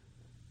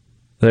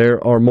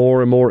there are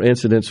more and more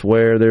incidents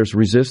where there's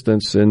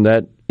resistance, and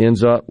that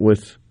ends up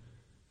with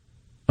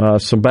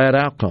some bad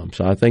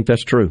outcomes. I think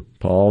that's true,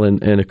 Paul.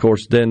 And of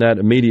course, then that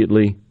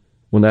immediately,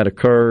 when that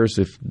occurs,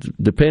 if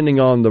depending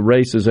on the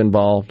races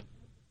involved,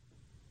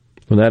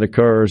 when that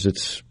occurs,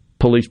 it's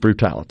police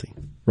brutality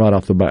right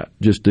off the bat.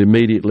 Just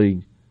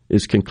immediately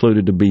is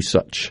concluded to be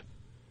such,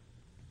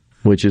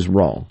 which is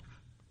wrong.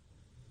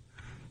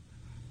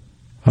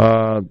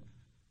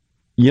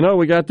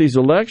 We got these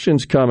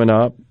elections coming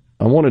up.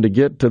 I wanted to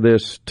get to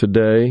this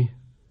today.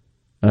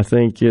 I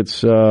think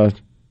it's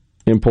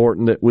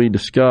important that we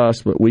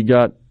discuss, but we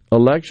got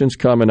elections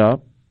coming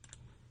up,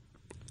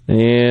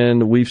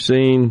 and we've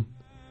seen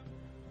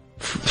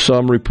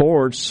some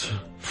reports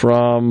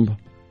from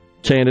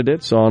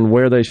candidates on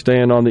where they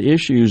stand on the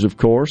issues, of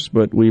course,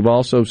 but we've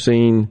also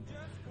seen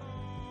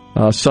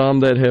some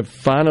that have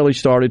finally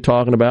started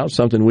talking about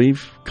something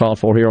we've called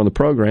for here on the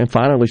program,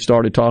 finally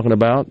started talking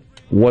about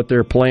what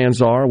their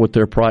plans are, what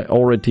their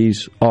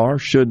priorities are,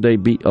 should they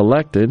be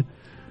elected.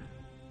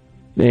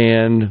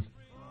 And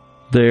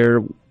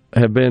there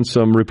have been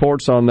some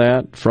reports on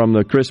that from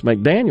the Chris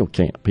McDaniel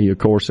camp. He, of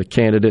course, a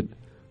candidate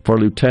for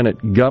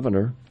lieutenant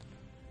governor.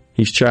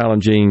 He's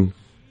challenging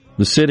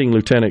the sitting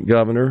lieutenant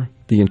governor,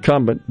 the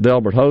incumbent,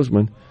 Delbert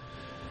Hosemann.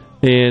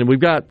 And we've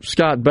got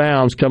Scott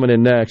Bounds coming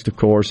in next, of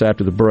course,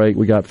 after the break.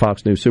 We got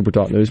Fox News,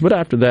 SuperTalk News. But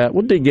after that,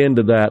 we'll dig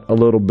into that a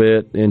little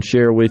bit and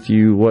share with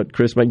you what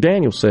Chris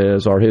McDaniel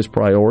says are his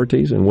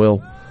priorities, and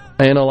we'll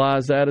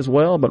analyze that as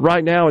well. But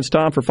right now, it's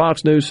time for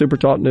Fox News,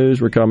 SuperTalk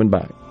News. We're coming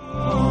back.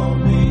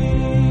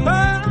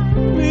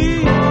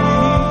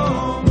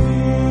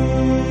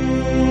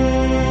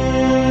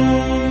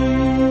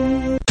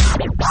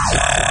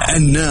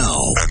 And now,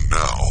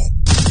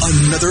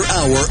 another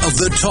hour of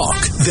the talk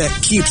that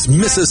keeps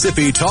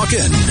Mississippi talking.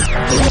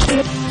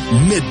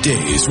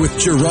 Middays with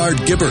Gerard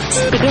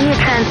Gibert. Begin your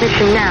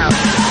transition now.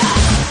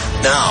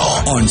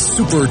 Now on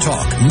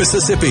SuperTalk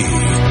Mississippi.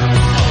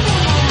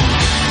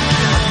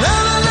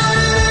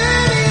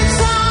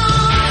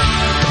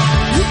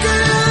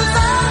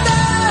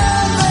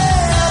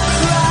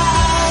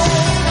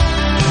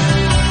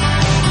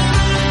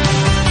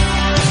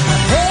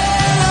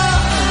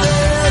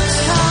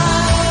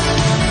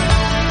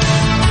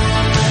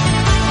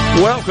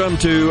 Welcome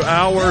to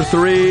Hour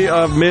 3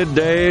 of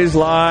Middays,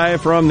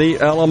 live from the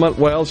Element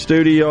Wealth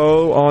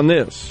Studio on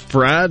this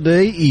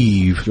Friday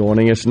Eve.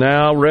 Joining us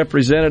now,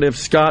 Representative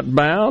Scott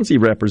Bounds. He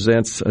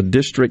represents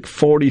District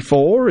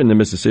 44 in the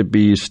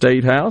Mississippi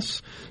State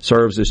House,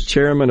 serves as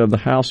chairman of the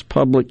House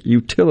Public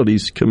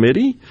Utilities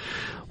Committee.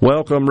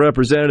 Welcome,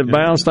 Representative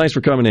Bounds. Thanks for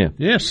coming in.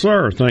 Yes,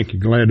 sir. Thank you.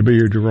 Glad to be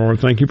here, Gerard.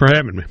 Thank you for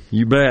having me.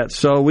 You bet.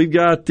 So we've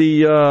got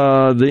the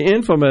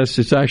infamous,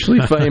 it's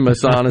actually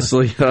famous,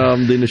 honestly,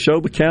 the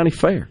Neshoba County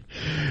Fair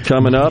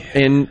coming up,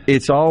 and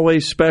it's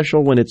always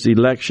special when it's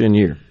election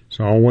year. It's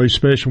always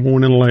special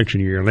when it's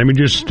election year. Let me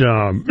just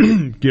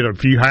get a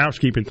few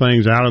housekeeping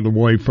things out of the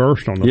way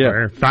first on the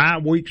fair.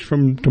 5 weeks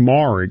from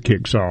tomorrow it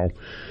kicks off.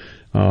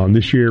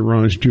 This year it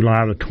runs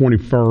July the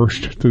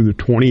 21st through the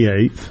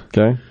 28th.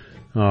 Okay.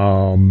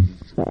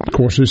 Of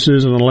course, this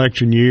is an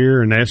election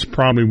year, and that's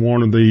probably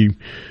one of the,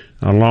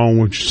 along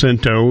with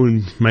Cento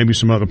and maybe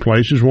some other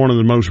places, one of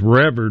the most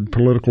revered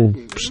political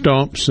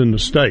stumps in the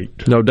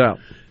state. No doubt.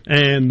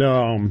 And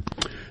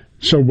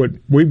but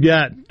we've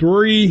got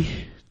 3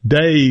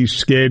 days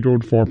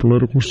scheduled for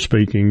political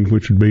speaking,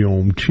 which would be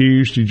on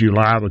Tuesday,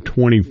 July the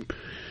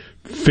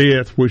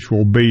 25th, which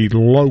will be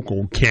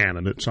local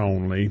candidates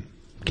only,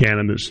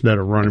 candidates that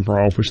are running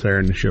for office there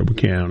in Neshoba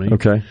County.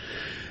 Okay.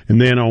 And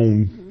then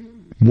on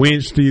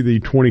Wednesday, the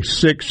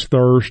 26th,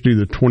 Thursday,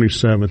 the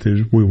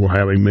 27th, we will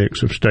have a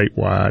mix of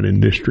statewide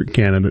and district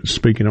candidates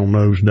speaking on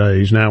those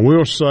days. Now,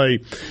 we'll say,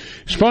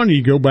 it's funny,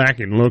 you go back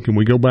and look, and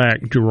we go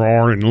back,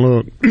 Gerard, and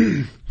look.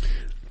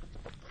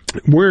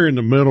 We're in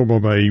the middle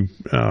of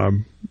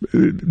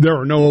there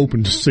are no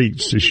open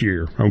seats this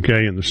year,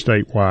 okay, in the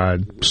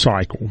statewide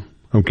cycle,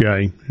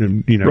 okay?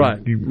 And,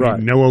 right.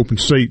 No open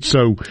seats,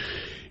 so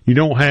you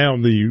don't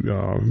have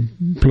the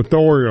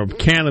plethora of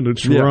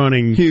candidates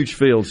running huge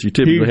fields. You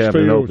typically have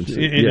in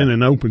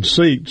an open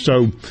seat.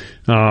 So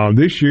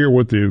this year,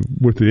 with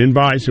the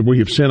invites that we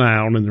have sent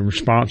out and the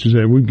responses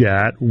that we've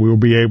got, we'll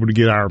be able to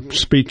get our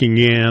speaking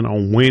in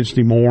on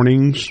Wednesday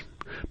mornings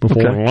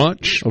before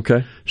lunch.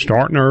 Okay,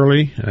 starting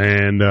early,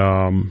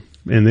 and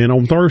and then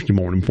on Thursday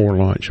morning before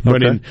lunch.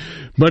 But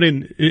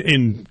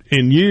in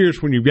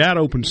years when you've got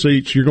open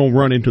seats, you're going to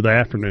run into the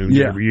afternoon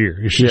every year.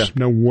 It's just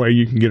no way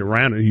you can get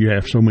around it. You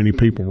have so many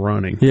people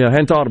running. Yeah, I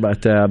hadn't thought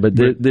about that, but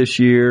this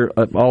year,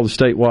 all the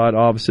statewide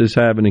offices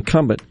have an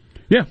incumbent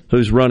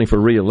who's running for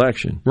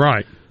re-election.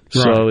 Right.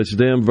 So it's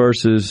them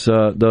versus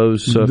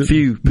those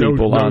few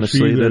people,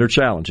 honestly, that are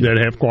challenging. That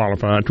have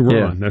qualified to run.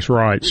 Yeah. That's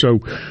right. So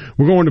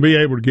we're going to be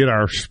able to get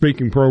our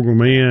speaking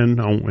program in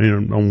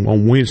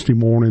on Wednesday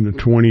morning, the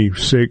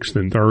 26th,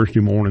 and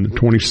Thursday morning, the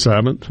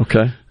 27th.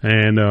 Okay.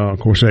 And, of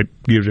course, that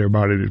gives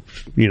everybody,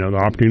 the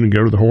opportunity to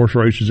go to the horse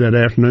races that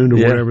afternoon or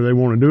whatever they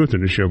want to do at the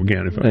Neshoba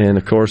County Fair. And,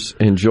 of course,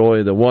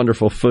 enjoy the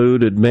wonderful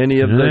food at many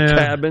of the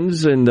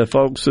cabins, and the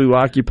folks who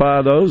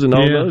occupy those and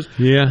all those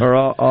are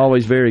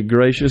always very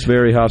gracious,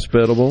 very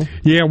hospitable.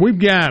 Yeah, we've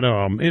got,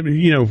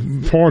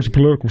 as far as the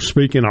political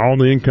speaking, all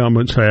the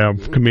incumbents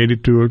have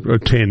committed to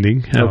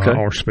attending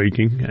or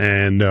speaking.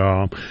 And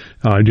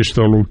just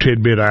a little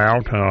tidbit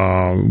out,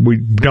 we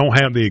don't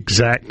have the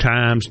exact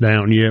times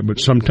down yet, but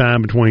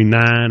sometime between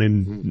 9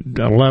 and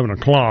 11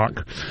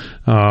 o'clock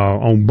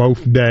on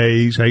both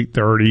days,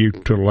 8:30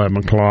 to 11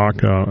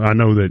 o'clock. I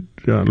know that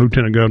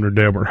Lieutenant Governor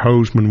Delbert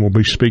Hoseman will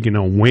be speaking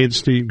on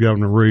Wednesday.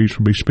 Governor Reeves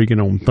will be speaking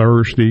on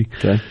Thursday.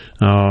 Okay.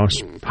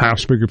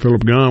 House Speaker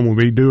Philip Gunn will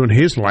be doing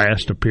his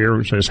last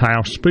appearance as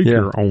House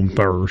Speaker on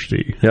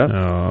Thursday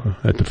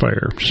at the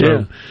fair.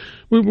 So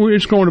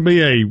it's going to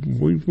be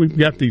we've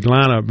got the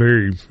lineup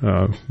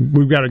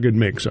we've got a good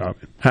mix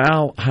of it.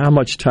 How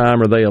much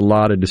time are they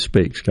allotted to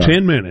speak, Scott?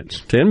 10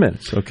 minutes. 10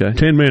 minutes, okay.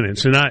 10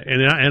 minutes. And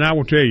I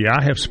will tell you,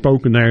 I have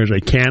spoken there as a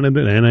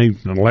candidate and an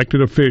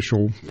elected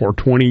official for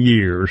 20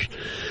 years,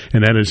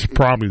 and that is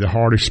probably the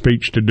hardest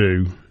speech to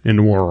do in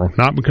the world.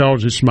 Not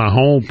because it's my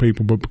home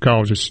people, but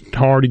because it's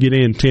hard to get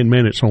in 10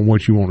 minutes on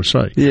what you want to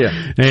say. Yeah.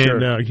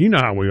 And you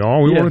know how we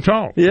are. We want to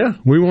talk. Yeah.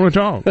 We want to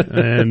talk.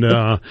 And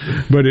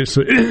but it's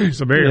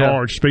a very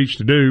hard speech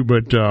to do,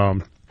 but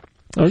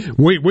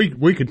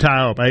we could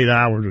tie up 8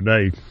 hours a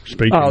day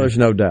speaking. Oh, there's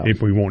no doubt.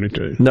 If we wanted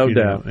to. No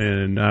doubt.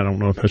 And I don't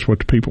know if that's what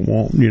the people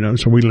want,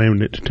 so we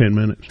limit it to 10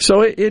 minutes.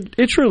 So it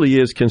truly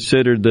is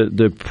considered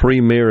the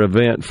premier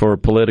event for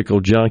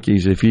political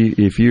junkies if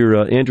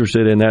you're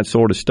interested in that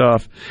sort of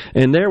stuff.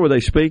 And there where they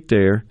speak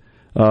there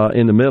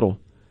in the middle,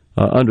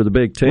 under the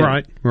big tent.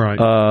 Right.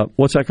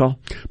 What's that called?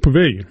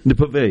 Pavilion. The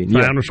Pavilion.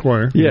 Founder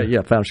Square.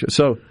 Yeah, Founder Square.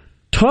 So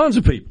tons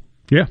of people.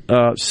 Yeah.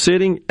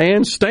 Sitting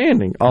and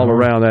standing all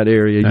around that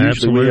area.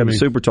 Usually we have a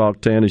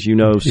SuperTalk tent, as you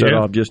know, set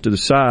off just to the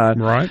side.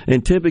 Right.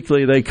 And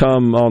typically they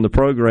come on the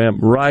program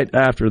right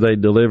after they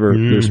deliver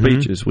their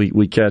speeches.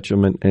 We catch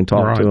them and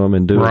talk to them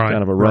and do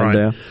kind of a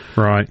rundown.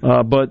 Right.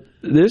 But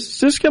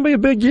this can be a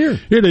big year.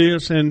 It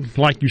is. And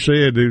like you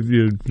said,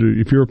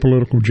 if you're a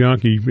political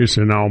junkie, it's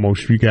an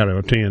almost you got to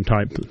attend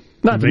type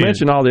Not to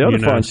mention all the other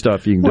fun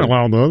stuff you can do. Well,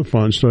 all the other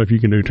fun stuff you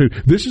can do, too.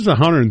 This is the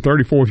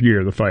 134th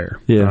year of the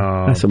fair.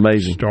 Yeah, that's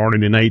amazing.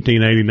 Started in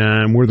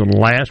 1889. We're the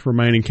last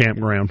remaining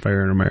campground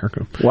fair in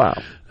America. Wow.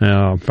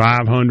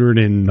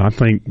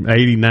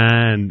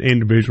 589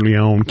 individually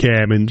owned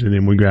cabins, and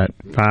then we got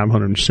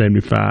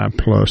 575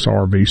 plus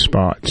RV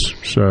spots.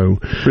 So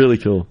really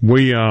cool.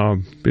 We I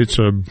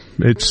serve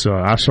as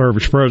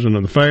president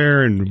of the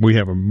fair, and we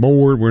have a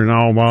board. We're an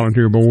all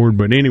volunteer board,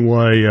 but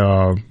anyway,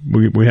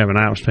 we have an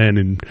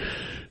outstanding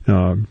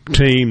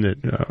team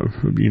that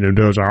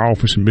does our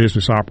office and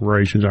business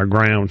operations, our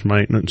grounds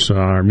maintenance,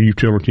 our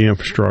utility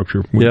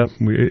infrastructure.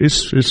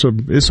 It's a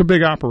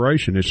big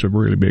operation. It's a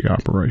really big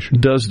operation.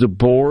 Does the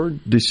board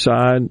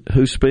decide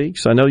who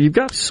speaks? I know you've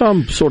got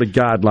some sort of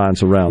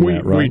guidelines around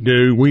that, right? We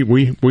do.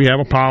 We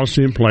have a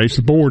policy in place.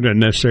 The board doesn't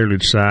necessarily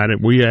decide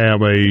it. We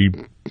have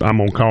I'm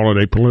going to call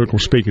it a political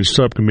speaking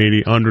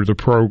subcommittee under the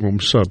program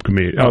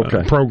subcommittee,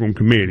 program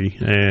committee,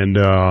 and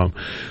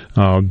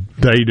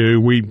they do.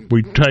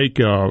 We take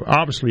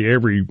obviously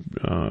every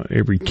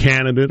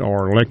candidate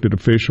or elected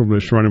official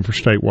that's running for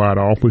statewide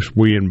office.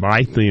 We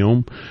invite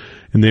them,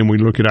 and then we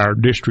look at our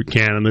district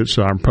candidates,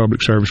 our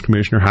public service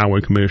commissioner, highway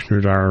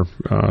commissioners, our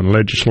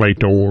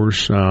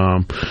legislators.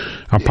 Our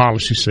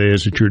policy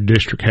says that your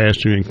district has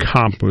to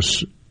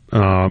encompass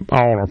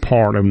all or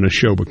part of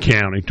Neshoba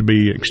County to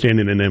be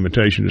extending an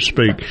invitation to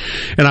speak.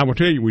 And I will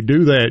tell you, we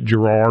do that,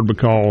 Gerard,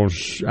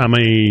 because,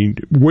 we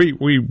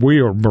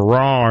are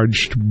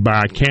barraged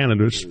by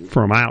candidates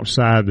from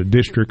outside the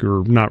district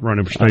or not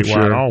running for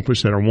statewide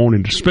office that are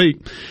wanting to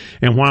speak.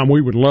 And while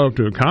we would love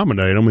to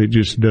accommodate them, it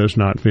just does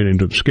not fit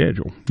into the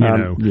schedule,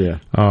 Yeah.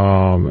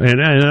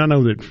 And I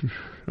know that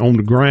on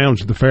the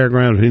grounds, at the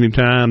fairgrounds,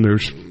 anytime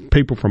there's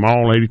people from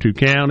all 82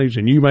 counties,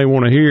 and you may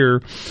want to hear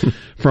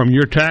from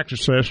your tax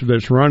assessor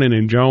that's running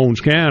in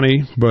Jones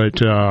County, but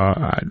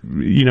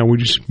we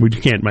just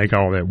can't make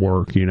all that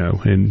work,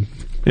 in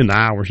the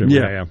hours that we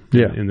have,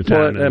 in the time.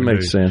 Well, that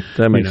makes sense.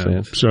 That makes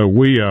sense. So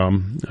we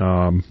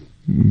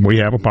we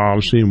have a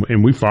policy,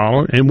 and we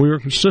follow it, and we are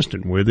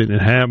consistent with it, and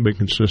have been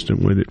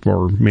consistent with it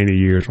for many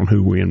years on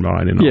who we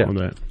invite and all of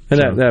that. And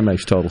that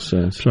makes total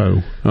sense.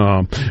 So,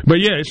 but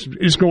yeah,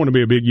 it's going to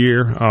be a big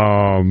year.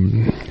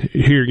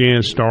 Here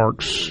again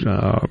starts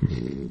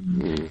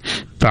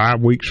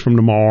 5 weeks from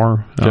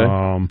tomorrow.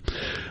 Okay.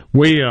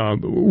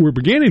 We're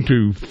beginning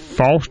to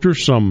foster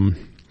some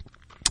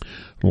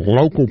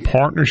local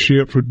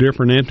partnerships with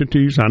different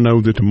entities. I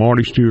know that the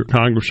Marty Stewart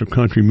Congress of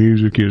Country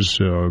Music is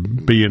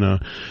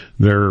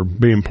they're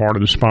being part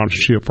of the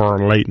sponsorship for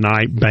our late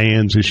night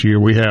bands this year.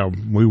 We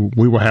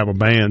will have a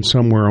band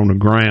somewhere on the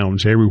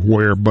grounds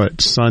everywhere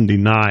but Sunday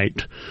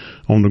night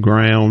on the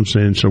grounds,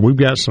 and so we've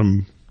got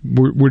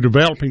we're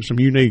developing some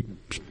unique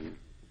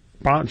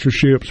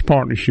sponsorships,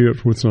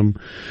 partnerships with some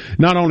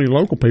not only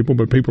local people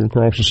but people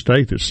across the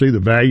state that see the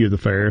value of the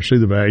fair, see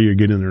the value of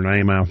getting their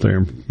name out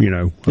there,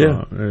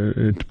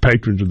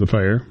 patrons of the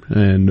fair,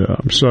 and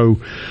so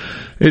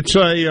it's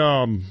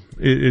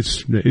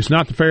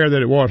not the fair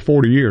that it was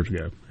 40 years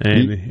ago,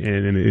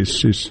 and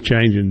it's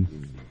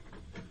changing.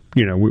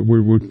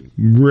 We're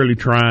really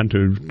trying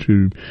to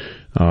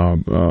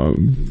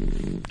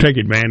take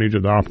advantage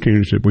of the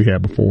opportunities that we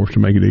have before us to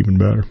make it even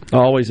better.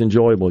 Always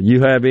enjoyable.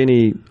 You have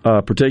any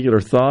particular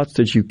thoughts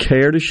that you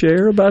care to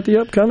share about the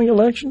upcoming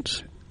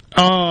elections?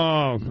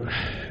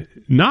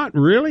 Not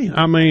really.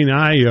 I mean,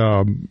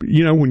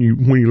 when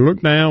you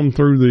look down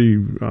through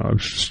the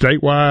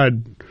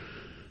statewide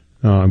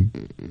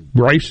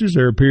races,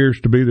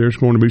 there's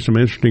going to be some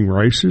interesting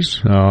races.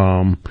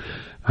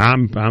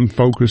 I'm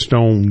focused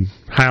on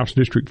House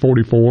District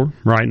 44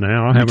 right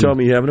now. You told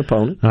me you have an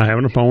opponent. I have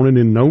an opponent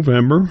in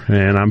November,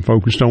 and I'm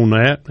focused on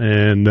that.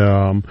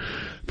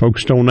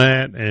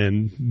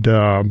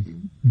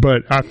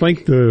 But I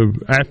think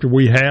after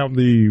we have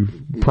the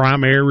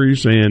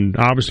primaries, and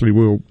obviously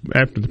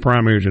after the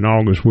primaries in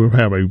August, we'll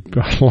have a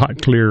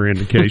lot clearer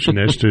indication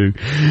as to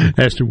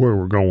where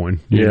we're going.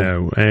 You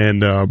know,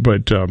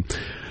 but.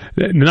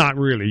 Not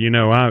really.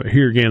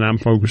 Here again, I'm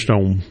focused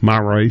on my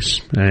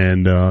race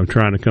and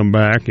trying to come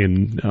back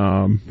and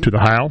to the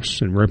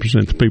House and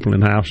represent the people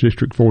in House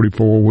District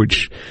 44,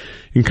 which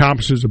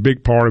encompasses a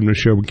big part of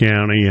Neshoba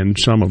County and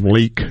some of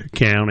Leake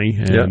County.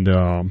 And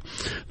the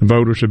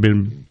voters have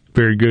been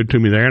very good to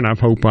me there, and I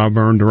hope I've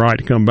earned the right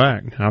to come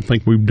back. I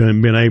think we've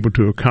been able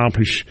to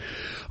accomplish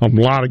a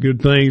lot of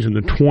good things in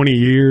the 20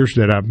 years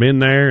that I've been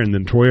there, and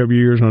then 12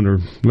 years under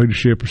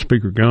leadership of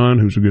Speaker Gunn,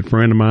 who's a good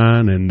friend of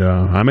mine, and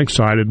I'm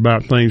excited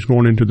about things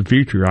going into the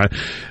future.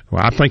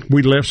 I think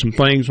we left some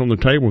things on the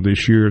table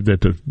this year that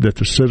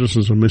the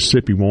citizens of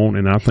Mississippi want,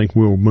 and I think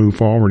we'll move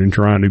forward in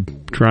trying to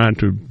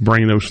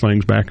bring those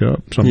things back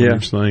up, some of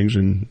these things,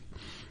 and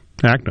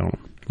act on them.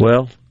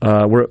 Well,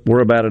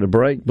 we're about at a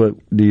break, but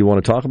do you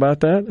want to talk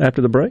about that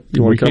after the break?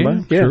 You want to come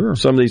back? Yeah, sure.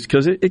 Some of these,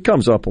 because it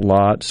comes up a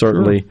lot,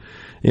 certainly,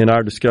 in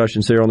our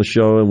discussions here on the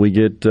show, and we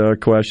get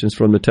questions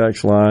from the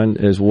text line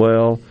as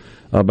well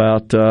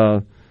about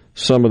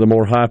some of the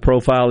more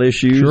high-profile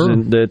issues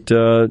and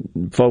that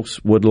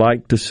folks would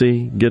like to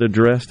see get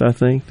addressed, I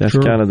think. That's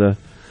kind of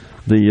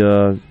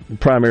the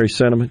primary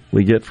sentiment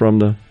we get from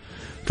the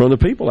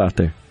people out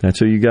there. That's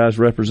who you guys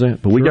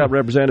represent. But we got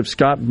Representative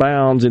Scott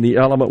Bounds in the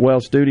Element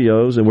Wealth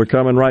Studios, and we're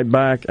coming right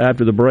back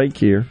after the break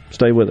here.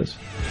 Stay with us.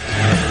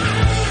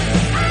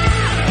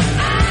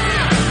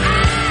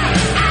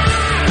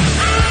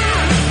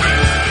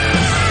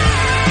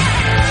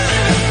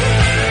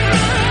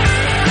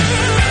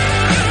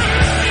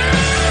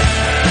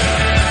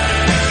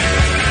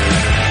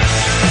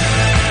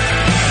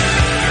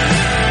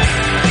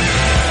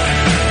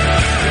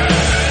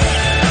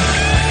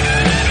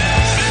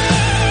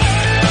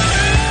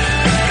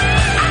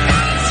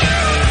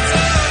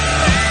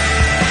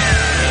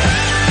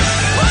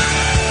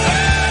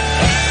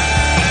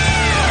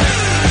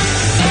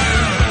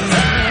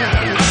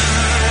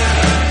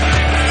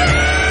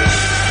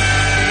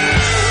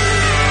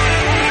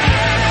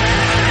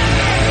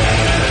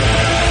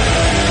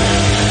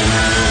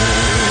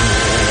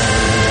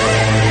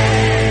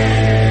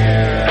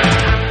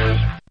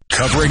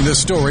 Covering the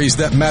stories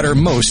that matter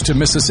most to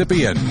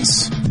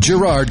Mississippians.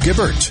 Gerard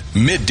Gibert.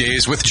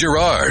 Middays with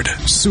Gerard.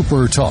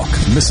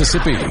 SuperTalk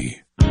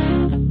Mississippi.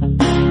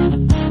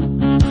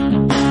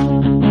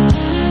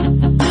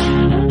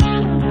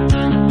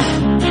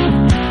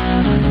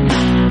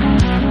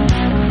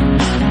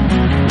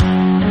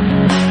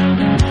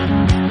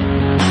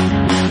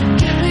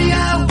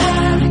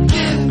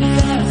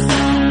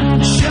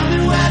 Show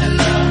me where to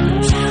look.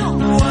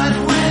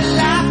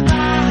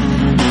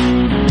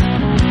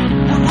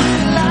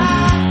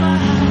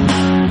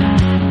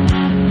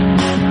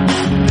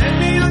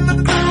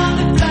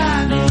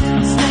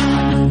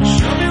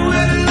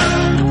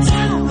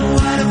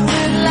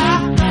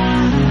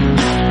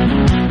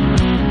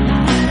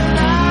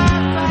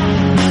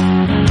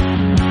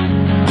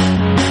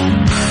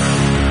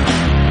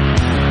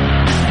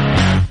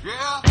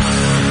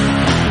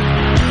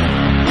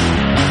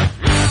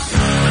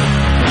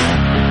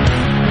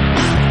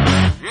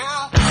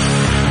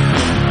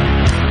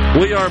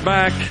 We are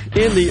back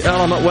in the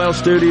Element Well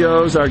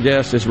studios. Our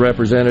guest is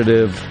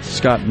Representative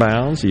Scott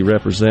Bounds. He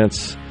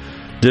represents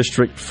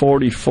District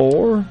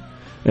 44,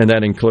 and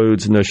that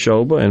includes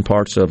Neshoba and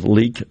parts of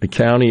Leake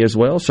County as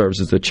well.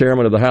 Serves as the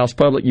chairman of the House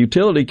Public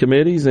Utility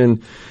Committees,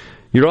 and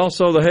you're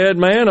also the head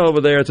man over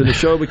there at the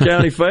Neshoba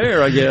County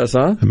Fair, I guess,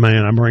 huh?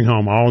 Man, I bring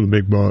home all the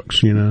big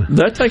bucks, you know.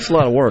 That takes a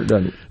lot of work,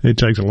 doesn't it? It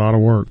takes a lot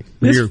of work.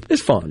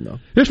 It's fun, though.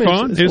 It's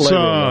fun.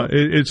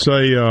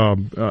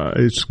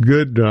 It's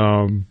good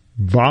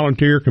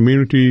volunteer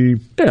community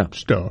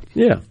stuff.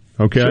 Yeah.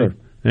 Okay. Sure.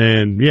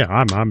 And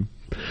I've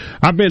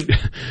been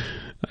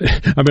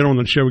on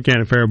the Neshoba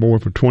County Fair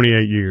Board for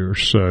 28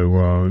 years. So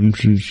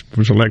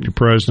was elected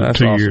president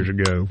 2 years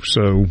ago.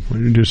 So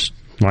just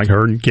like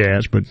herding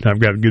cats, but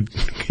I've got a good.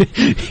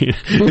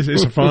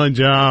 It's a fun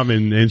job,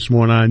 and it's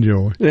one I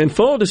enjoy. And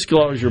full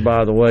disclosure,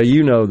 by the way,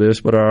 you know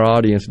this, but our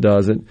audience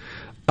doesn't.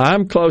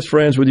 I'm close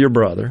friends with your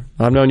brother.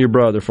 I've known your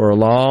brother for a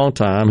long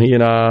time. He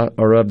and I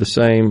are of the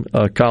same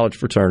college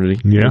fraternity.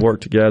 Yeah. We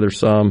work together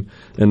some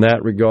in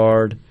that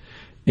regard.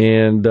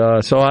 And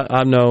so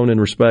I've known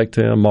and respect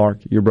him. Mark,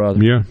 your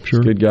brother. Yeah, sure. He's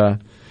a good guy.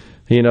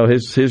 You know,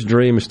 his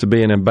dream is to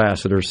be an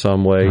ambassador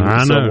some way.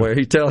 I know. Somewhere.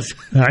 He tells.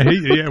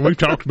 We've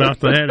talked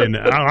about that, and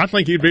I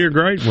think he'd be a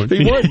great one.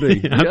 He would be.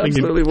 He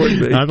absolutely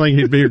would be. I think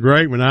he'd be a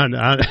great one.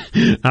 I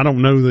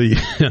don't know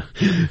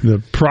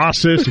the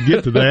process to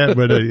get to that,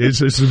 but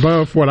it's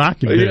above what I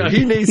can do. Yeah,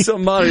 he needs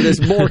somebody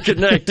that's more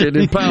connected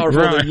and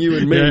powerful than you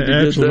and me.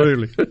 Yeah,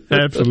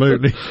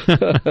 absolutely.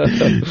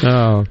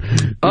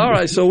 All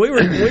right, so we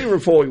were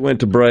before we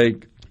went to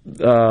break.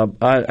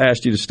 I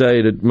asked you to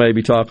stay to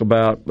maybe talk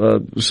about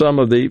some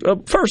of the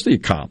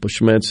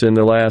accomplishments in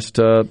the last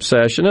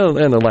session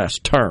and the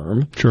last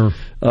term. Sure.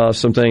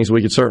 Some things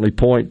we could certainly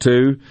point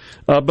to.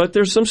 But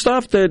there's some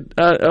stuff that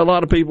a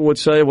lot of people would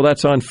say, well,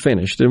 that's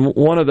unfinished. And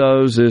one of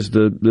those is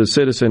the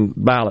citizen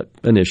ballot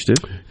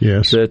initiative.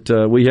 Yes.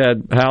 That we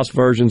had House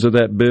versions of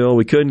that bill.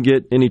 We couldn't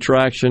get any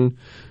traction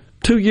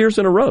 2 years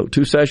in a row,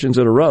 2 sessions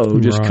in a row.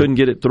 Just couldn't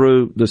get it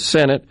through the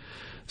Senate.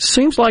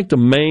 Seems like the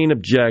main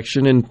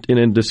objection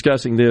in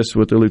discussing this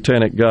with the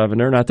lieutenant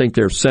governor, and I think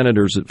there are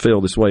senators that feel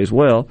this way as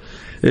well,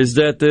 is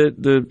that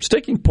the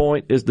sticking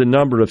point is the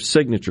number of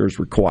signatures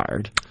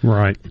required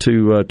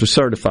to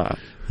certify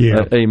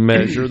a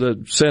measure.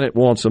 The Senate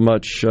wants a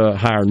much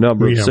higher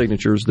number of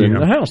signatures than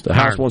the House. The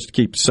House wants to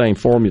keep the same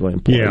formula in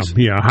place.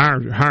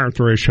 Higher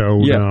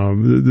threshold. Yeah.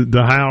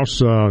 The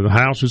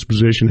House's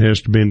position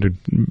has been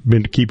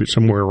to keep it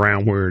somewhere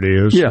around where it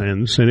is,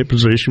 and the Senate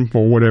position,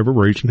 for whatever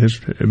reason, has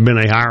been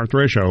a higher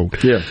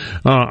threshold. Yeah.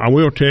 I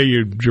will tell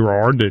you,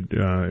 Gerard,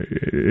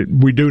 that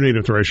we do need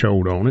a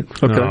threshold on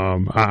it. Okay.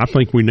 I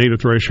think we need a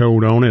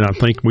threshold on it. I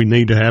think we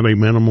need to have a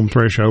minimum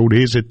threshold.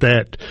 Is it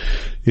that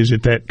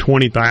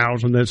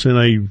 20,000 that's in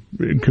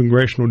a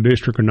congressional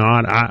district or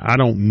not? I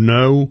don't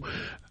know.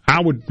 I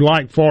would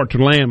like for it to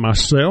land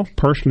myself,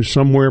 personally,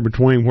 somewhere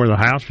between where the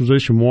House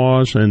position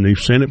was and the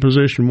Senate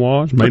position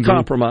was. Maybe a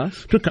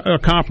compromise. A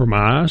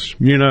compromise,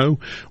 you know.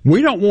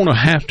 We don't want to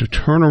have to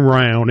turn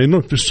around. And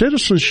look, the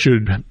citizens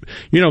should,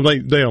 you know,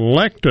 they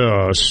elect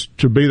us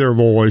to be their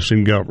voice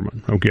in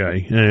government,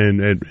 okay?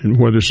 And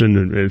whether it's in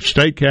the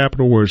state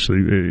capitol, whether it's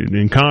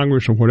in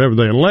Congress or whatever,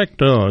 they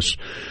elect us.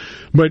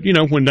 But, you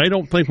know, when they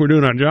don't think we're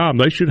doing our job,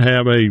 they should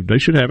have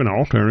an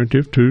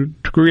alternative to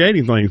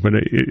creating things. But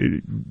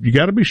you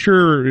got to be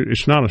sure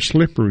it's not a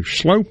slippery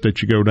slope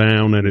that you go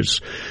down. That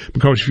it's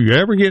because if you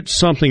ever get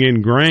something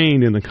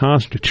ingrained in the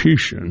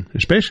Constitution,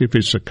 especially if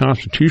it's a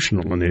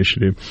constitutional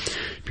initiative,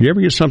 if you ever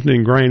get something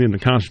ingrained in the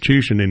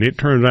Constitution and it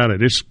turns out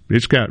that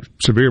it's got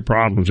severe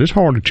problems, it's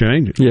hard to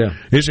change it. Yeah,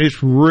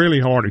 it's really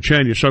hard to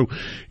change it. So,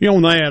 you know,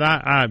 on that,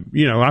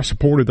 I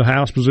supported the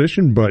House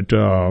position, but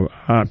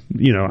I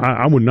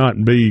would not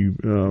be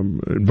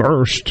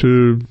adverse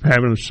to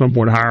having a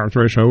somewhat higher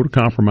threshold of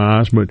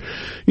compromise, but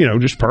you know,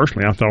 just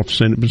personally, I thought the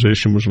Senate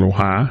position was a little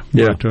high.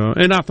 Yeah, but,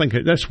 and I think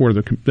that's where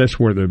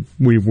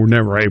we were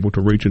never able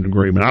to reach an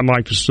agreement. I'd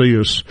like to see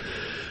us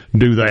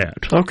do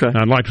that. Okay,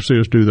 I'd like to see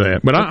us do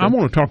that. But I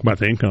want to talk about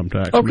the income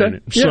tax. Okay, a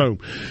minute. Yeah. So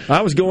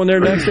I was going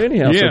there next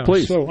anyhow. Yeah, so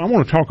please. So I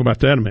want to talk about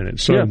that a minute.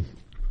 So. Yeah.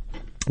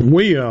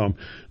 We, the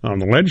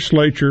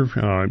legislature,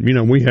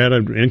 we had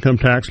an income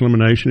tax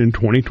elimination in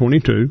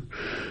 2022.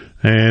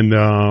 And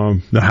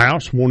the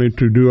House wanted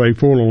to do a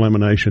full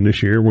elimination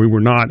this year. We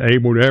were not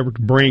able to ever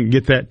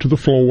get that to the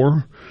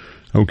floor,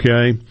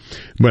 okay?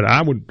 But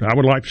I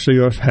would like to see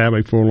us have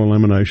a full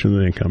elimination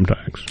of the income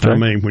tax. Okay. I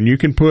mean, when you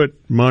can put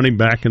money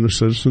back in the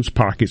citizens'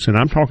 pockets, and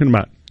I'm talking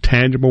about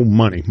tangible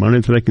money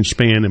that they can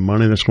spend and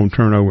money that's going to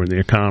turn over in the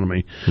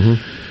economy,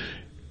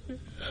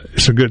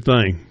 it's a good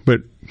thing.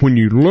 But when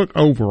you look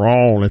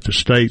overall at the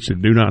states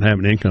that do not have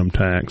an income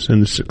tax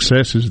and the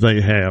successes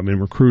they have in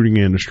recruiting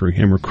industry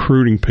and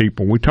recruiting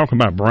people, we talk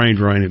about brain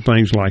drain and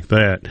things like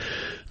that.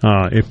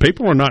 If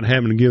people are not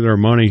having to give their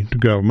money to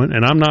government,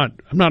 and I'm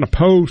not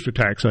opposed to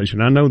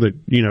taxation. I know that,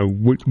 you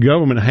know,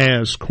 government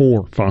has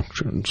core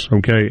functions,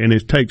 okay, and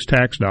it takes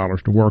tax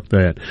dollars to work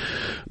that.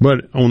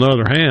 But on the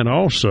other hand,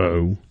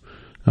 also,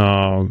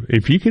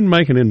 If you can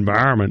make an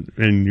environment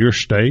in your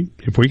state,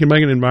 if we can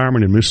make an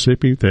environment in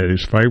Mississippi that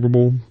is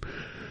favorable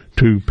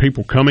to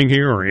people coming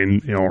here or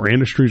in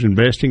industries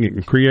investing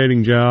and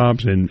creating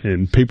jobs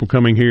and people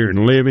coming here and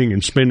living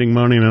and spending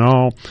money and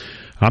all,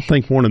 I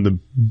think one of the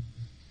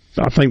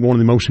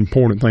most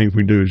important things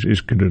we do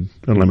is to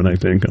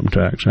eliminate the income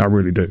tax. I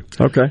really do.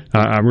 Okay.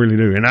 I really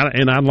do.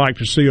 And I'd like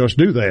to see us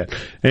do that.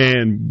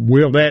 And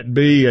will that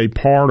be a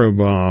part of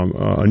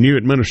a new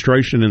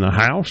administration in the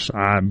House?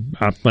 I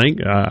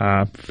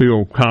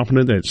feel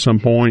confident that at some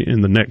point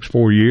in the next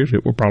 4 years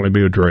it will probably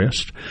be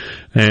addressed.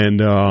 And,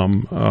 we're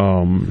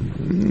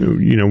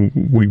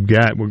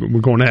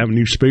going to have a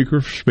new speaker.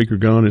 Speaker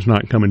Gunn is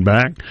not coming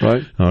back.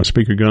 Right.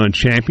 Speaker Gunn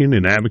championed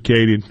and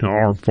advocated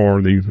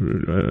for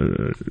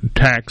the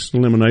tax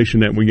elimination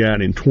that we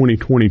got in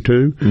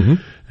 2022,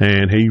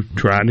 and he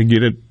tried to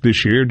get it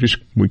this year.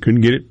 We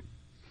couldn't get it.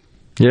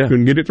 Yeah,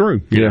 couldn't get it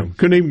through.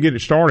 Couldn't even get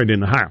it started in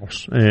the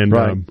House. And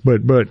right.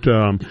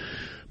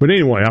 But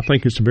anyway, I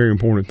think it's a very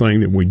important thing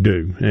that we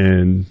do,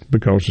 and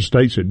because the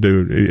states that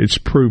do it, it's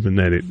proven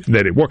that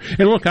it works.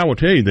 And look, I will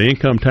tell you, the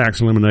income tax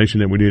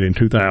elimination that we did in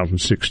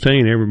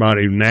 2016,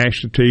 everybody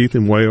gnashed their teeth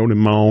and wailed and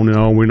moaned,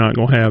 and we're not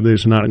going to have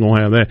this and not going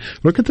to have that.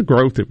 Look at the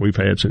growth that we've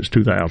had since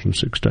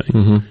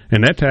 2016,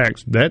 and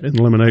that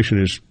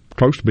elimination is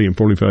close to being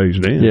fully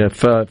phased in. Yeah,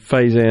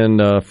 phase in,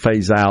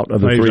 phase out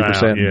of the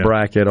 3%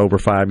 bracket over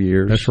 5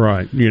 years. That's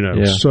right.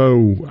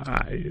 So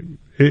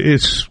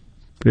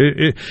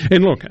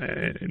and look,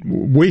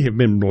 we have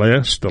been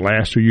blessed the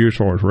last 2 years as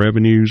far as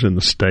revenues in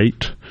the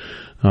state.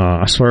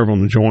 I serve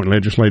on the Joint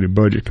Legislative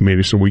Budget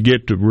Committee, so we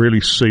get to really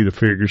see the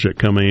figures that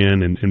come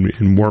in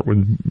and work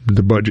with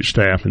the budget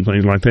staff and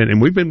things like that. And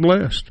we've been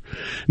blessed.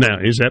 Now,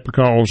 is that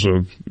because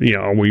of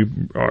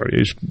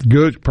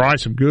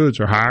price of goods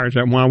are higher? Is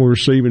that why we're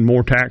receiving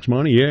more tax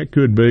money? Yeah, it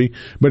could be.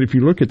 But if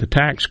you look at the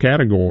tax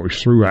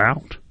categories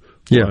throughout,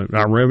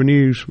 our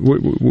revenues,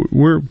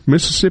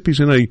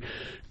 Mississippi's in a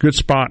good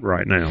spot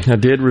right now. I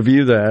did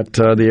review that.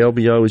 The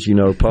LBO, as you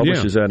know,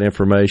 publishes that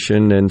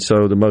information, and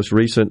so the most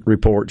recent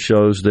report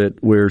shows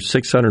that we're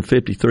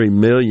 $653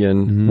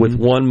 million with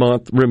 1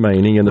 month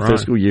remaining in the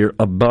fiscal year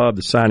above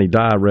the sine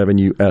die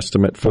revenue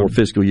estimate for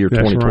fiscal year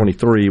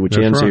 2023, which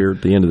ends here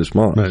at the end of this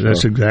month.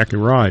 That's exactly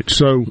right.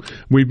 So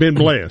we've been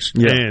blessed,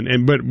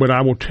 but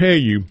I will tell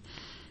you,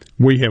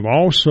 we have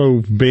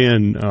also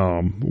been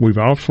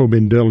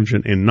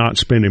diligent in not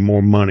spending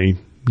more money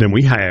than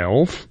we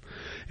have,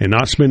 and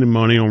not spending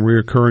money on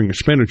recurring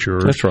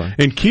expenditures. That's right.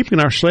 And keeping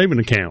our saving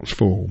accounts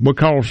full,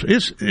 because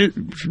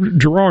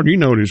Gerard, you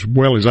know it as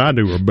well as I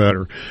do or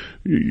better.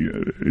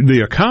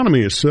 The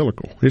economy is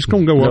cyclical. It's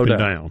going to go up and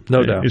down.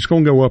 No doubt. It's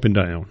going to go up and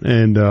down.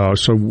 And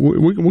so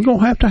we're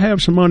going to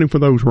have some money for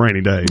those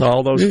rainy days.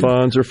 All those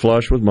funds are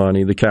flush with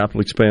money. The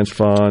capital expense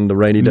fund, the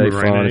rainy day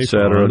fund, et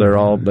cetera. They're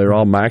all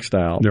maxed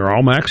out. They're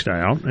all maxed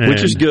out.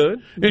 Which is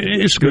good.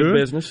 It's good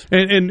business.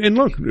 And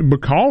look,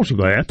 because of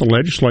that, the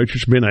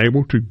legislature's been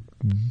able to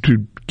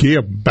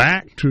give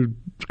back to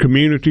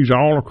communities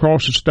all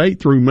across the state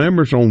through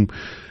members on,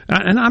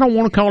 and I don't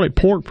want to call it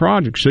pork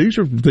projects. These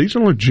are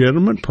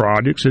legitimate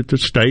projects that the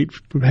state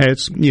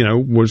has,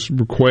 was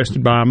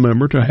requested by a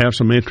member to have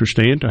some interest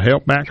in to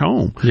help back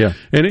home. Yeah,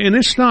 and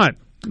it's not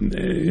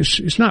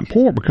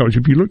poor, because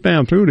if you look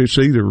down through it, it's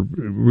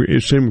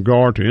in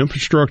regard to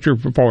infrastructure,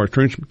 as far as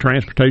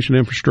transportation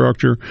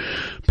infrastructure,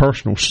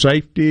 personal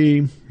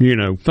safety,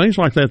 things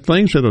like that,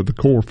 things that are the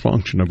core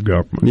function of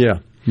government. Yeah.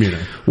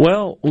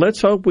 Well,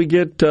 let's hope we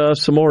get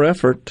some more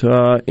effort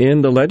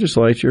in the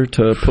legislature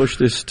to push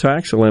this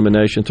tax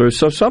elimination through.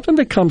 So something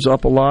that comes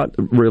up a lot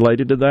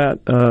related to that,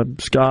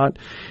 Scott,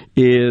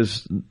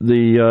 is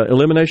the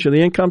elimination of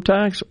the income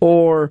tax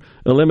or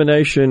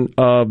elimination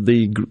of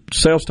the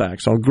sales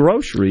tax on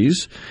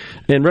groceries.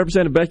 And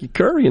Representative Becky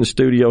Curry in the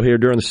studio here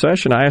during the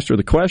session, I asked her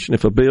the question,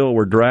 if a bill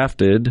were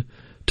drafted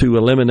to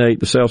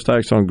eliminate the sales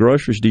tax on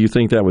groceries, do you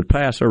think that would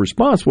pass? Her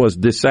response was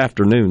this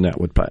afternoon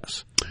that would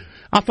pass.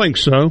 I think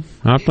so.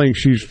 I think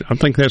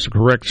that's a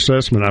correct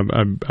assessment.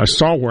 I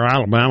saw where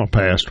Alabama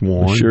passed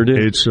one. Sure did.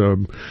 It's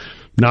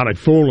not a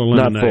full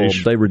elimination. Not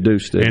full. They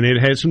reduced it, and it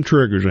had some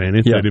triggers in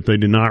it that if they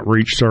did not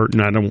reach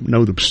certain, I don't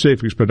know the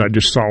specifics, but I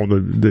just saw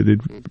the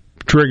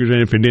triggers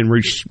in. If it didn't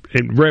reach,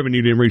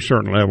 revenue didn't reach a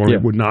certain level,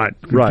 it would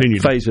not continue.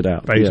 Phase it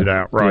out. Phase it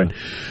out. Right. Yeah.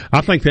 I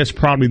think that's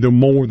probably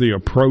the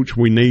approach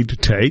we need to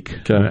take.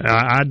 Okay.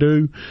 I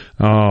do.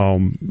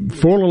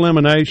 Full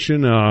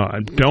elimination.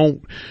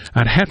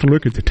 I'd have to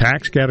look at the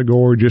tax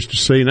category just to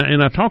see.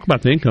 And I talk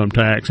about the income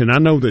tax, and I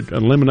know that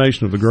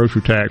elimination of the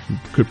grocery tax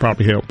could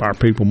probably help our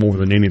people more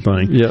than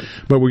anything. Yeah.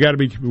 But we got to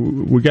be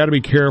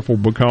careful,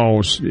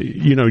 because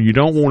you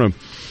don't want to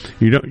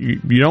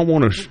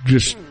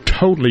just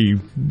totally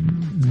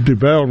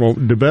develop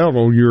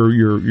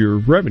your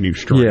revenue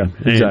stream. Yeah,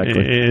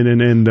 exactly.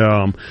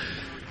 And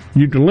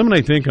you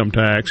eliminate the income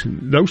tax,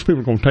 those people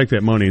are going to take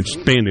that money and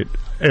spend it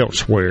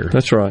elsewhere.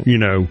 That's right.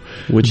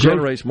 Which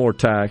generates more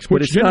tax,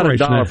 but it's not a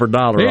dollar for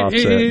dollar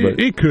offset.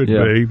 It could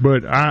be,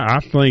 but I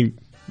think,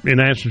 in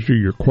answer to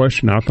your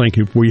question, I think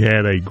if we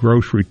had a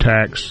grocery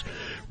tax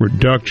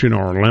reduction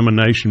or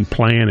elimination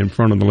plan in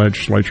front of the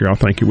legislature, I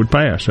think it would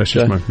pass. That's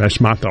just that's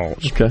my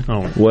thoughts. Okay.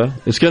 Well,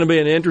 it's going to be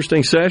an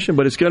interesting session,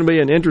 but it's going to be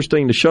an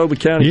interesting Neshoba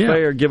County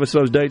Fair. Give us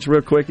those dates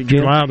real quick again.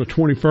 July the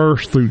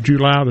 21st through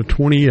July the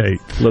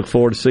 28th. Look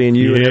forward to seeing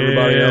you and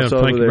everybody else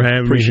over there. Thank you for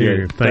having me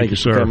here. Thank you,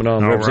 sir. For coming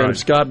on. All Representative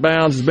Scott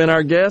Bounds has been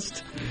our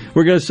guest.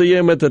 We're going to see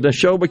him at the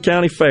Neshoba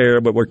County Fair,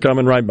 but we're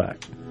coming right back.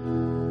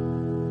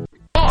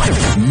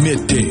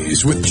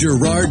 Middays with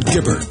Gerard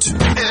Gibert.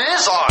 It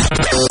is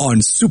on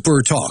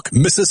SuperTalk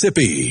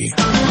Mississippi.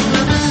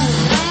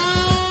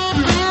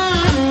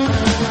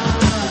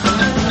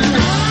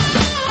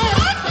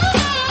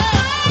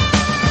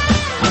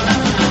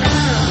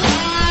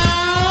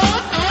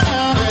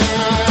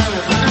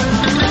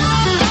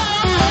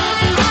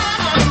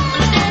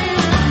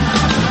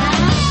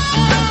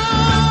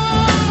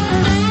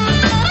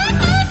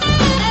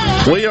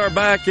 We are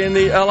back in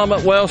the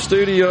Element Well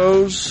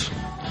Studios.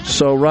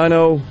 So,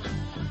 Rhino,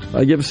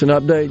 give us an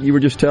update. You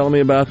were just telling me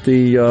about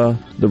the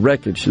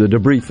wreckage, the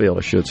debris field,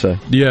 I should say.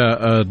 Yeah,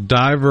 a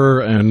diver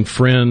and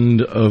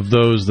friend of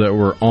those that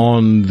were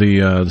on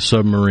the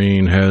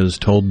submarine has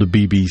told the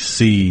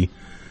BBC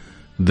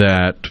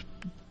that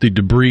the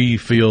debris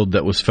field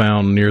that was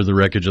found near the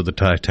wreckage of the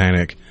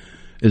Titanic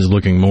is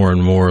looking more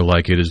and more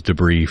like it is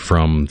debris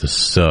from the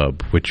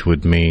sub, which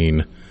would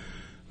mean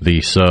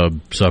the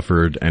sub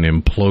suffered an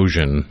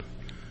implosion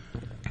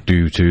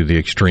due to the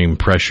extreme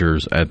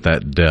pressures at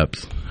that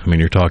depth. I mean,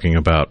 you're talking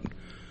about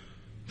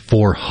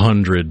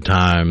 400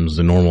 times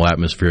the normal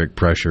atmospheric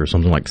pressure,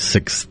 something like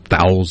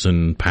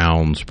 6,000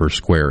 pounds per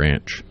square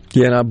inch.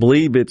 Yeah, and I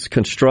believe it's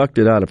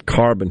constructed out of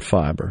carbon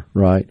fiber,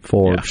 right,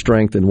 for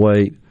strength and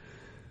weight.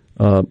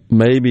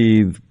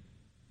 Maybe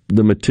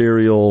the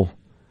material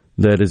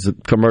that is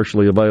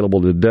commercially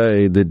available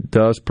today that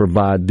does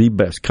provide the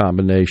best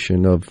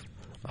combination of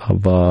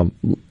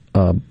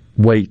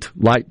weight,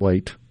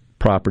 lightweight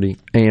property,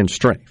 and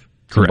strength.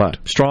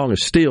 Correct. Strong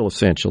as steel,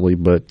 essentially,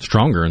 but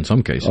stronger in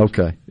some cases.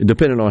 Okay,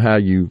 depending on how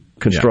you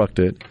construct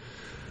it,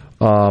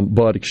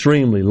 but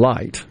extremely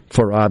light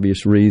for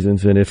obvious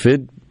reasons. And if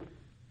it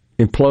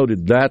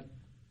imploded that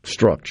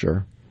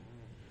structure,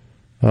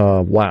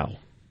 wow,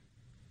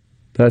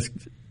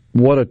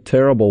 what a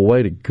terrible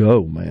way to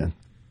go, man.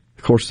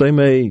 Of course,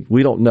 we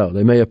don't know.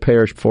 They may have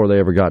perished before they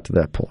ever got to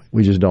that point.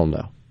 We just don't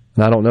know.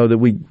 And I don't know that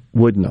we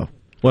would know.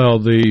 Well,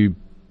 the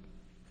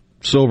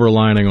silver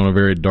lining on a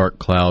very dark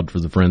cloud for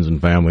the friends and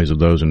families of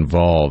those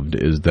involved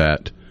is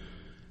that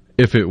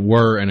if it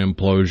were an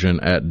implosion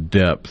at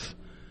depth,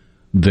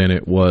 then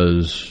it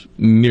was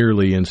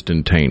nearly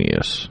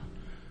instantaneous,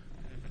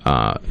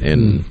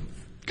 in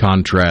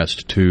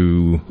contrast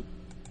to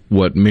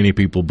what many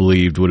people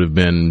believed would have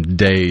been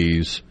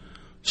days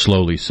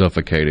slowly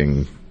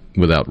suffocating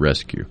without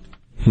rescue.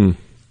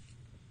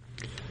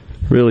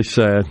 Really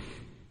sad.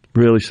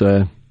 Really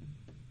sad.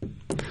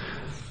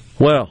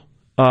 Well,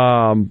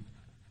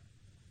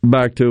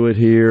 back to it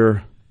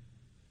here.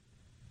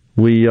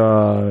 We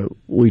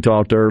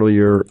talked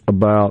earlier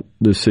about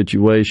the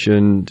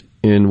situation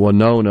in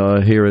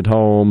Winona here at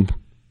home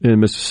in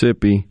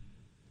Mississippi,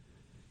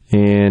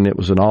 and it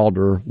was an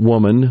alder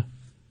woman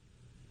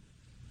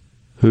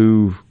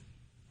who,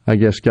 I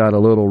guess, got a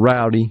little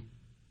rowdy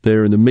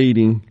there in the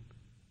meeting.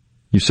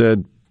 You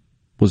said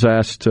was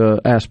asked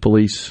to ask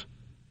police.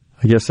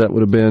 I guess that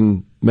would have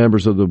been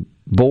members of the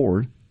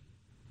board,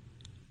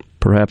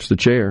 perhaps the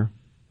chair,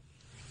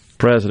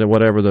 president,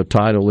 whatever the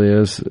title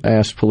is,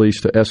 asked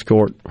police to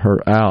escort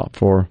her out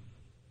for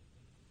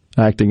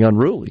acting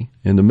unruly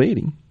in the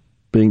meeting,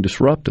 being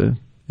disruptive.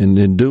 And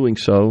in doing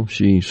so,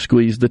 she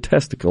squeezed the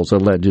testicles,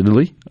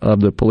 allegedly, of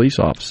the police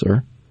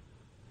officer.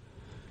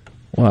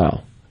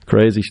 Wow.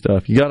 Crazy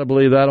stuff. You got to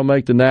believe that'll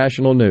make the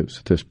national news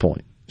at this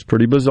point. It's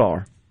pretty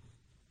bizarre.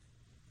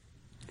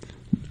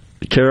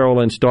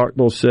 Carol in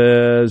Starkville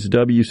says,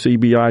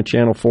 WCBI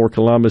Channel 4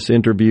 Columbus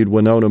interviewed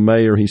Winona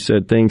Mayor. He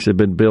said things have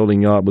been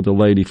building up with the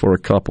lady for a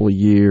couple of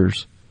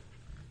years.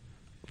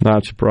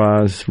 Not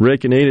surprised.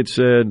 Rick and Enid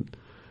said,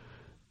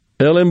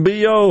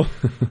 LMBO,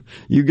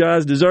 you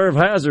guys deserve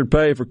hazard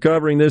pay for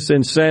covering this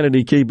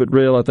insanity. Keep it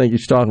real. I think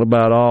he's talking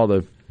about all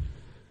the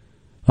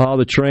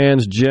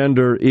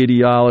transgender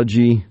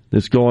ideology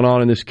that's going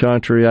on in this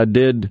country.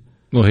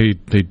 Well, he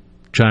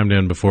chimed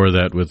in before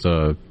that with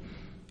a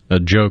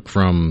joke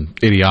from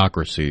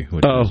Idiocracy,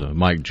 which is a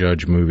Mike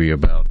Judge movie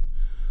about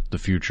the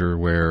future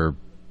where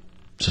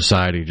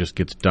society just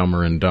gets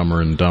dumber and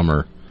dumber and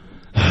dumber.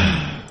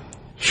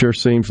 Sure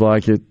seems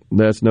like it.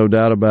 That's no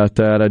doubt about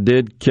that. I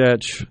did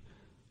catch,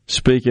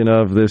 speaking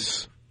of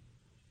this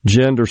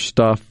gender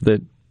stuff,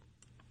 that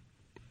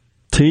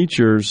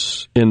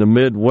teachers in the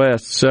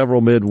Midwest,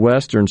 several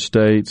Midwestern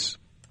states,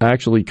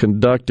 actually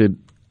conducted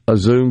a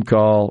Zoom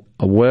call,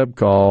 a web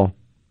call,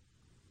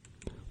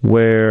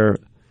 where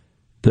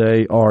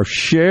they are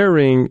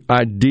sharing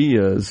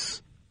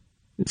ideas,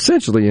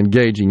 essentially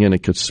engaging in a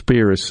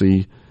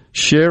conspiracy,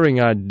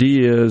 sharing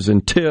ideas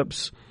and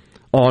tips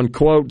on,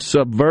 quote,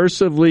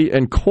 subversively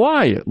and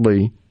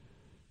quietly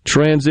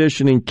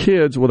transitioning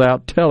kids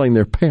without telling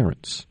their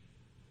parents.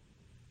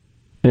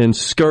 and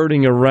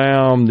skirting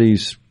around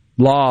these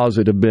laws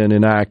that have been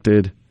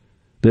enacted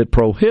that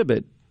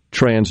prohibit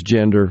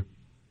transgender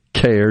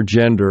care,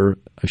 gender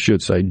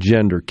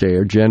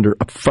care,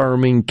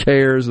 gender-affirming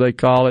care, as they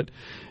call it.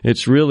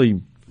 It's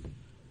really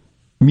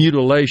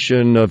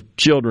mutilation of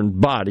children's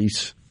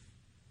bodies,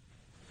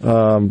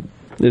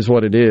 is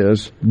what it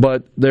is.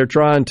 But they're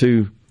trying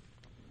to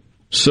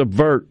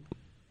subvert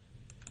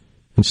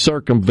and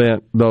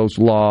circumvent those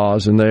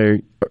laws, and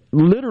they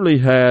literally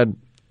had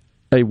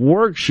a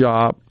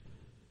workshop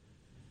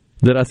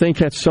that I think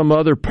had some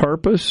other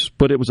purpose,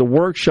 but it was a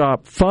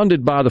workshop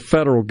funded by the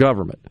federal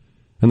government.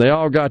 And they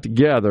all got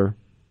together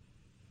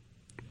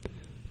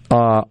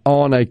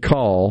on a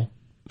call.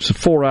 It's a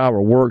 4-hour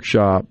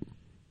workshop,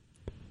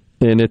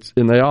 and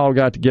they all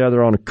got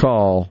together on a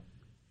call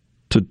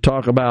to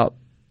talk about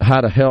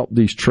how to help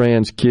these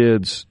trans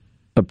kids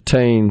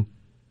obtain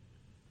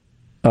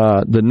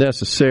the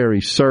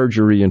necessary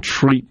surgery and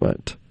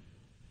treatment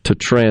to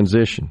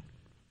transition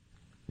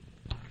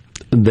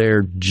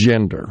their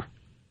gender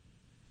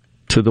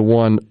to the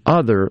one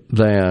other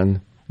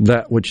than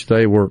that which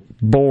they were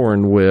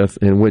born with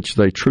and which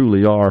they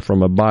truly are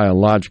from a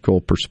biological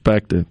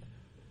perspective.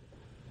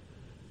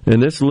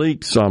 And this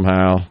leaked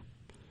somehow.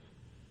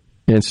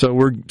 And so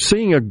we're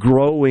seeing a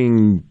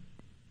growing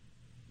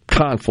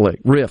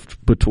conflict,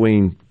 rift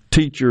between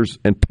teachers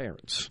and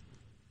parents.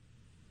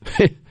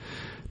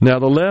 Now,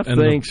 the left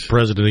thinks... the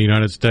President of the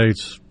United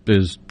States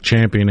is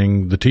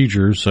championing the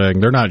teachers, saying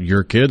they're not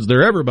your kids,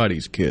 they're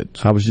everybody's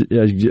kids. I was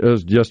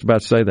just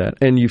about to say that.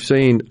 And you've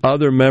seen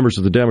other members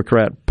of the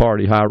Democrat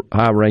Party,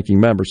 high-ranking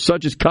members,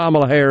 such as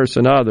Kamala Harris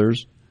and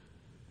others,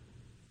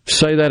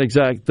 say that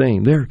exact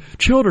thing. They're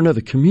children of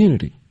the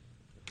community.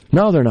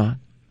 No, they're not.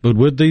 But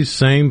would these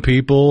same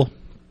people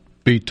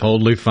be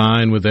totally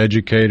fine with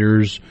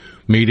educators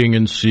meeting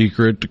in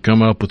secret to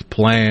come up with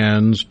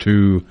plans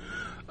to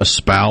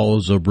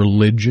espouse a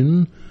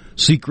religion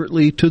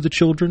secretly to the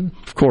children?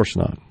 Of course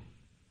not.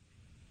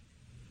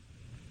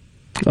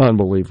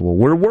 Unbelievable.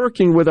 We're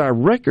working with our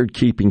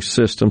record-keeping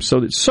system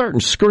so that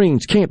certain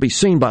screens can't be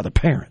seen by the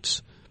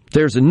parents.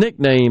 There's a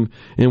nickname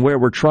in where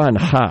we're trying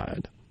to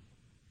hide.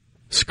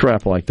 It's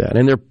crap like that.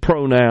 And they're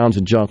pronouns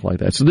and junk like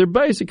that. So they're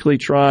basically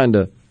trying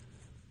to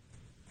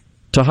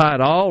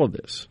hide all of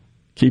this,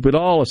 keep it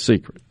all a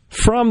secret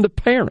from the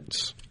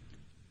parents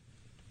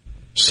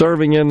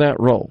serving in that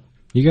role.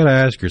 You got to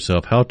ask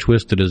yourself, how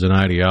twisted is an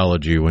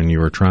ideology when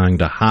you are trying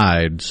to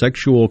hide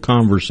sexual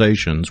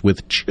conversations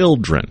with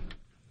children?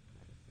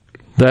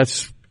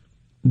 That's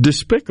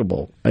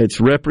despicable.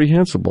 It's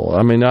reprehensible.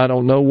 I mean, I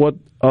don't know what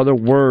other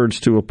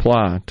words to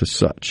apply to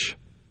such.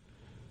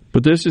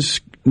 But this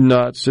is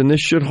nuts, and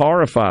this should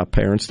horrify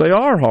parents. They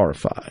are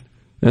horrified,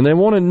 and they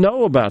want to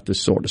know about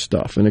this sort of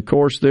stuff. And, of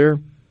course, their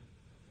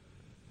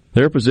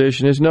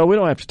position is, no, we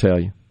don't have to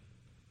tell you.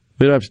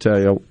 We don't have to tell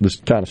you this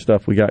kind of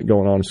stuff we got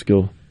going on in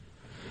school.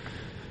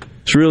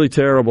 It's really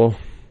terrible.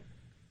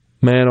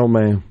 Man, oh,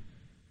 man.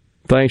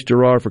 Thanks,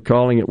 Gerard, for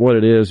calling it what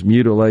it is,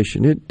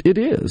 mutilation. It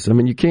is. I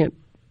mean, you can't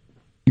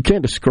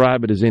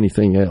describe it as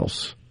anything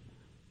else.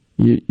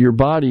 Your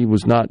body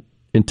was not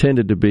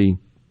intended to be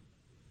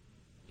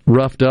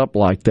roughed up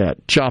like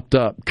that, chopped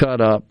up, cut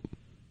up,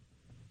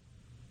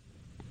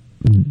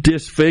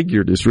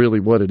 disfigured is really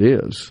what it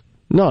is.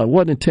 No, it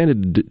wasn't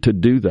intended to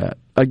do that.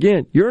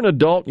 Again, you're an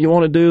adult, you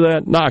want to do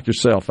that, knock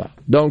yourself out.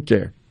 Don't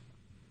care.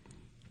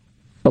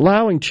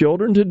 Allowing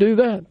children to do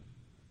that,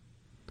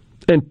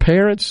 and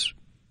parents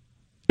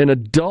and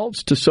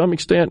adults to some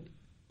extent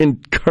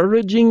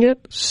encouraging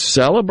it,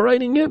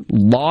 celebrating it,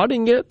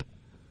 lauding it,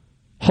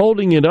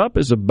 holding it up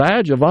as a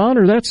badge of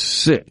honor, that's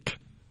sick.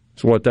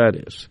 That's what that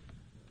is.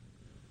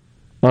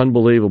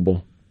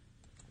 Unbelievable.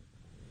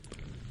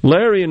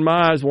 Larry and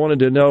Mize wanted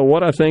to know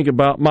what I think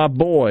about my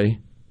boy.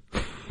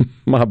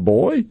 My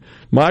boy?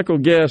 Michael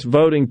Guest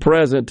voting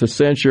present to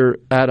censure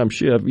Adam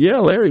Schiff. Yeah,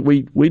 Larry,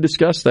 we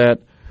discussed that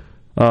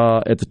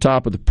at the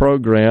top of the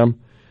program.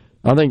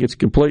 I think it's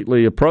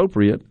completely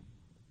appropriate.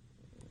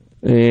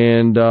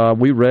 And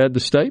we read the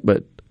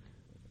statement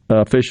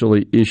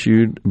officially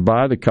issued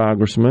by the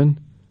congressman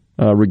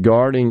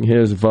regarding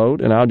his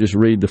vote. And I'll just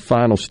read the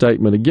final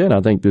statement again.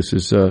 I think this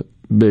is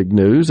big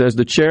news. As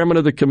the chairman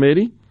of the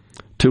committee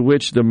to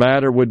which the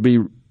matter would be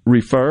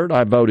referred,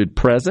 I voted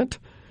present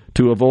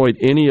to avoid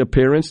any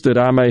appearance that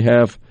I may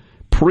have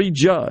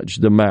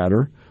prejudged the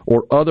matter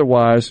or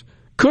otherwise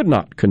could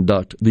not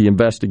conduct the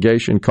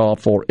investigation called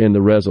for in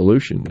the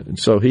resolution. And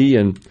so he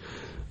and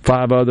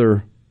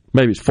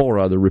four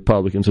other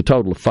Republicans, a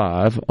total of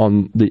 5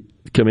 on the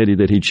committee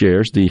that he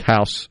chairs, the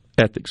House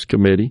Ethics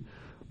Committee,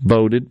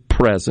 voted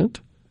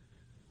present.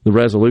 The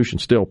resolution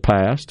still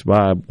passed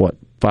by,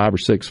 5 or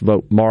 6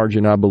 vote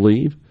margin, I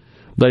believe.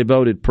 They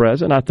voted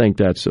present. I think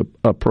that's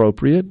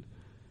appropriate,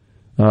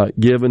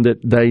 given that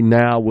they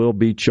now will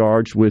be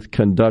charged with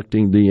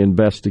conducting the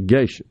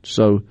investigation.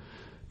 So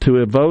to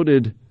have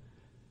voted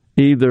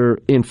either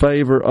in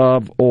favor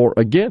of or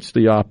against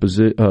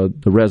the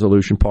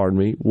resolution,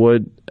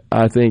 would,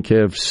 I think,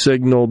 have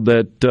signaled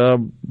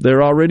that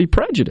they're already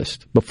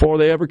prejudiced before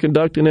they ever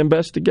conduct an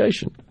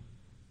investigation.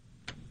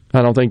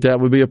 I don't think that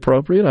would be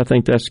appropriate. I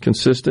think that's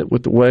consistent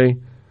with the way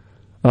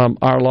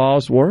our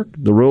laws work,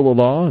 the rule of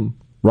law and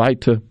right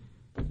to.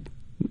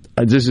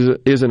 This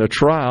isn't a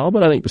trial,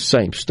 but I think the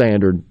same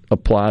standard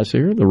applies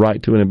here, the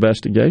right to an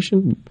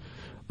investigation.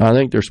 I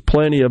think there's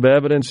plenty of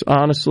evidence,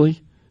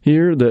 honestly,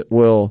 here that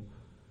will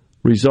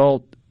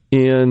result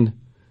in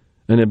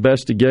an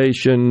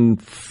investigation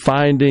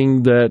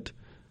finding that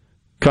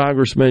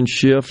Congressman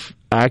Schiff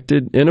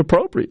acted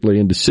inappropriately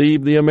and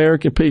deceived the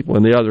American people,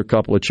 and the other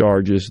couple of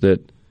charges that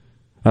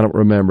I don't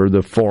remember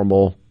the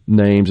formal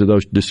names of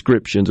those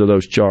descriptions of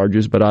those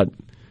charges, but I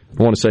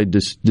want to say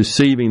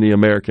deceiving the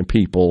American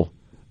people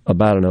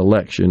about an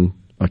election,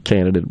 a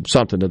candidate,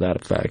 something to that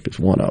effect is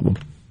one of them.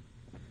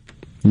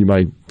 You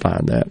may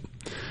find that.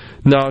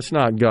 No, it's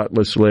not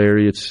gutless,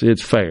 Larry.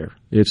 It's fair.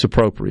 It's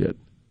appropriate.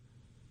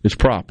 It's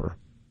proper.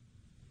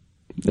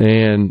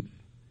 And,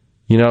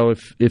 you know,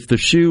 if the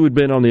shoe had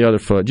been on the other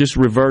foot, just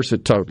reverse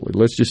it totally.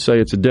 Let's just say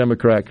it's a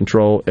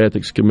Democrat-controlled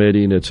ethics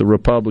committee and it's a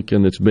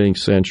Republican that's being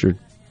censured.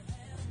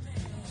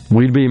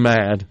 We'd be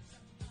mad.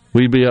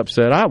 We'd be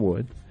upset. I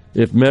would,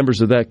 if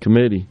members of that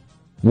committee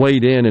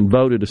weighed in and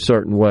voted a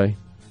certain way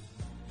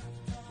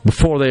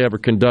before they ever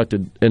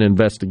conducted an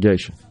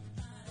investigation.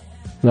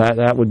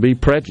 That would be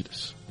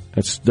prejudice.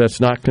 That's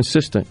not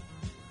consistent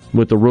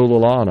with the rule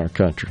of law in our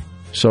country.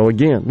 So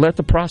again, let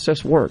the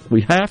process work.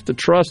 We have to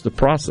trust the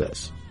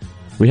process.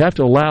 We have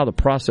to allow the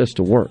process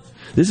to work.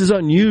 This is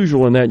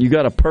unusual in that you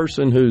got a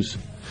person who's...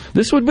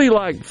 This would be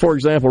like, for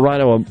example, right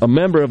now, a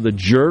member of the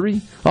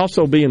jury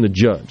also being the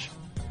judge.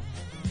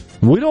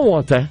 We don't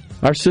want that.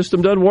 Our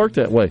system doesn't work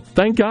that way.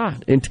 Thank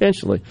God,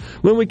 intentionally.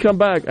 When we come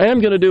back, I am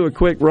going to do a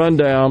quick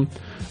rundown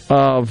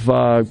of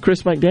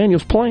Chris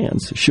McDaniel's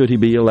plans should he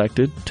be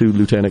elected to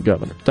lieutenant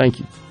governor. Thank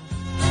you.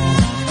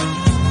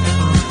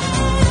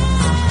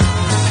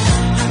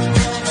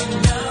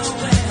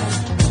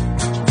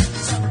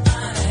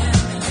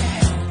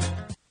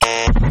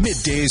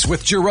 Middays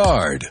with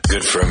Gerard.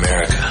 Good for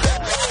America.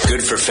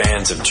 Good for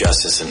fans of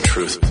justice and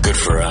truth. Good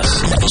for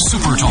us.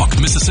 SuperTalk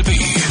Mississippi.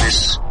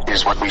 This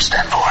is what we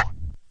stand for.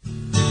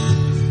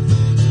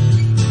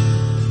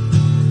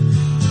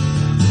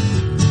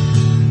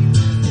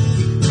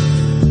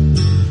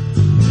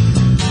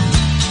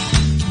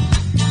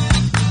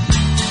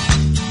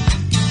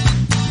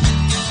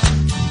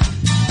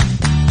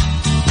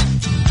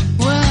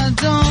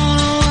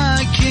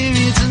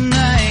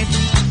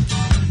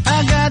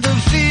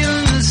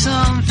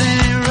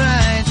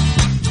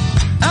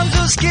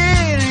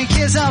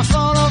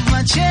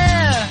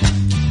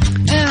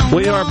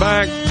 We are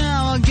back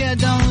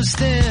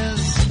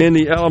in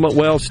the Element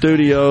Wealth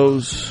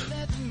Studios.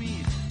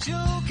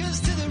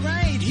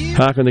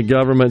 How can the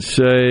government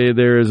say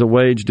there is a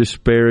wage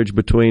disparity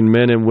between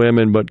men and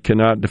women but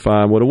cannot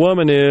define what a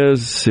woman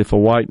is? If a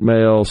white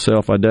male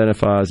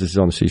self-identifies, this is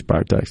on the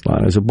ceasefire text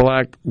line, as a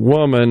black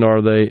woman,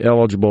 are they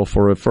eligible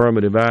for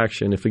affirmative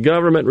action? If the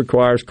government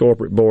requires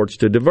corporate boards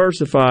to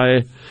diversify,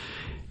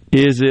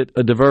 is it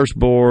a diverse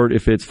board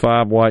if it's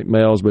 5 white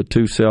males but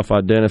 2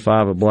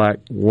 self-identify of a black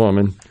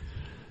woman?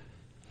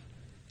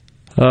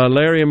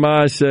 Larry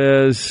Amai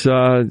says,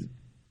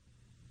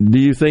 do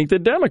you think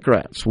that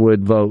Democrats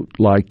would vote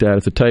like that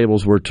if the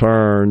tables were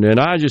turned? And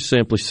I just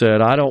simply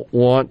said, I don't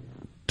want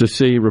to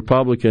see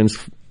Republicans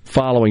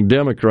following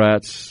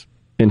Democrats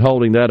and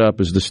holding that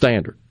up as the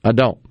standard. I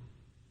don't.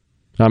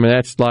 I mean,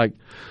 that's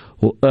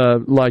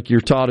like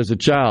you're taught as a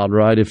child,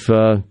 right? If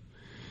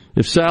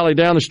Sally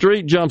down the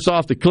street jumps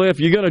off the cliff,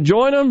 you're going to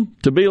join them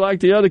to be like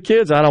the other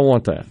kids? I don't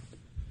want that.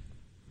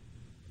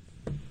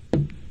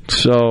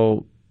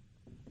 So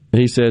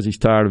he says he's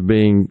tired of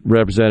being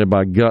represented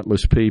by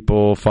gutless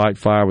people, fight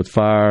fire with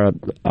fire.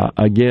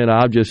 Again,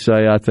 I'll just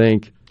say I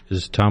think...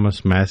 Is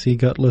Thomas Massey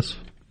gutless?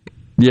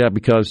 Yeah,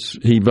 because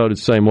he voted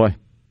the same way.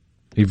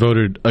 He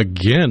voted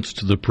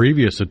against the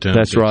previous attempt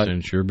at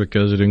censure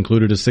because it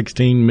included a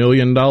 $16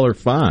 million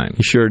fine.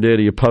 He sure did.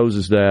 He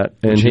opposes that.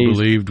 And he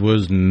believed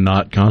was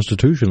not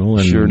constitutional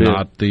and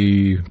not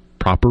the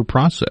proper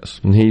process.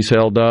 And he's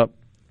held up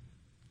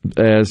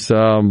as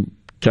kind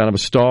of a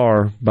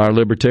star by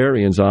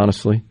libertarians,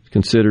 honestly.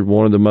 Considered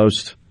one of the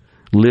most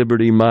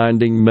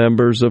liberty-minding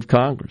members of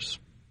Congress.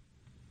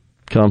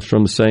 Comes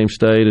from the same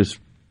state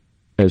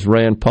as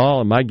Rand Paul,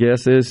 and my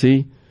guess is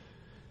he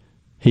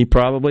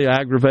probably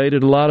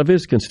aggravated a lot of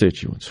his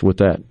constituents with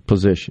that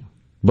position.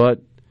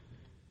 But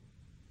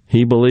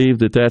he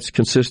believed that that's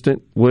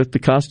consistent with the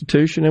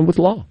Constitution and with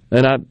law.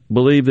 And I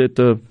believe that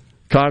the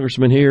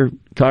congressman here,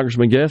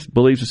 Congressman Guest,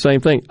 believes the same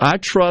thing. I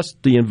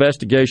trust the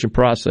investigation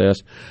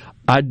process.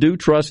 I do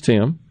trust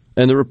him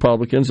and the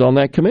Republicans on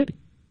that committee.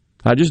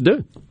 I just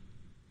do.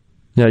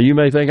 Now, you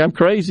may think I'm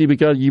crazy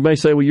because you may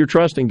say, well, you're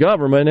trusting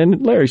government,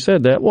 and Larry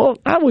said that. Well,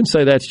 I wouldn't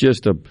say that's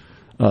just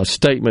a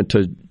statement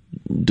to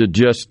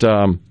just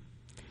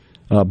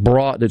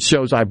broad that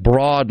shows I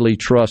broadly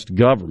trust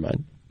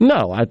government.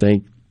 No, I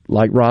think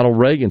like Ronald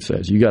Reagan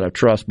says, you got to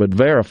trust but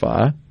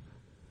verify.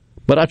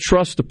 But I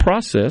trust the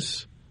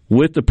process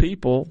with the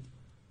people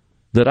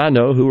that I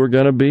know who are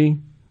going to be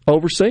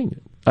overseeing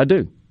it. I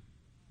do.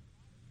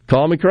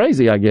 Call me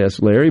crazy, I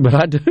guess, Larry, but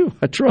I do.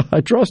 I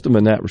trust them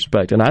in that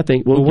respect, and I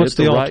think we'll get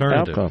the right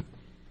outcome.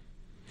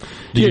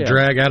 Do you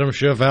drag Adam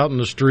Schiff out in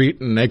the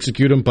street and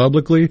execute him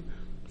publicly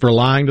for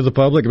lying to the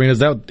public? I mean, is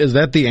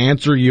that the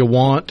answer you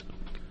want?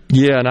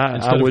 Yeah, and I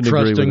wouldn't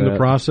agree with that. Trusting the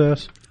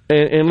process?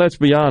 And let's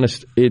be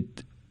honest,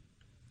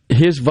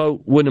 his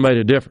vote wouldn't have made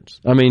a difference.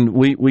 I mean,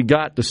 we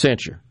got the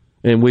censure,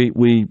 and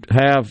we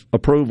have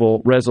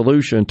approval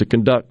resolution to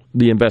conduct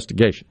the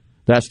investigation.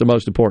 That's the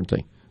most important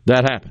thing.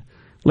 That happened.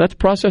 Let the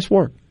process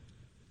work.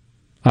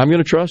 I'm going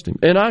to trust him.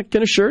 And I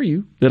can assure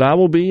you that I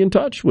will be in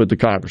touch with the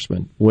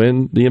congressman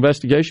when the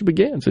investigation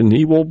begins, and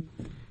he'll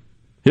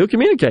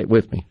communicate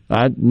with me.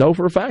 I know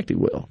for a fact he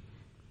will.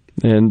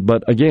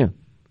 But again,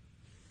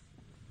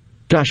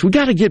 gosh, we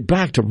got to get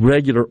back to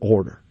regular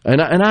order.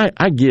 And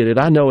I get it.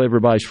 I know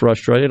everybody's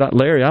frustrated.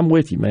 Larry, I'm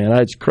with you, man.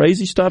 It's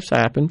crazy stuff's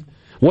happened.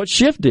 What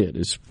Schiff did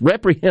is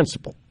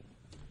reprehensible,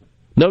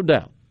 no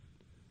doubt.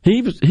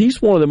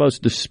 He's one of the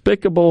most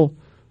despicable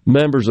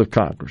members of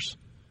Congress.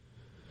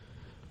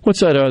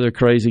 What's that other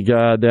crazy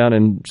guy down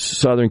in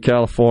Southern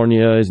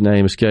California? His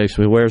name escapes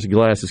me. Wears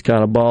glasses,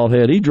 kind of bald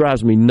head. He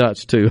drives me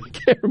nuts, too. I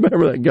can't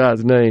remember that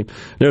guy's name.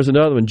 There's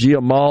another one,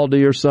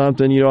 Giamaldi or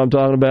something. You know what I'm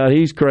talking about?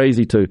 He's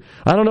crazy, too.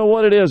 I don't know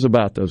what it is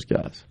about those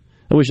guys.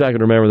 I wish I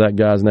could remember that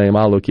guy's name.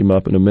 I'll look him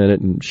up in a minute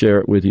and share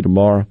it with you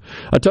tomorrow.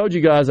 I told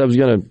you guys I was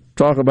going to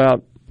talk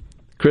about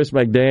Chris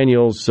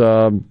McDaniel's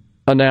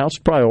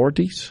announced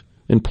priorities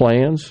and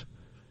plans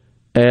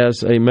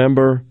as a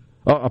member,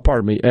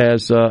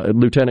 as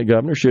lieutenant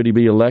governor, should he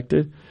be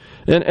elected.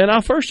 And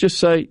I'll first just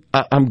say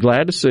I'm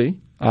glad to see.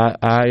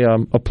 I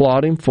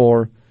applaud him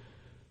for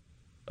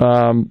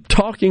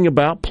talking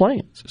about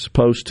plans as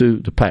opposed to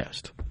the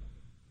past.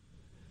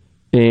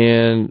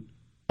 And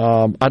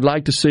I'd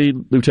like to see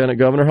Lieutenant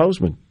Governor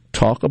Hosemann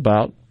talk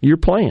about your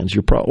plans,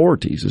 your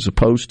priorities, as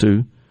opposed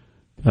to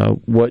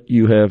what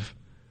you have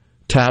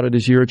touted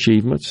as your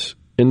achievements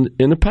in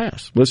the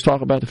past. Let's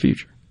talk about the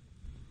future.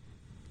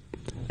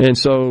 And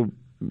so,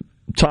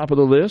 top of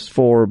the list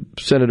for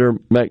Senator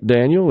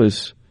McDaniel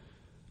is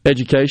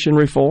education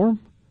reform,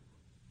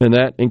 and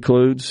that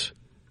includes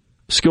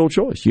school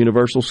choice,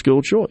 universal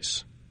school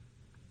choice.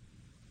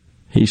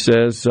 He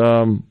says,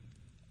 I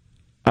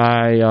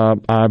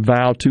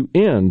vow to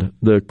end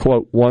the,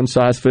 quote,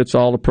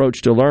 one-size-fits-all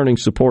approach to learning,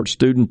 support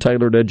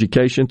student-tailored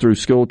education through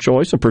school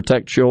choice, and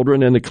protect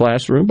children in the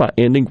classroom by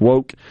ending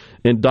woke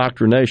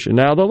indoctrination.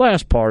 Now, the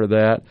last part of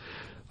that,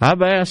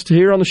 I've asked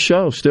here on the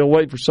show, still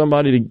waiting for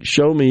somebody to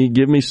show me,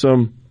 give me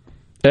some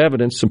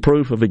evidence, some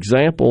proof of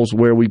examples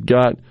where we've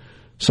got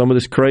some of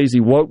this crazy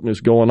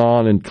wokeness going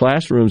on in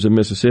classrooms in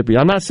Mississippi.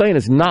 I'm not saying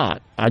it's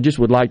not. I just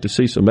would like to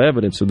see some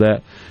evidence of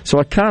that. So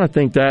I kind of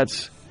think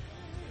that's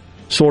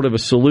sort of a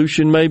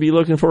solution, maybe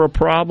looking for a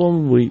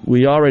problem.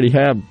 We already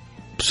have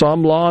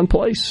some law in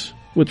place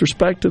with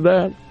respect to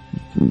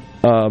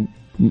that.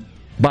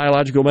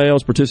 Biological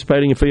males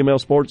participating in female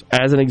sports,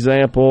 as an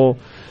example.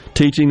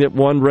 Teaching that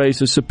one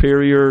race is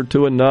superior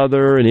to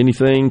another and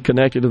anything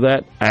connected to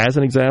that, as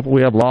an example.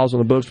 We have laws on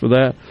the books for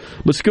that.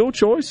 But school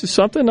choice is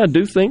something I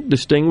do think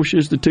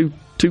distinguishes the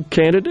two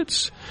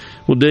candidates.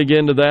 We'll dig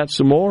into that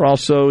some more.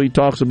 Also, he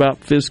talks about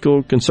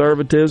fiscal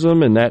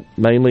conservatism, and that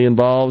mainly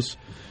involves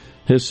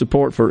his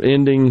support for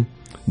ending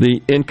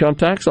the income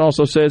tax.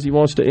 Also says he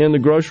wants to end the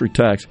grocery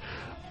tax.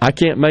 I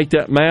can't make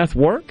that math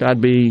work. I'd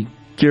be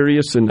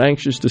curious and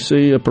anxious to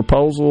see a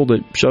proposal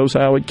that shows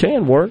how it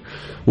can work.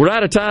 We're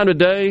out of time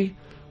today.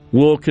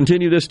 We'll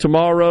continue this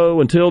tomorrow.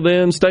 Until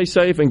then, stay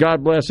safe and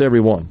God bless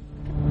everyone.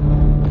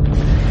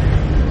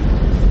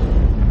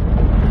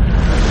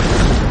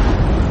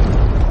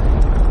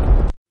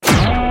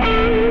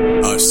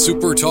 A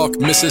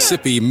SuperTalk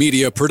Mississippi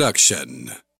Media production.